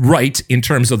right in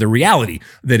terms of the reality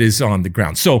that is on the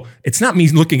ground. So it's not me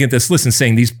looking at this list and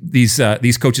saying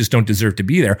these coaches don't deserve to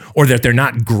be there, or that they're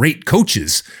not great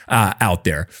coaches out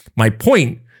there. My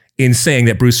point in saying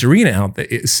that Bruce Arena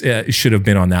should have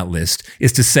been on that list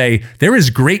is to say there is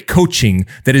great coaching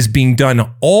that is being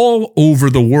done all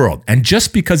over the world. And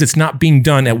just because it's not being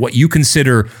done at what you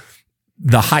consider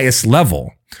the highest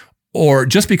level, or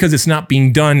just because it's not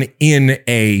being done in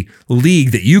a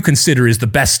league that you consider is the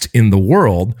best in the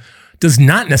world, does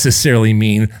not necessarily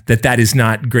mean that is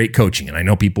not great coaching. And I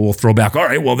know people will throw back, all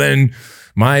right, well then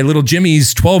my little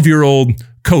Jimmy's 12-year-old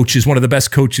coach is one of the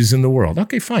best coaches in the world.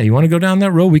 Okay, fine. You want to go down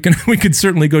that road? We could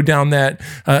certainly go down that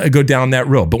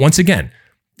road. But once again,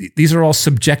 these are all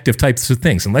subjective types of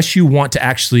things. Unless you want to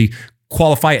actually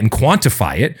qualify it and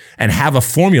quantify it and have a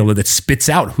formula that spits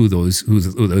out who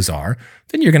those are,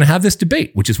 then you're going to have this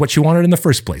debate, which is what you wanted in the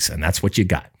first place, and that's what you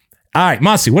got. All right,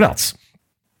 Mossy, what else?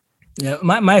 Yeah,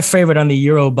 my favorite on the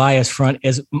Euro bias front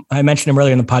is, I mentioned him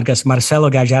earlier in the podcast, Marcelo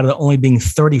Gallardo only being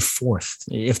 34th.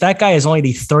 If that guy is only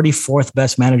the 34th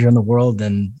best manager in the world,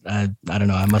 then I don't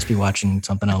know. I must be watching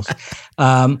something else.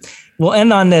 We'll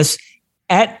end on this.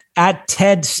 At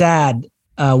Ted Sad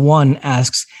one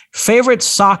asks, favorite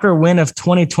soccer win of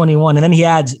 2021, and then he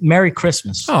adds, Merry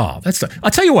Christmas. Oh,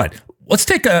 I'll tell you what. Let's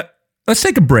take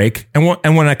a break, and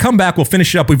when I come back, we'll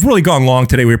finish it up. We've really gone long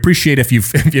today. We appreciate if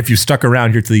you stuck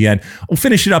around here to the end. We'll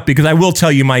finish it up because I will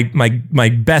tell you my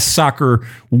best soccer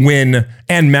win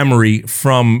and memory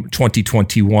from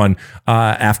 2021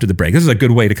 after the break. This is a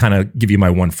good way to kind of give you my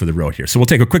one for the road here. So we'll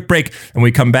take a quick break, and when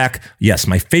we come back, yes,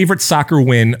 my favorite soccer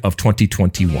win of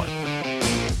 2021.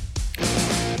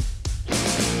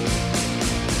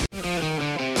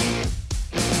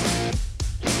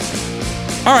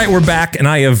 All right, we're back, and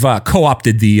I have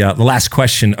co-opted the last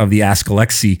question of the Ask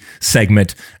Alexi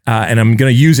segment, and I'm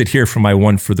going to use it here for my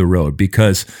one for the road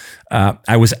because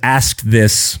I was asked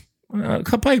this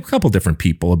by a couple different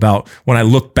people about when I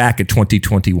look back at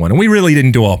 2021, and we really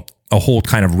didn't do a whole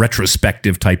kind of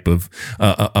retrospective type of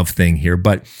thing here,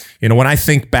 but when I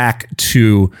think back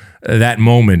to that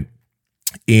moment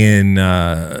in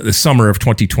the summer of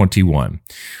 2021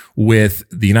 with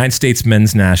the United States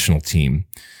men's national team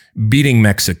beating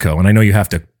Mexico. And I know you have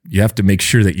to make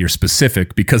sure that you're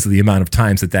specific because of the amount of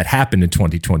times that happened in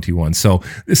 2021. So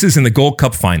this is in the Gold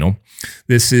Cup final.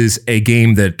 This is a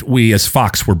game that we as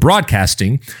Fox were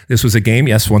broadcasting. This was a game,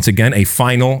 yes, once again, a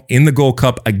final in the Gold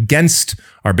Cup against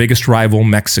our biggest rival,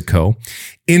 Mexico,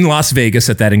 in Las Vegas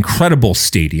at that incredible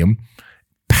stadium,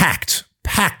 packed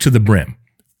to the brim.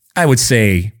 I would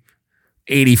say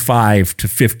 85% to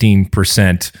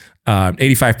 15%,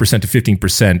 85% to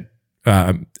 15%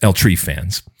 El Tri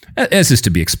fans, as is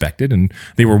to be expected. And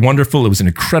they were wonderful. It was an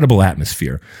incredible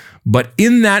atmosphere. But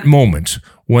in that moment,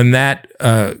 when that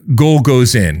goal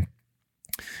goes in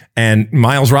and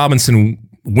Miles Robinson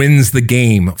wins the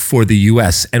game for the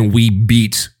U.S. and we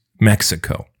beat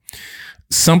Mexico,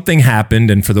 something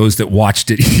happened. And for those that watched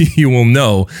it, you will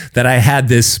know that I had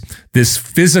this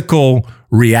physical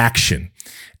reaction.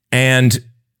 And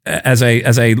as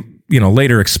I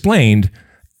later explained,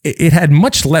 it had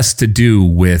much less to do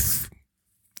with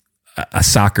a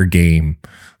soccer game,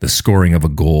 the scoring of a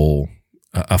goal,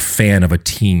 a fan of a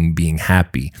team being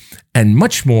happy, and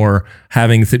much more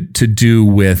having to do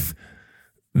with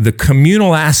the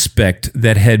communal aspect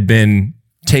that had been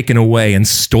taken away and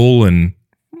stolen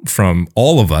from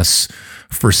all of us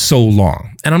for so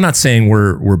long. And I'm not saying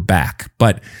we're back,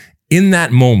 but in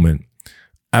that moment,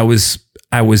 I was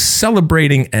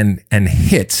celebrating and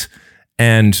hit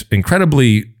and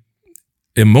incredibly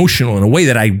emotional in a way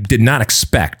that I did not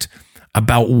expect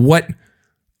about what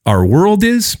our world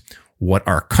is, what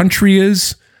our country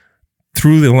is,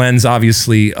 through the lens,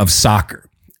 obviously, of soccer.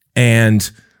 And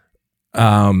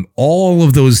all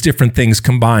of those different things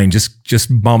combined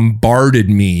just bombarded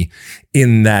me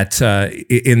in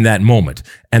that moment.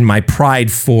 And my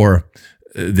pride for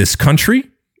this country,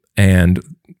 and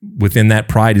within that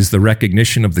pride is the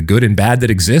recognition of the good and bad that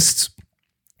exists.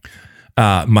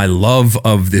 My love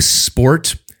of this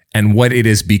sport and what it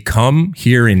has become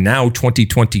here in now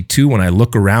 2022, when I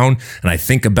look around and I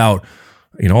think about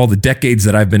all the decades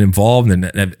that I've been involved and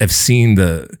have seen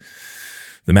the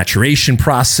maturation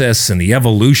process and the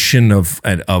evolution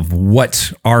of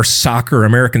what our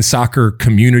American soccer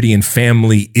community and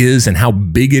family is and how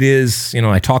big it is.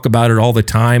 I talk about it all the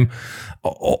time.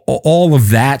 All of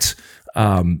that,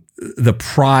 the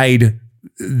pride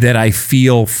that I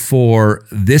feel for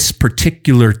this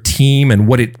particular team and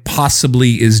what it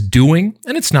possibly is doing.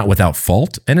 And it's not without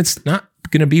fault, and it's not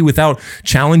going to be without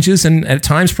challenges and at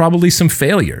times probably some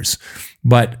failures.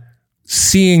 But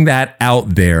seeing that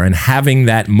out there and having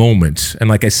that moment, and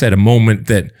like I said, a moment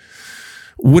that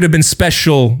would have been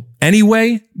special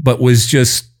anyway, but was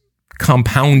just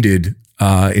compounded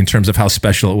in terms of how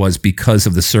special it was because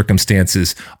of the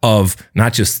circumstances of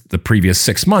not just the previous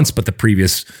 6 months, but the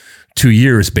previous 2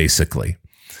 years, basically.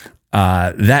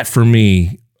 That for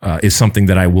me is something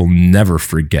that I will never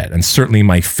forget, and certainly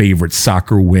my favorite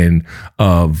soccer win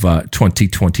of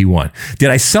 2021. Did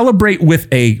I celebrate with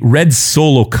a red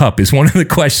Solo cup is one of the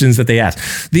questions that they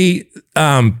asked. The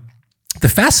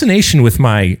fascination with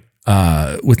my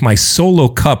Solo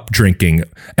cup drinking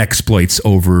exploits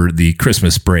over the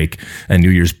Christmas break and New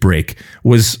Year's break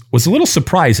was a little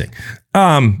surprising.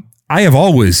 I have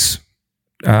always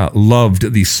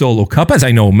loved the Solo Cup, as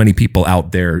I know many people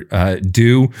out there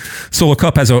do. Solo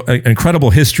Cup has an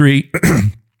incredible history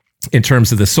in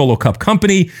terms of the Solo Cup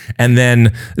company, and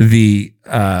then the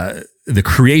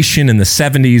creation in the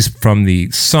 70s from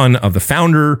the son of the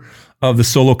founder of the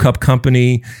Solo Cup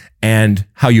company, and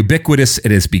how ubiquitous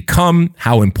it has become,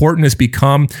 how important it's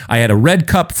become. I had a red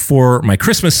cup for my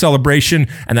Christmas celebration,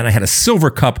 and then I had a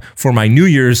silver cup for my New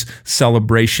Year's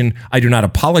celebration. I do not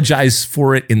apologize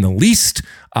for it in the least.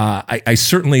 I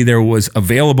certainly, there was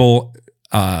available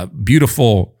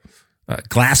beautiful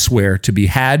glassware to be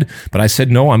had, but I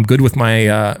said, no, I'm good with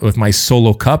my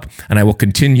Solo cup, and I will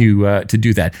continue to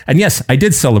do that. And yes, I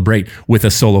did celebrate with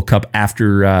a Solo cup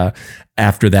after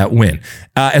that win.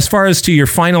 As far as to your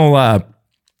final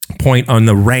point on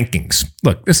the rankings,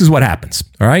 Look, this is what happens,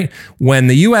 all right? When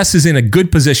the U.S. is in a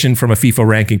good position from a FIFA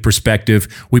ranking perspective,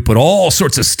 we put all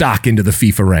sorts of stock into the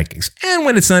FIFA rankings. And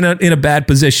when it's in a bad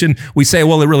position, we say,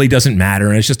 well, it really doesn't matter,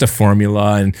 and it's just a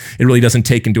formula, and it really doesn't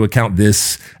take into account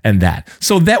this and that.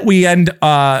 So that we end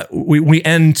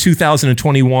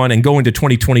 2021 and go into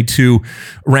 2022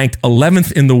 ranked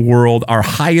 11th in the world, our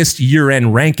highest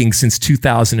year-end ranking since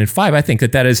 2005. I think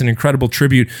that is an incredible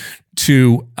tribute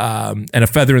to and a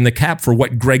feather in the cap for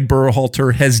what Greg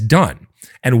Berhalter has done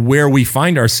and where we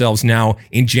find ourselves now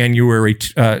in January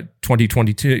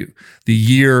 2022, the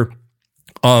year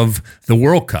of the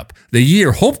World Cup, the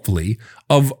year, hopefully,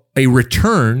 of a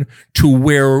return to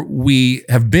where we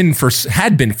had been for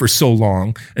so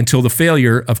long until the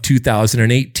failure of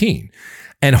 2018.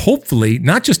 And hopefully,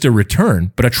 not just a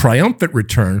return, but a triumphant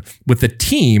return with a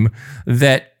team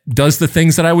that does the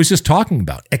things that I was just talking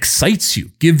about, excites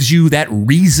you, gives you that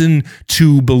reason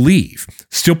to believe.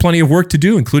 Still plenty of work to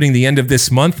do, including the end of this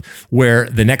month where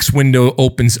the next window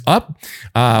opens up.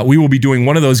 We will be doing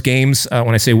one of those games.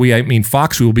 When I say we, I mean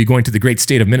Fox. We will be going to the great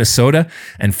state of Minnesota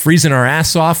and freezing our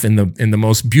ass off in the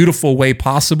most beautiful way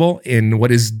possible in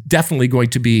what is definitely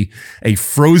going to be a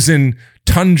frozen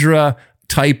tundra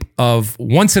type of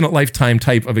once-in-a-lifetime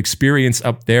type of experience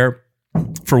up there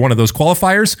for one of those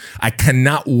qualifiers. I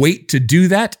cannot wait to do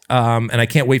that, and I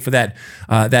can't wait for that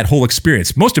whole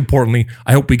experience. Most importantly,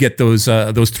 I hope we get those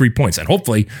 3 points, and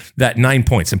hopefully that 9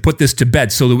 points, and put this to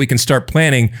bed so that we can start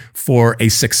planning for a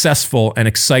successful and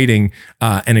exciting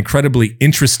and incredibly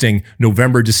interesting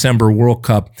November-December World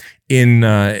Cup in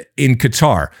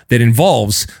Qatar that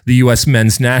involves the U.S.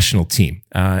 men's national team,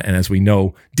 and as we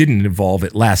know, didn't involve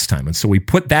it last time. And so we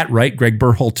put that right. Greg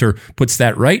Berhalter puts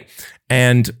that right,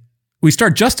 and we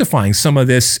start justifying some of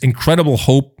this incredible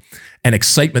hope and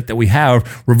excitement that we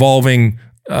have revolving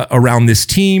around this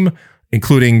team,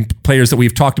 including players that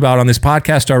we've talked about on this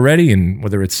podcast already, and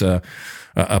whether it's a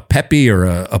Pepi or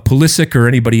a Pulisic or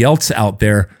anybody else out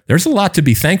there. There's a lot to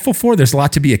be thankful for. There's a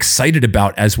lot to be excited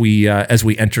about as we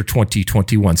enter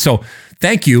 2021. So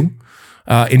thank you.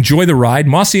 Enjoy the ride.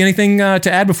 Mossy, anything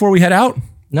to add before we head out?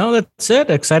 No, that's it.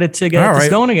 Excited to get this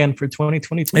going again for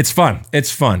 2022. It's fun.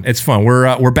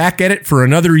 We're back at it for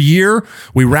another year.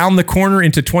 We round the corner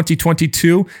into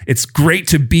 2022. It's great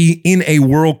to be in a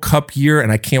World Cup year,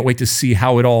 and I can't wait to see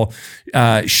how it all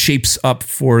shapes up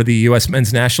for the U.S.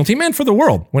 men's national team and for the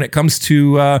world when it comes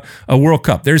to a World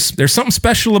Cup. There's something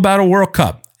special about a World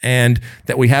Cup, and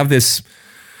that we have this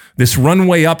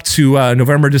runway up to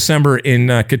November, December in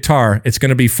Qatar. It's going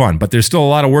to be fun, but there's still a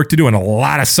lot of work to do and a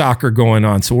lot of soccer going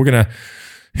on. So we're going to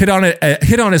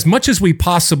hit on as much as we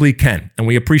possibly can. And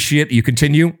we appreciate that you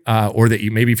continue, or that you,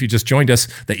 maybe if you just joined us,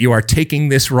 that you are taking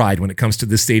this ride when it comes to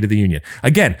the State of the Union.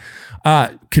 Again,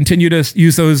 continue to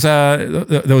use those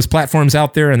platforms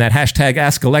out there and that hashtag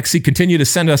Ask Alexi. Continue to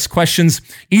send us questions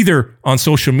either on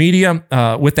social media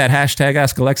with that hashtag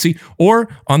Ask Alexi or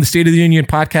on the State of the Union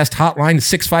podcast hotline,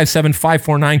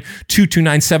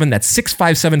 657-549-2297. That's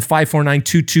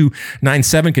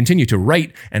 657-549-2297. Continue to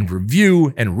write and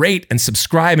review and rate and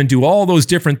subscribe and do all those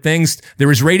different things.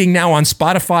 There is rating now on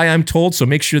Spotify, I'm told, so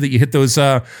make sure that you hit those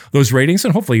ratings,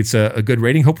 and hopefully it's a good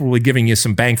rating. Hopefully we're giving you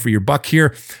some bang for your buck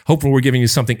here. Hopefully we're giving you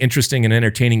something interesting and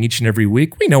entertaining each and every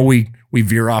week. We know we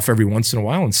veer off every once in a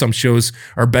while, and some shows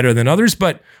are better than others,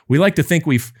 but we like to think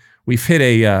we've hit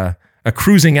a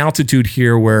cruising altitude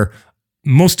here where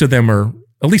most of them are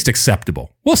at least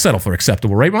acceptable. We'll settle for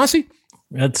acceptable, right, Mossy?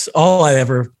 That's all I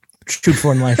ever shoot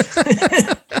for in life.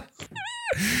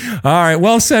 All right,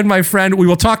 well said, my friend. We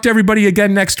will talk to everybody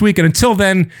again next week, and until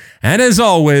then, and as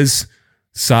always,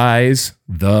 size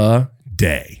the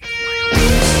day.